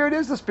Holy Spirit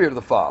is the Spirit of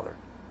the Father.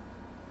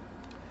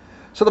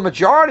 So the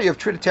majority of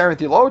Trinitarian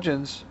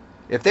theologians,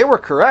 if they were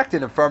correct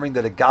in affirming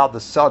that a God the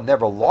Son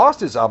never lost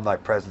his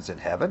omnipresence in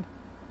heaven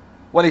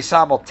when he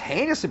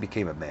simultaneously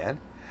became a man,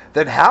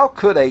 then how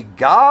could a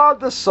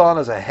God the Son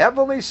as a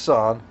heavenly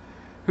Son,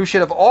 who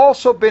should have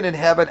also been in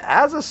heaven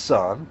as a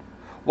Son,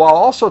 while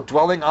also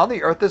dwelling on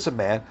the earth as a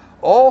man,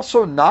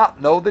 also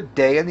not know the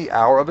day and the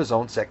hour of his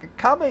own second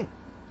coming?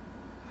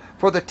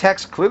 For the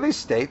text clearly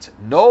states,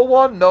 no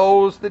one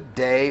knows the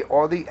day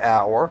or the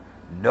hour,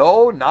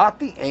 no, not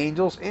the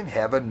angels in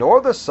heaven, nor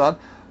the Son,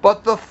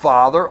 but the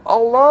Father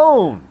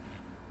alone.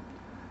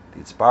 The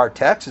inspired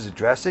text is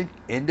addressing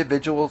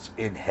individuals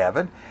in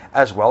heaven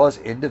as well as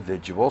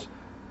individuals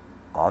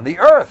on the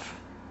earth.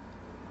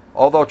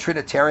 Although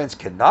Trinitarians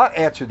cannot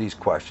answer these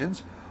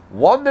questions,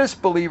 oneness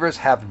believers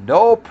have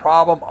no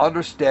problem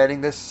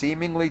understanding this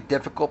seemingly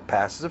difficult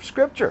passage of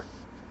Scripture.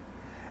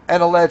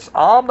 An alleged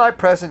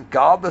omnipresent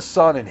God the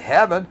Son in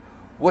heaven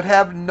would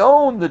have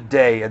known the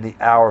day and the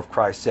hour of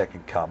Christ's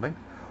second coming,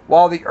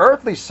 while the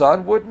earthly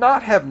Son would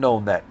not have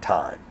known that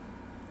time.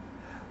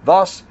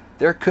 Thus,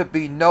 there could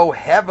be no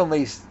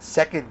heavenly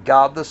second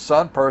God the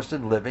Son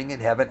person living in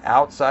heaven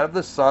outside of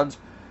the Son's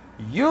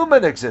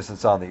human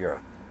existence on the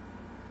earth.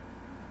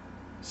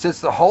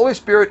 Since the Holy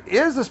Spirit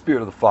is the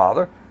Spirit of the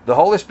Father, the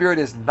Holy Spirit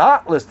is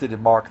not listed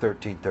in Mark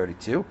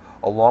 13:32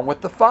 along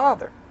with the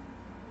Father.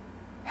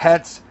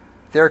 Hence,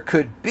 there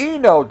could be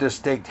no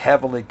distinct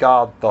heavenly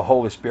God, the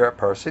Holy Spirit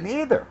person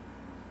either.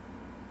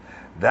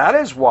 That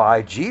is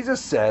why Jesus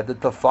said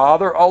that the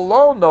Father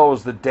alone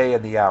knows the day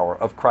and the hour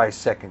of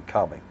Christ's second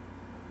coming.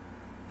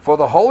 For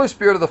the Holy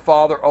Spirit of the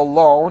Father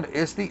alone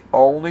is the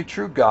only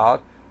true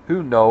God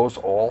who knows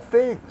all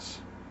things.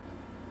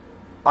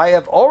 I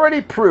have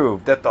already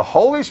proved that the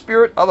Holy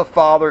Spirit of the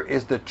Father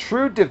is the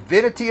true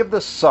divinity of the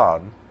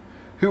Son,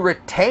 who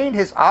retained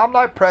his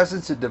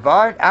omnipresence and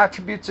divine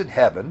attributes in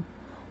heaven,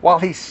 while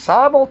he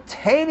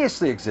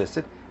simultaneously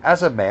existed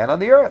as a man on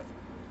the earth.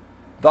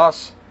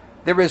 Thus,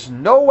 there is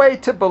no way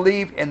to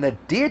believe in the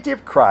deity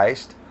of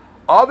Christ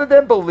other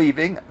than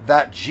believing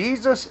that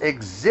Jesus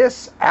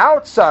exists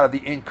outside of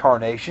the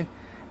incarnation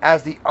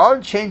as the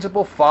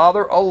unchangeable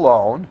Father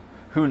alone,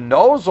 who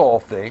knows all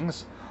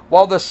things,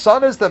 while the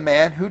Son is the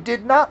man who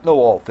did not know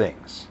all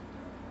things.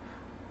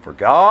 For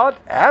God,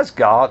 as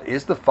God,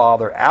 is the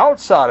Father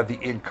outside of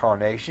the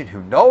incarnation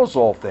who knows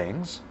all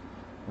things,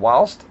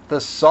 whilst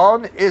the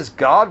Son is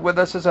God with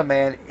us as a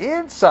man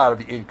inside of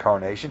the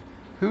incarnation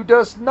who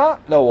does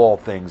not know all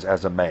things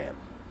as a man.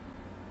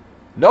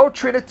 No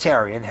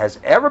Trinitarian has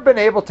ever been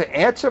able to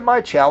answer my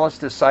challenge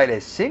to cite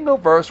a single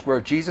verse where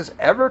Jesus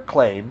ever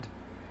claimed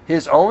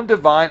his own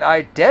divine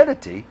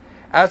identity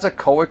as a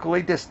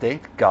co-equally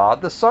distinct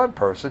God the Son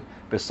person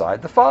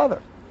beside the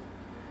Father.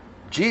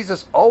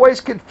 Jesus always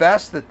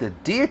confessed that the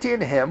deity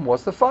in him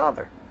was the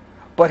Father,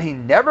 but he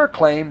never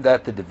claimed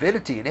that the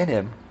divinity in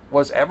him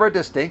was ever a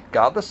distinct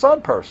God the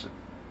Son person.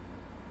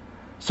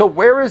 So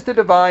where is the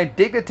divine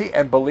dignity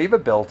and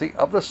believability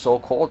of the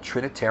so-called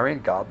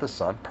Trinitarian God the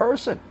Son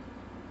person?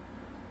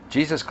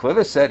 Jesus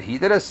clearly said, "He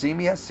that has seen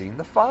me has seen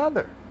the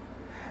Father."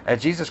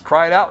 And Jesus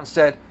cried out and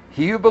said,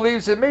 "He who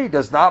believes in me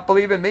does not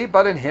believe in me,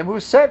 but in him who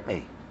sent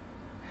me.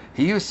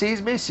 He who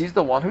sees me sees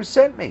the one who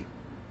sent me."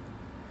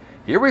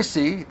 Here we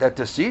see that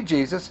to see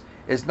Jesus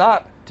is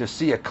not to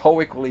see a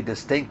co-equally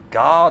distinct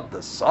God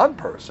the Son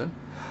person,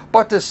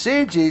 but to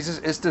see Jesus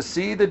is to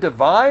see the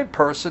divine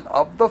person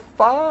of the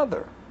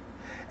Father.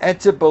 And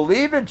to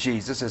believe in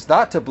Jesus is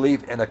not to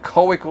believe in a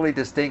co-equally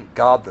distinct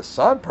God the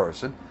Son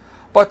person,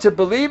 but to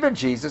believe in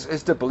Jesus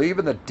is to believe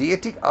in the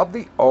deity of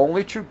the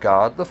only true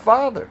God the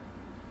Father.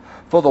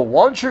 For the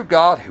one true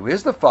God, who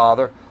is the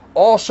Father,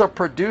 also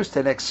produced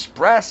an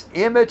express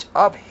image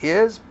of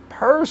his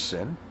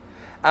person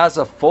as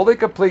a fully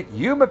complete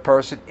human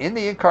person in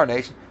the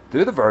incarnation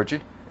through the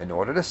Virgin in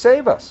order to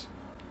save us.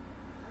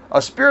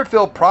 A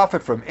spirit-filled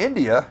prophet from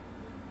India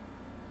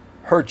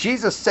heard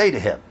Jesus say to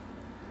him,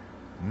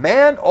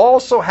 "Man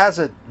also has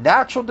a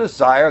natural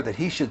desire that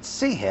he should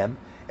see him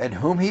in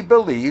whom he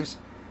believes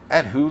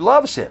and who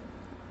loves him.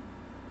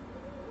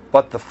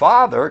 But the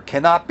Father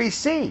cannot be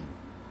seen,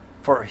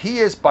 for he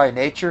is by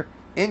nature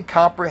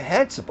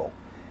incomprehensible,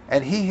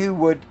 and he who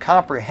would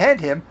comprehend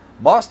him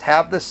must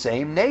have the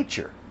same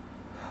nature.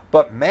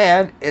 But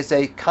man is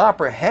a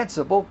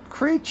comprehensible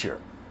creature,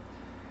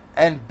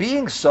 and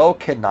being so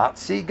cannot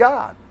see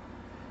God.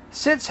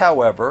 Since,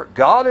 however,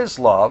 God is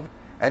love,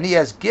 and he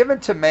has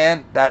given to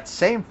man that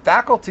same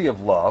faculty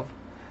of love,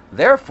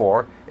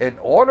 therefore, in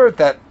order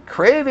that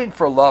craving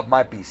for love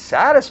might be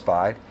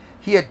satisfied,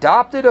 he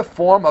adopted a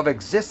form of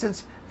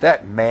existence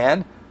that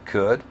man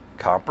could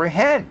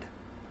comprehend.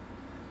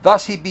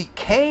 Thus he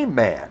became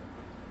man,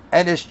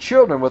 and his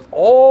children with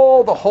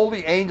all the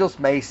holy angels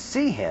may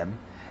see him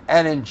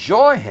and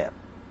enjoy him.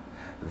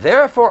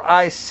 Therefore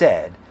I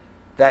said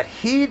that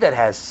he that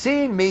has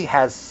seen me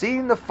has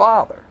seen the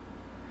Father.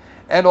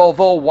 And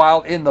although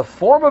while in the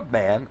form of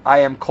man I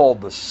am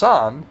called the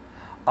Son,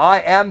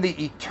 I am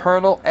the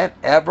eternal and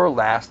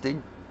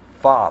everlasting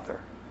Father."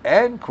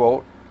 End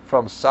quote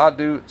from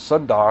Sadhu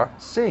Sundar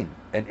Singh,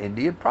 an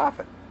Indian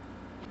prophet.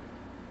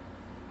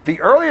 The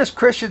earliest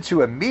Christians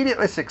who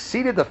immediately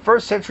succeeded the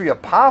first century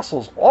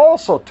apostles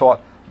also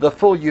taught the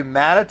full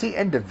humanity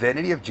and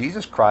divinity of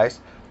Jesus Christ,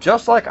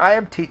 just like I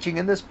am teaching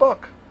in this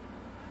book.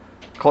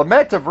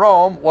 Clement of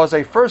Rome was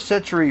a first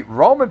century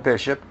Roman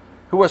bishop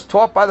who was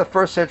taught by the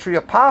first century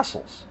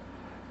apostles.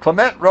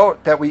 Clement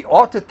wrote that we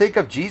ought to think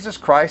of Jesus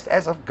Christ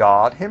as of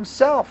God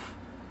himself.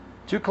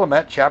 2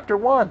 Clement chapter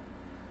 1.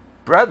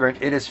 "Brethren,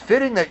 it is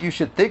fitting that you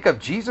should think of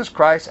Jesus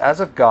Christ as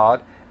of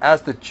God,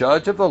 as the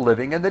judge of the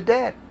living and the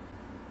dead."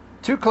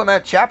 2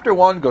 Clement chapter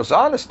 1 goes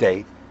on to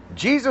state,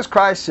 "Jesus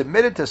Christ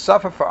submitted to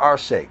suffer for our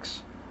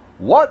sakes.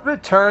 What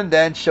return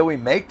then shall we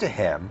make to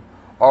him,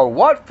 or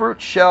what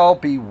fruit shall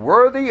be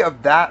worthy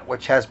of that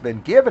which has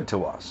been given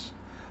to us?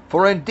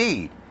 For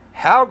indeed,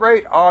 how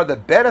great are the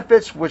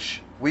benefits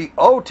which we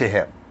owe to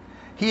him!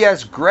 He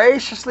has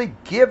graciously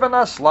given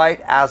us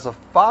light as a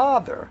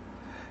Father.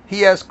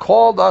 He has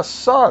called us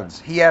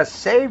sons. He has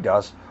saved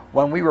us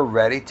when we were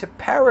ready to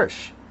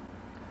perish.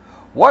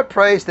 What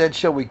praise then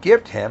shall we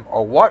give to him,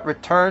 or what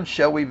return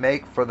shall we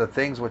make for the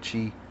things which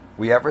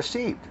we have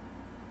received?"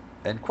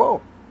 End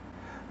quote.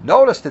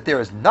 Notice that there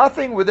is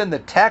nothing within the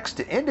text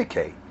to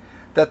indicate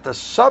that the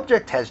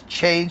subject has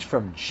changed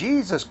from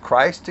Jesus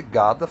Christ to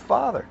God the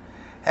Father.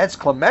 Hence,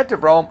 Clement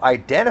of Rome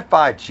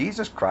identified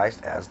Jesus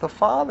Christ as the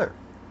Father.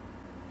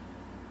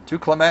 2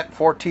 Clement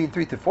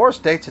 14:3-4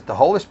 states that the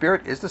Holy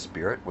Spirit is the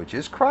Spirit which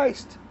is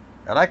Christ.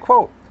 And I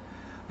quote,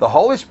 "The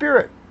Holy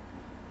Spirit,"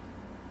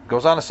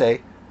 goes on to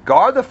say,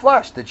 "guard the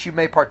flesh that you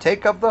may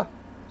partake of the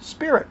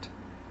Spirit.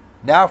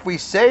 Now if we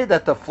say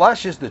that the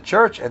flesh is the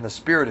church and the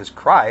Spirit is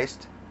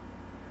Christ,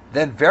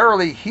 then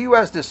verily he who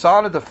has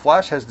dishonored the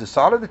flesh has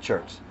dishonored the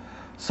church.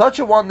 Such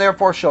a one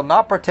therefore shall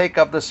not partake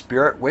of the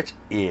Spirit which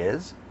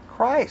is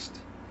Christ."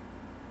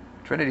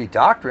 Trinity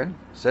doctrine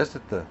says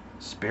that the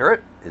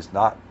Spirit is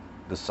not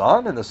the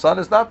Son and the Son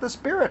is not the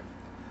Spirit.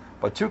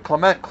 But 2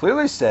 Clement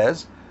clearly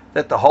says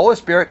that the Holy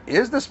Spirit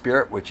is the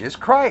Spirit which is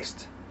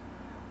Christ.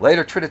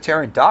 Later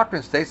Trinitarian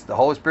doctrine states that the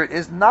Holy Spirit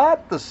is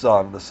not the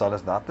Son and the Son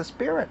is not the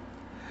Spirit.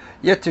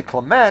 Yet to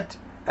Clement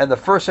and the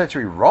first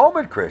century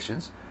Roman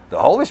Christians,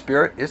 the Holy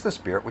Spirit is the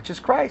Spirit which is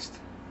Christ.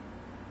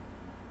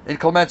 In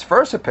Clement's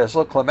first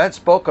epistle, Clement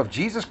spoke of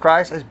Jesus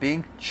Christ as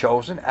being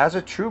chosen as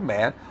a true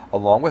man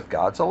along with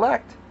God's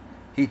elect.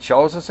 He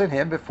chose us in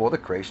him before the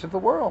creation of the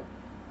world.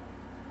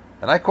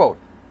 And I quote,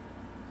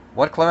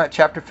 1 Clement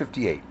chapter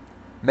 58,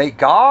 "May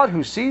God,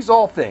 who sees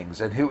all things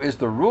and who is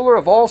the ruler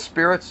of all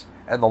spirits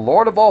and the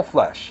Lord of all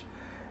flesh,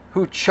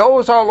 who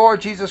chose our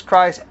Lord Jesus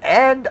Christ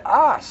and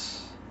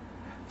us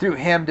through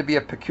him to be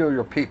a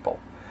peculiar people,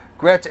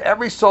 grant to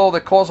every soul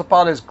that calls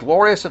upon his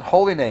glorious and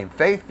holy name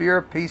faith,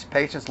 fear, peace,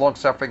 patience,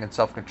 long-suffering, and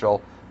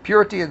self-control,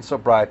 purity and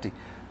sobriety,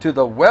 to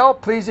the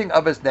well-pleasing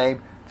of his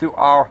name, through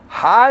our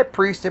high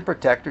priest and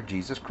protector,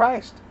 Jesus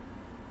Christ.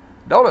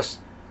 Notice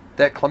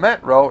that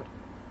Clement wrote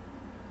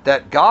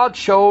that God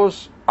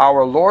chose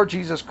our Lord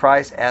Jesus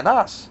Christ and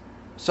us.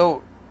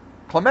 So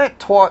Clement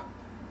taught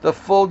the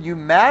full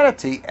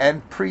humanity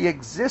and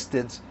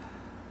pre-existence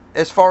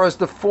as far as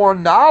the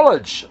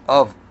foreknowledge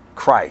of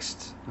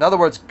Christ. In other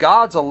words,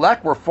 God's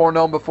elect were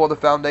foreknown before the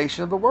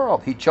foundation of the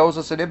world. He chose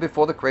us in him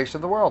before the creation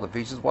of the world,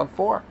 Ephesians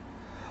 1:4.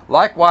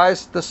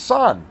 Likewise, the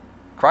Son,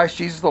 Christ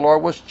Jesus the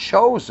Lord, was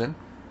chosen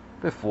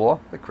before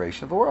the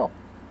creation of the world.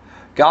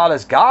 God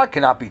as God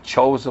cannot be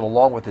chosen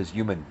along with us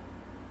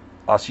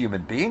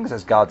human beings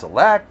as God's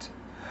elect,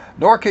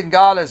 nor can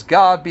God as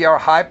God be our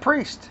high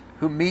priest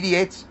who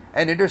mediates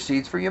and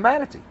intercedes for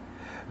humanity.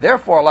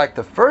 Therefore, like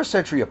the first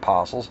century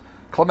apostles,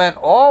 Clement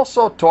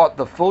also taught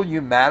the full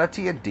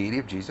humanity and deity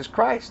of Jesus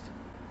Christ.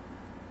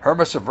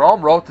 Hermas of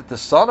Rome wrote that the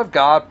Son of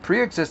God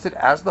pre-existed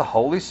as the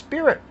Holy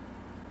Spirit.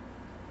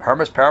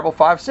 Hermas Parable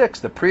 5:6,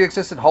 the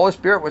pre-existent Holy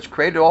Spirit which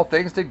created all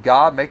things did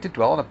God make to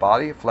dwell in a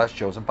body of flesh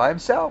chosen by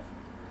himself,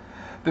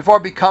 before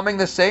becoming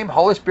the same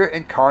Holy Spirit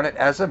incarnate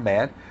as a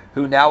man,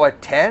 who now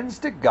attends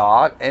to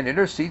God and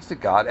intercedes to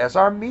God as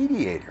our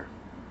mediator.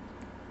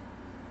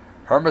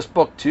 Hermas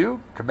Book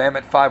 2,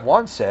 Commandment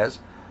 5:1 says,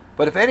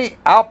 but if any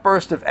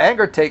outburst of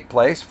anger take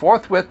place,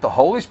 forthwith the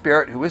Holy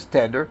Spirit, who is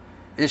tender,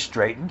 is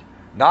straitened,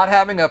 not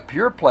having a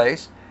pure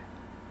place,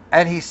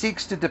 and he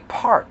seeks to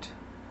depart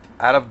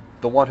out of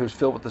the one who's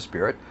filled with the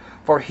Spirit,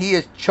 for he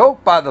is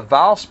choked by the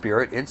vile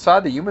spirit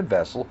inside the human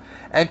vessel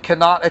and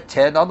cannot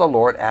attend on the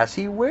Lord as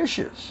he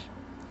wishes.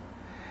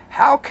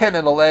 How can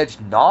an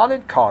alleged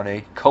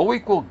non-incarnate,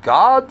 co-equal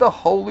God the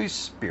Holy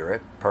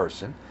Spirit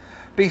person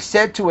be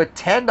said to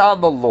attend on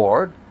the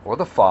Lord or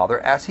the Father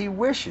as he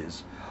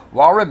wishes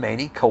while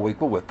remaining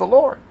co-equal with the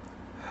Lord?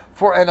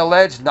 For an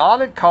alleged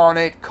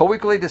non-incarnate,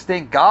 co-equally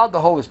distinct God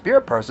the Holy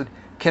Spirit person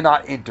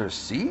cannot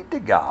intercede to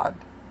God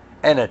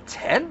and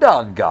attend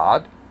on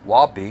God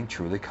while being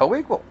truly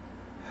co-equal.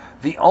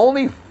 The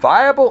only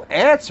viable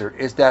answer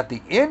is that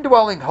the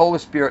indwelling Holy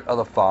Spirit of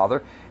the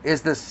Father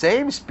is the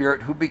same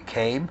Spirit who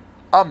became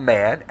a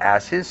man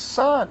as his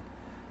Son.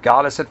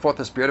 God has sent forth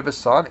the Spirit of his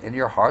Son in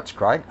your hearts,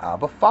 crying,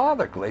 Abba,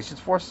 Father, Galatians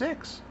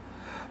 4:6.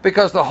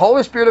 Because the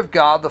Holy Spirit of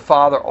God the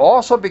Father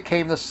also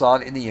became the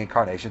Son in the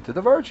incarnation through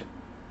the Virgin.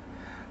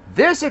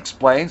 This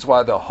explains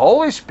why the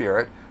Holy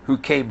Spirit, who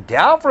came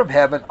down from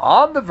heaven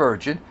on the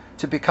Virgin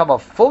to become a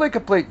fully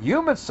complete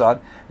human Son,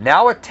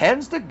 now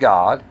attends to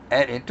God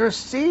and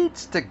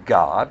intercedes to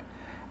God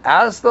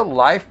as the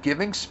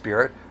life-giving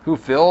Spirit who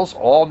fills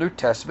all New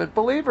Testament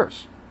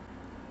believers.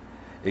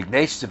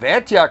 Ignatius of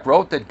Antioch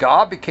wrote that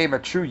God became a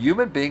true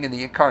human being in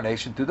the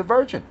incarnation through the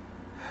Virgin,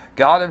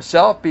 God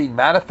himself being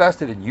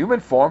manifested in human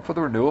form for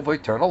the renewal of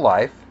eternal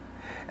life,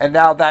 and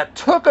now that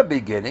took a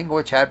beginning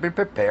which had been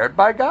prepared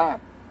by God.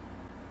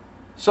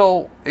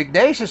 So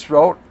Ignatius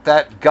wrote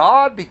that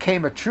God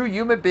became a true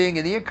human being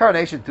in the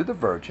incarnation through the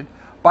Virgin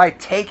by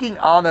taking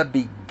on a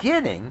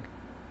beginning.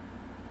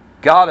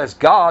 God as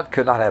God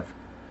could not have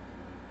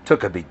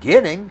took a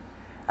beginning,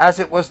 as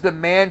it was the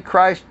man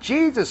Christ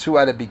Jesus who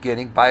had a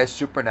beginning by a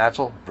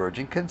supernatural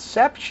virgin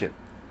conception.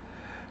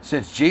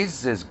 Since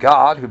Jesus is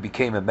God who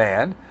became a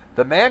man,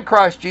 the man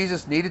Christ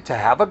Jesus needed to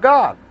have a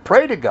God,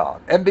 pray to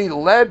God, and be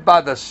led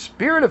by the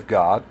Spirit of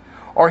God,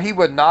 or he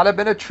would not have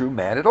been a true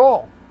man at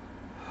all.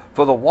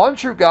 For the one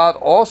true God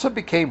also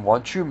became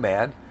one true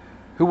man,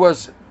 who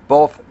was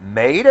both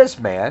made as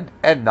man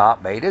and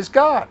not made as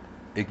God.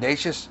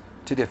 Ignatius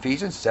to the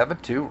Ephesians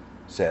 7:2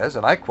 says,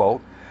 and I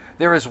quote,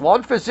 there is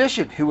one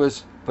physician who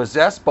is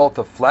possessed both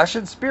of flesh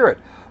and spirit,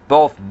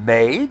 both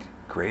made,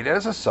 created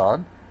as a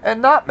son,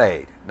 and not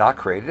made, not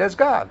created as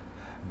God,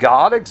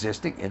 God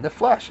existing in the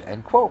flesh,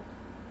 end quote.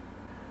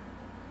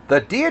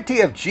 The deity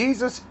of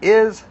Jesus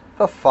is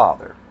the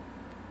Father.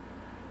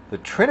 The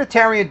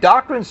Trinitarian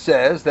doctrine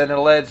says that an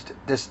alleged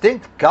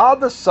distinct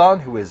God the Son,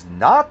 who is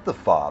not the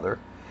Father,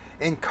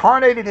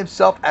 incarnated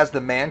himself as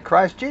the man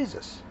Christ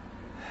Jesus.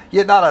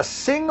 Yet not a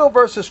single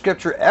verse of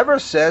Scripture ever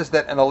says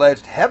that an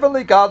alleged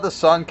heavenly God the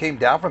Son came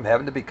down from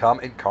heaven to become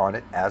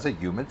incarnate as a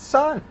human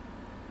son.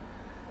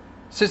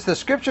 Since the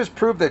Scriptures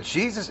prove that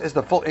Jesus is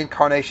the full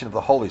incarnation of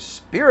the Holy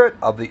Spirit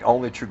of the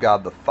only true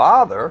God the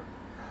Father,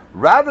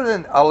 rather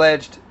than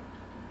alleged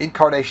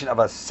incarnation of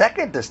a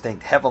second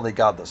distinct heavenly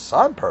God the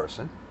Son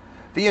person,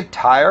 the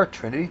entire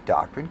Trinity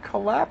doctrine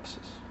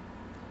collapses.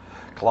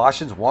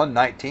 Colossians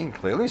 1:19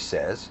 clearly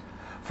says,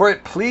 for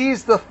it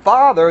pleased the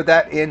Father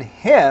that in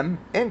him,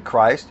 in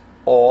Christ,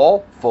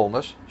 all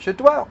fullness should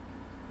dwell.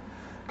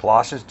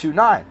 Colossians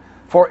 2:9,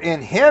 for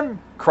in him,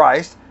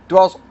 Christ,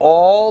 dwells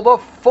all the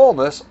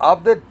fullness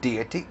of the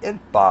deity in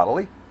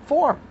bodily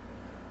form.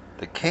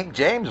 The King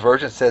James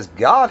Version says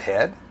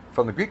Godhead,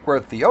 from the Greek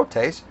word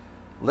theotes,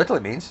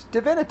 literally means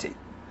divinity.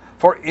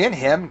 For in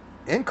him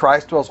in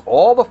Christ dwells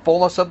all the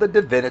fullness of the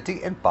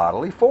divinity in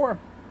bodily form.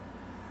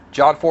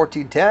 John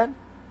 14:10,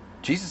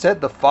 Jesus said,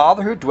 the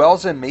Father who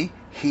dwells in me,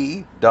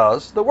 he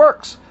does the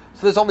works.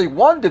 So there's only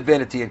one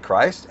divinity in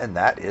Christ, and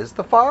that is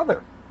the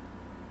Father.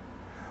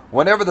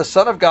 Whenever the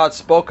Son of God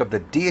spoke of the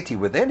deity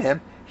within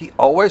him, he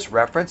always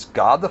referenced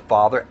God the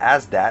Father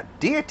as that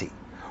deity,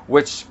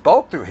 which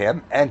spoke through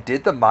him and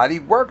did the mighty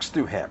works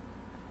through him.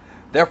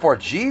 Therefore,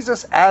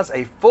 Jesus, as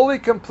a fully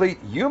complete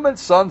human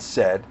Son,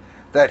 said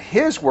that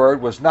his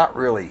word was not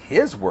really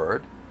his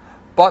word,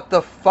 but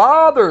the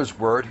Father's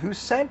word who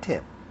sent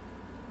him.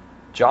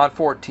 John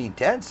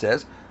 14:10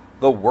 says,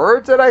 the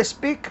words that I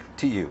speak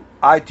to you,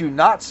 I do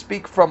not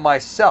speak from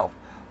myself,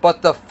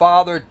 but the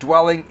Father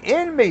dwelling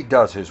in me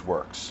does his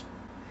works.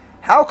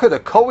 How could a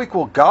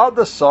co-equal God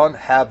the Son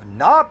have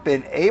not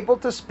been able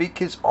to speak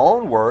his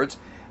own words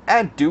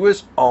and do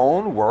his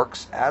own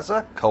works as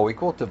a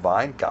co-equal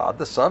divine God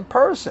the Son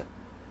person?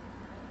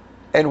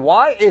 And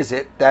why is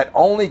it that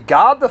only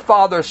God the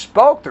Father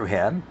spoke through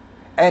him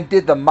and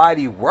did the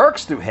mighty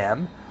works through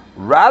him,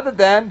 rather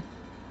than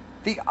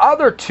the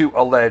other two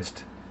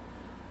alleged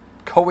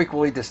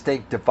co-equally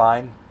distinct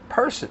divine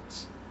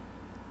persons?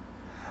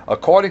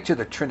 According to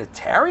the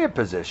Trinitarian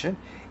position,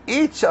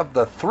 each of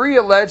the three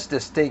alleged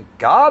distinct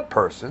God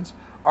persons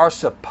are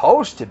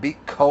supposed to be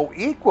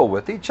co-equal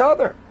with each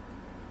other.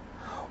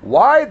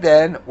 Why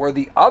then were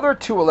the other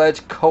two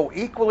alleged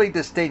co-equally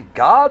distinct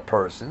God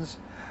persons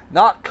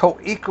not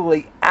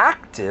co-equally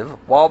active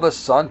while the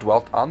Son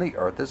dwelt on the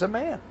earth as a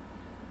man?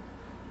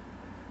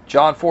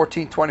 John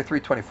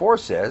 14:23-24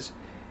 says,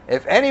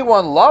 if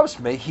anyone loves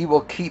me, he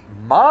will keep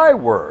my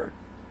word.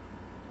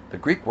 The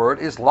Greek word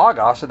is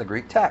logos in the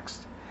Greek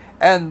text.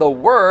 And the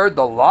word,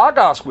 the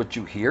logos which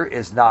you hear,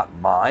 is not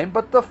mine,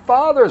 but the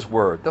Father's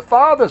word, the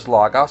Father's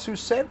logos who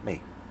sent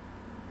me.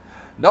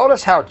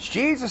 Notice how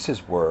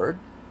Jesus' word,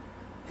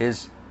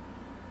 his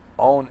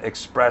own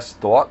expressed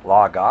thought,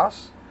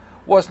 logos,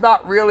 was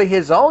not really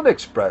his own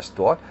expressed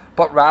thought,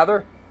 but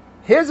rather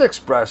his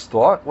expressed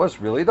thought was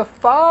really the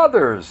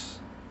Father's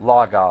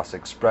logos,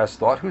 expressed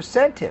thought, who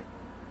sent him.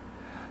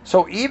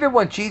 So even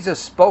when Jesus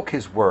spoke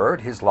his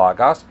word, his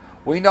logos,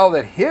 we know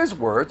that his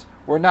words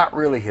were not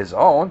really his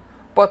own,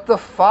 but the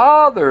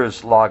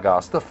Father's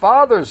logos, the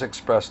Father's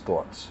expressed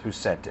thoughts, who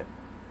sent him.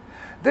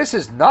 This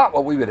is not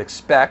what we would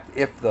expect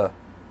if the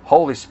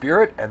Holy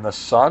Spirit and the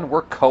Son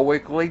were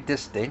co-equally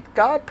distinct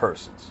God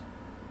persons.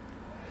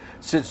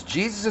 Since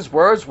Jesus'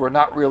 words were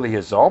not really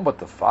his own, but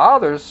the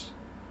Father's,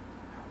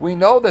 we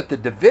know that the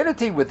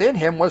divinity within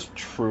him was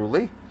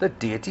truly the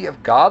deity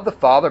of God the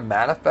Father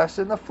manifest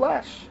in the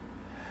flesh.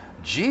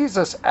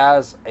 Jesus,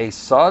 as a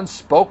Son,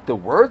 spoke the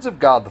words of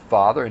God the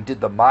Father and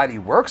did the mighty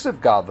works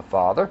of God the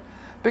Father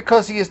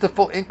because he is the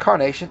full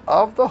incarnation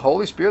of the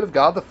Holy Spirit of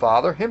God the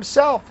Father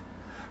himself,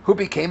 who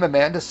became a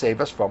man to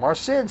save us from our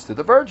sins through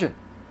the Virgin.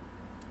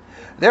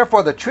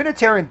 Therefore, the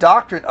Trinitarian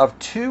doctrine of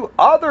two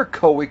other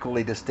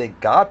co-equally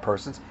distinct God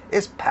persons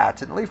is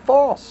patently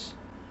false.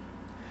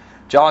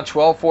 John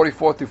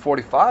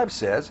 12:44-45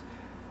 says,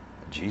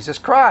 Jesus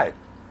cried.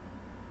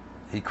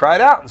 He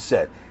cried out and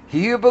said,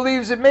 he who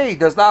believes in me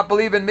does not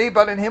believe in me,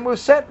 but in him who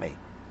sent me.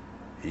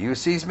 He who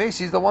sees me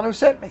sees the one who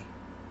sent me.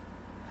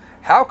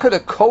 How could a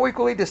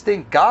co-equally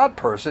distinct God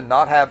person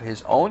not have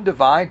his own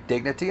divine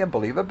dignity and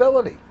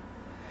believability?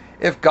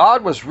 If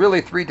God was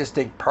really three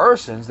distinct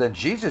persons, then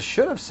Jesus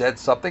should have said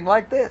something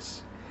like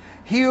this.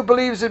 He who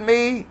believes in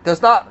me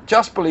does not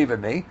just believe in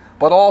me,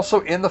 but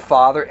also in the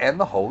Father and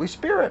the Holy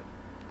Spirit.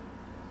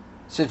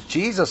 Since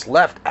Jesus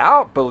left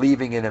out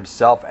believing in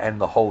himself and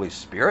the Holy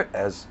Spirit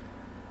as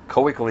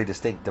co-equally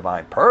distinct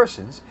divine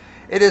persons,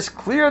 it is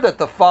clear that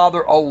the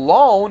Father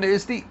alone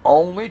is the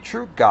only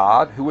true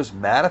God who was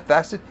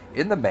manifested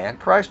in the man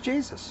Christ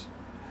Jesus.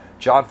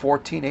 John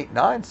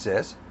 14:8-9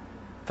 says,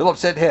 Philip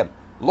said to him,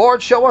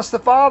 Lord, show us the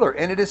Father,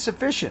 and it is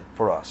sufficient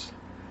for us.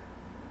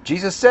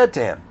 Jesus said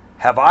to him,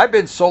 have I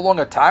been so long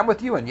a time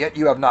with you, and yet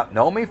you have not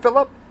known me,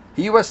 Philip?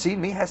 He who has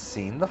seen me has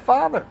seen the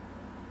Father.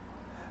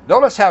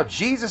 Notice how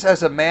Jesus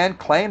as a man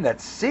claimed that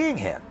seeing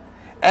him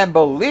and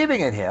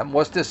believing in him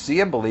was to see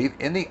and believe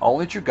in the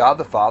only true God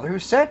the Father who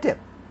sent him.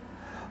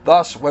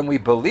 Thus, when we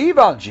believe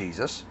on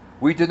Jesus,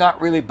 we do not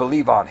really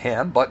believe on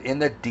him, but in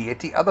the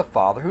deity of the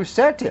Father who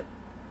sent him.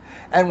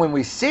 And when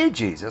we see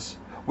Jesus,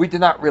 we do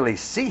not really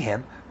see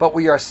him, but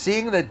we are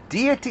seeing the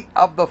deity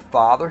of the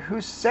Father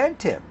who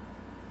sent him.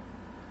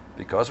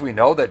 Because we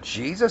know that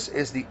Jesus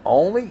is the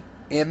only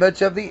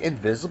image of the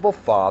invisible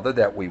Father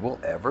that we will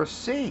ever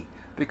see,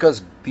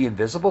 because the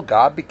invisible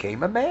God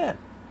became a man.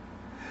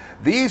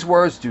 These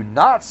words do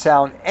not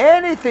sound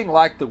anything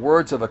like the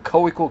words of a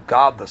co-equal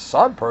God the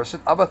Son person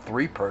of a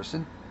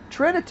three-person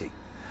Trinity,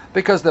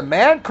 because the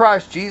man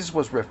Christ Jesus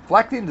was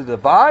reflecting the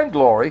divine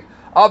glory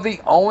of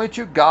the only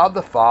true God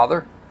the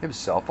Father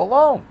himself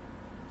alone.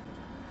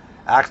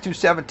 Acts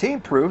 2:17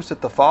 proves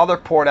that the Father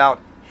poured out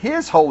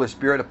his Holy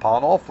Spirit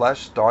upon all flesh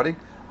starting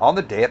on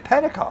the day of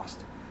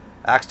Pentecost.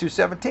 Acts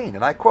 2:17,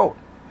 and I quote,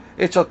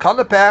 It shall come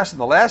to pass in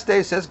the last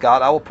days, says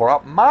God, I will pour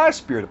out my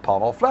Spirit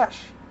upon all flesh.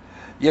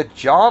 Yet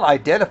John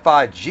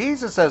identified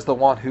Jesus as the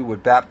one who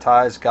would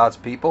baptize God's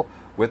people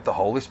with the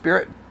Holy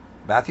Spirit.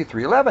 Matthew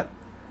 3:11.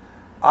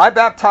 I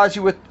baptize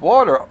you with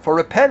water for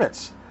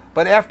repentance,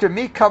 but after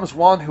me comes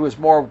one who is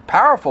more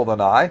powerful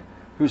than I,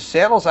 whose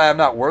sandals I am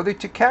not worthy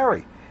to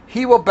carry.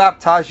 He will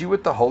baptize you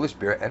with the Holy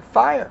Spirit and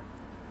fire.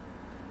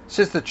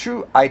 Since the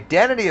true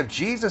identity of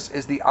Jesus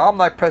is the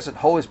omnipresent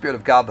Holy Spirit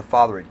of God the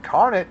Father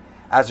incarnate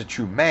as a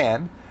true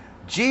man,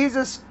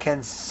 Jesus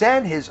can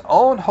send his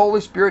own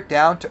Holy Spirit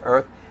down to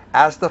earth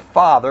as the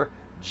Father,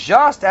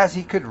 just as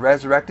he could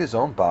resurrect his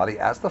own body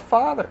as the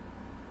Father.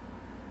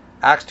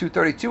 Acts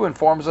 2:32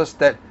 informs us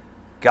that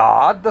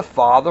God the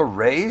Father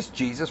raised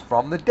Jesus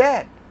from the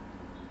dead.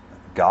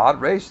 God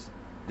raised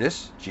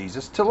this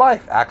Jesus to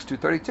life, Acts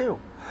 2:32.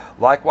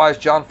 Likewise,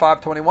 John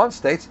 5:21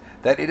 states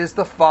that it is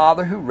the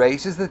Father who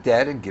raises the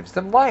dead and gives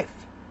them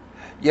life.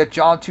 Yet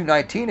John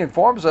 2:19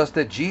 informs us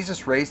that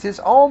Jesus raised his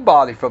own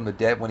body from the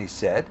dead when he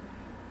said,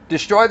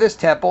 destroy this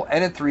temple,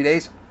 and in 3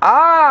 days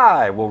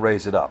I will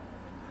raise it up.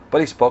 But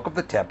he spoke of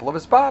the temple of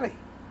his body.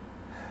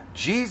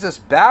 Jesus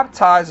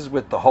baptizes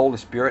with the Holy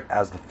Spirit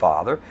as the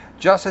Father,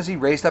 just as he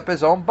raised up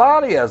his own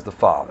body as the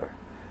Father.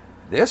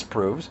 This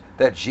proves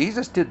that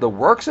Jesus did the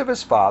works of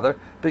his Father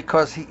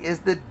because he is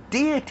the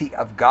deity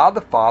of God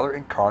the Father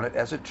incarnate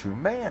as a true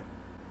man.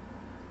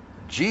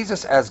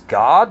 Jesus as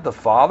God the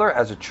Father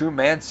as a true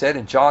man said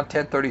in John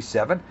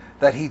 10:37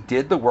 that he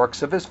did the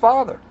works of his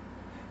Father.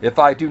 If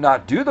I do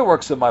not do the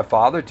works of my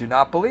Father, do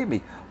not believe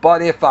me.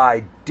 But if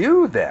I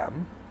do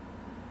them,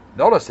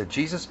 notice that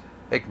Jesus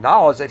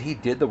acknowledged that he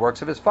did the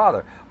works of his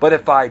Father. But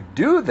if I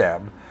do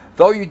them,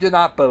 though you do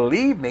not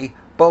believe me,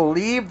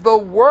 believe the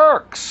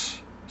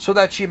works, so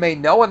that you may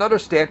know and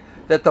understand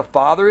that the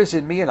Father is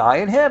in me and I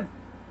in him.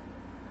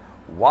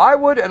 Why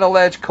would an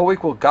alleged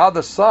co-equal God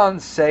the Son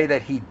say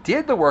that he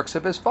did the works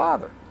of his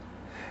Father?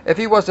 If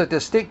he was a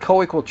distinct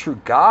co-equal true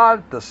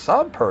God the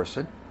Son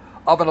person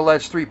of an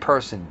alleged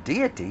three-person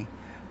deity,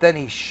 then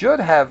he should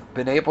have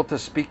been able to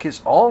speak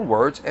his own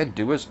words and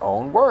do his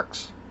own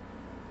works.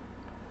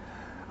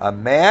 A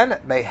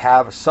man may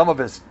have some of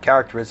his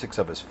characteristics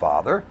of his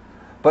Father,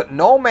 but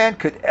no man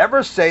could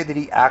ever say that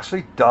he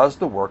actually does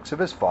the works of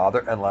his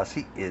Father unless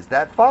he is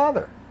that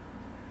Father.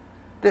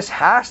 This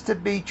has to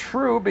be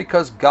true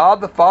because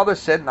God the Father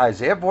said in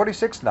Isaiah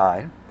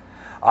 46:9,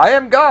 I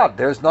am God,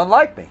 there is none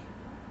like me.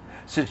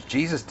 Since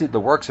Jesus did the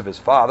works of his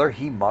Father,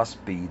 he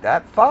must be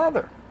that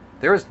Father.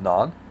 There is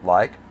none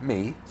like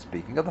me,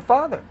 speaking of the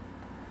Father.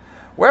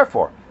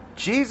 Wherefore,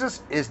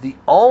 Jesus is the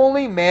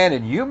only man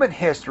in human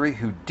history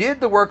who did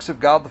the works of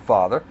God the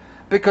Father,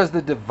 because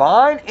the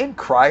divine in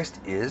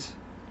Christ is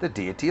the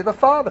deity of the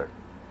Father.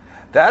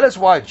 That is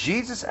why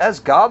Jesus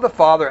as God the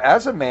Father,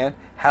 as a man,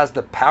 has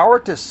the power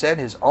to send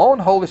his own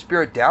Holy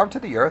Spirit down to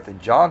the earth in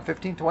John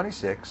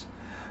 15:26,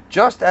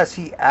 just as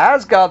he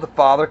as God the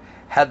Father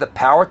had the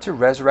power to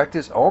resurrect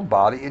his own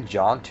body in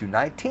John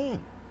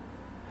 2:19.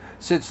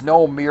 Since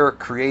no mere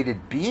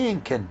created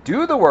being can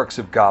do the works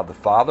of God the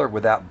Father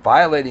without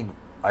violating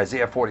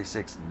Isaiah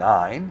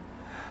 46:9,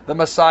 the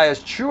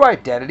Messiah's true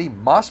identity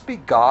must be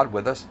God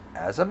with us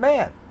as a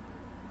man.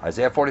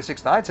 Isaiah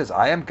 46:9 says,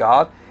 I am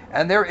God,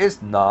 and there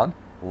is none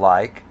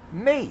like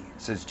me.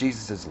 Since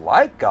Jesus is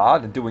like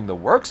God and doing the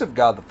works of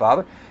God the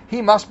Father,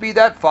 he must be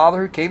that Father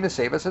who came to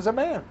save us as a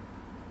man.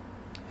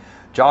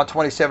 John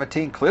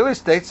 20:17 clearly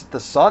states that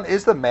the Son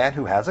is the man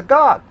who has a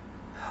God.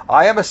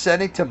 I am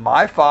ascending to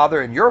my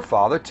Father and your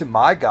Father, to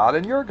my God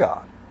and your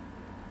God.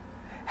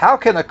 How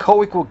can a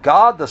co-equal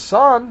God the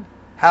Son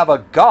have a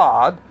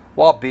God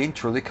while being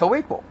truly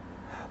co-equal?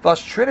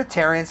 Thus,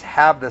 Trinitarians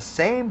have the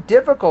same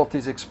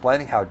difficulties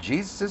explaining how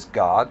Jesus is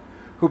God,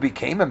 who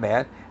became a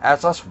man,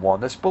 as us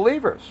oneness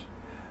believers.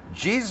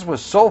 Jesus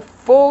was so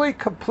fully,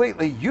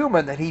 completely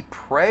human that he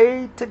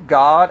prayed to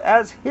God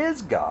as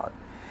his God,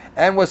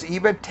 and was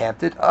even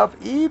tempted of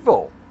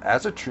evil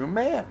as a true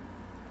man.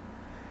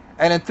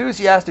 An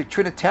enthusiastic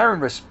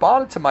Trinitarian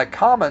responded to my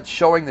comments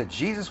showing that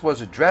Jesus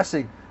was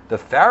addressing the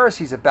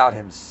Pharisees about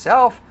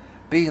himself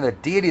being the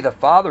deity of the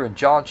Father in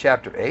John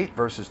chapter 8,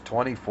 verses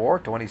 24,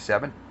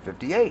 27,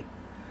 58.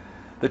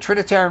 The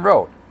Trinitarian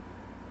wrote,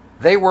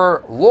 they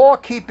were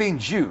law-keeping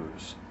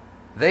Jews.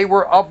 They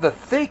were of the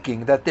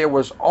thinking that there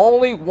was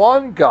only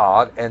one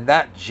God and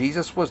that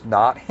Jesus was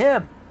not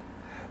him.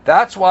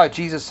 That's why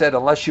Jesus said,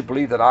 unless you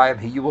believe that I am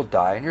he, you will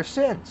die in your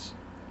sins.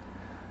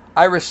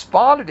 I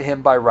responded to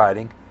him by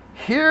writing,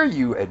 here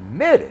you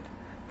admitted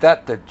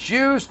that the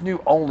Jews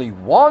knew only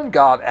one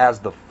God as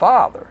the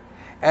Father,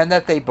 and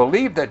that they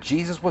believed that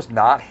Jesus was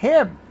not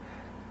him.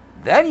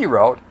 Then he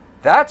wrote,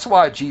 that's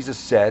why Jesus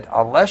said,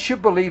 unless you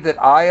believe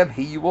that I am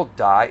he, you will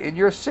die in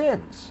your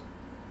sins.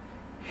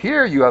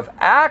 Here you have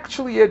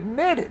actually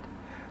admitted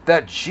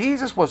that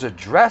Jesus was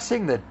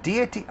addressing the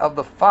deity of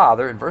the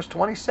Father in verse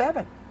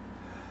 27.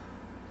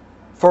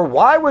 For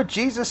why would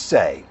Jesus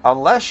say,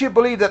 unless you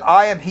believe that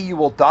I am he, you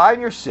will die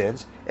in your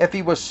sins, if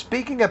he was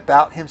speaking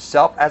about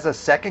himself as a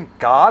second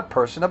God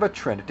person of a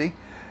Trinity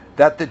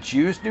that the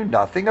Jews knew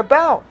nothing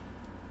about?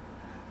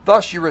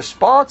 Thus, your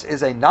response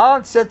is a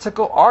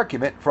nonsensical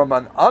argument from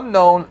an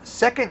unknown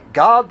second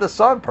God the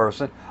Son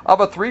person of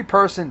a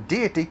three-person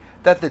deity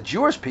that the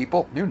Jewish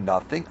people knew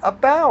nothing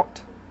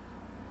about.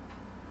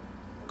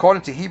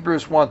 According to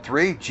Hebrews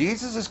 1:3,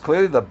 Jesus is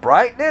clearly the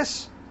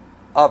brightness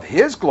of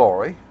his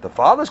glory, the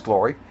Father's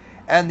glory,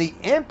 and the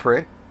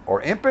imprint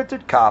or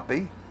imprinted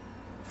copy,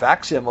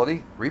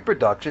 facsimile,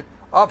 reproduction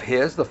of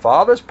his, the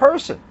Father's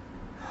person.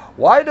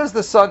 Why does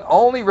the Son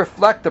only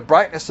reflect the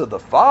brightness of the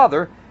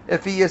Father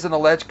if he is an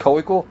alleged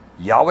co-equal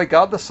Yahweh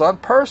God the Son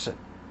person?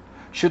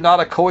 Should not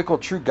a co-equal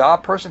true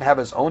God person have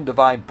his own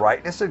divine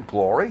brightness and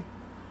glory?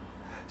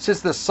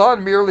 Since the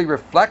Son merely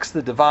reflects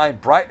the divine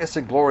brightness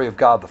and glory of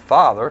God the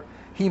Father,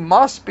 he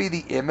must be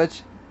the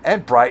image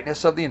and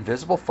brightness of the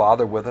invisible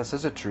Father with us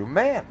as a true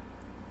man.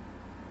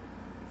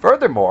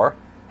 Furthermore,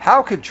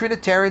 how can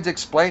Trinitarians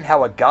explain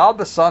how a God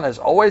the Son has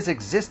always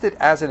existed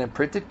as an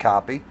imprinted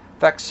copy,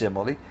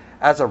 facsimile,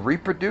 as a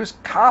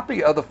reproduced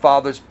copy of the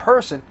Father's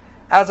person,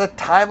 as a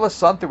timeless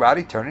Son throughout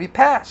eternity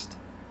past?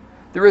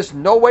 There is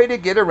no way to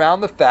get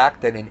around the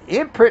fact that an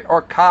imprint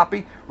or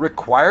copy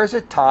requires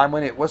a time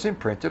when it was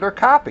imprinted or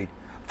copied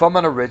from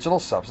an original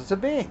substance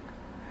of being.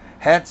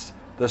 Hence,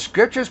 the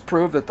Scriptures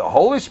prove that the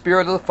Holy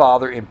Spirit of the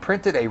Father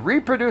imprinted a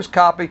reproduced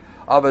copy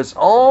of his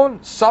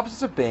own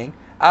substance of being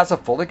as a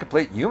fully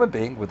complete human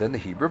being within the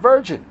Hebrew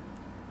Virgin.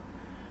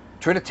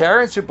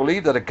 Trinitarians who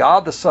believe that a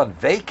God the Son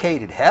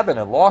vacated heaven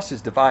and lost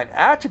his divine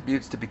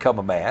attributes to become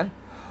a man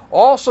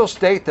also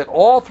state that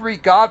all three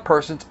God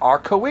persons are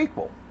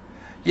co-equal.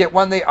 Yet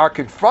when they are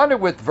confronted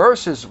with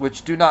verses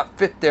which do not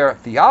fit their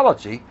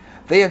theology,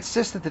 they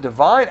insist that the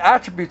divine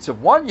attributes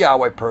of one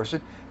Yahweh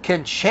person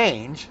can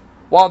change,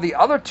 while the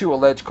other two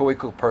alleged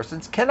co-equal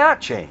persons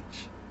cannot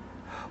change.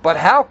 But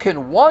how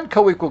can one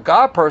co-equal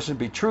God person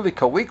be truly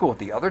co-equal with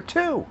the other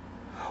two,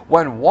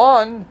 when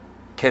one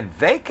can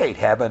vacate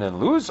heaven and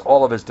lose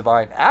all of his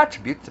divine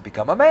attributes to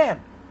become a man?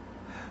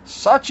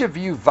 Such a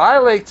view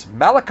violates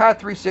Malachi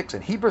 3:6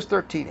 and Hebrews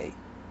 13:8.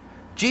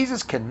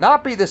 Jesus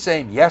cannot be the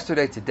same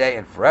yesterday, today,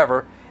 and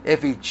forever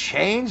if he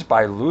changed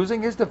by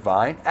losing his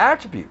divine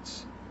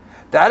attributes.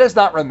 That is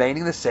not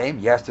remaining the same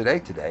yesterday,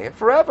 today, and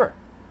forever.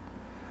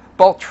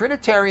 Both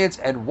Trinitarians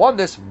and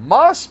oneness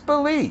must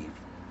believe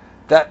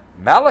that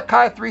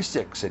Malachi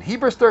 3:6 and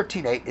Hebrews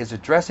 13:8 is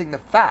addressing the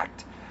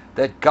fact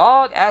that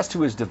God, as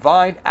to his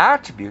divine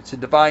attributes and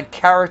divine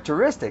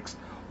characteristics,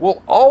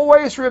 will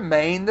always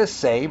remain the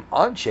same,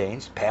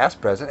 unchanged,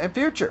 past, present, and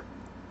future.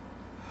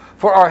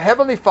 For our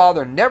Heavenly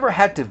Father never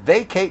had to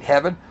vacate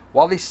heaven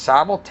while he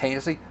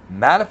simultaneously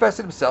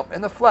manifested himself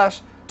in the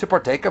flesh to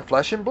partake of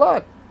flesh and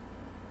blood.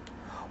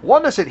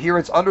 Oneness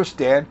adherents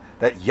understand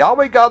that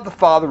Yahweh God the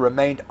Father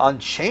remained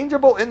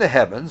unchangeable in the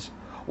heavens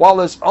while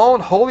his own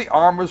holy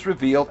arm was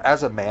revealed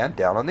as a man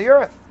down on the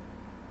earth.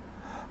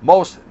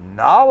 Most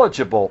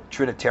knowledgeable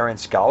Trinitarian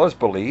scholars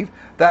believe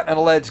that an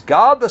alleged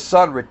God the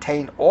Son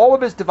retained all of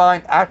his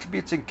divine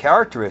attributes and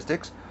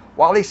characteristics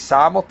while he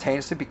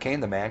simultaneously became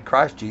the man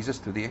Christ Jesus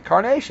through the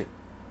incarnation.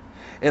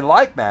 In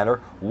like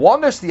manner,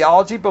 oneness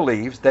theology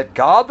believes that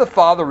God the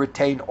Father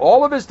retained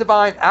all of his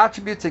divine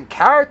attributes and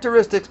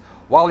characteristics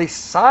while he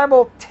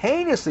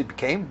simultaneously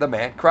became the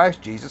man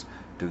Christ Jesus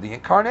through the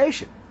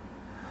incarnation.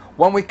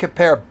 When we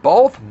compare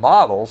both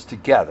models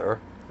together,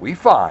 we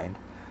find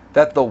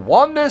that the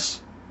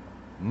oneness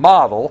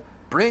model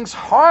brings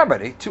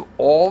harmony to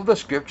all the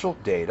scriptural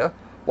data,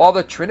 while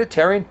the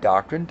Trinitarian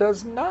doctrine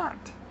does not.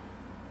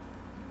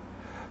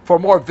 For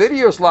more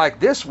videos like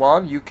this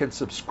one, you can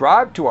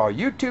subscribe to our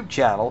YouTube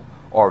channel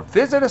or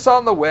visit us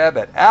on the web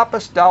at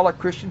apostolic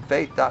christian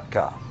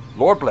faith.com.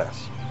 Lord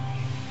bless.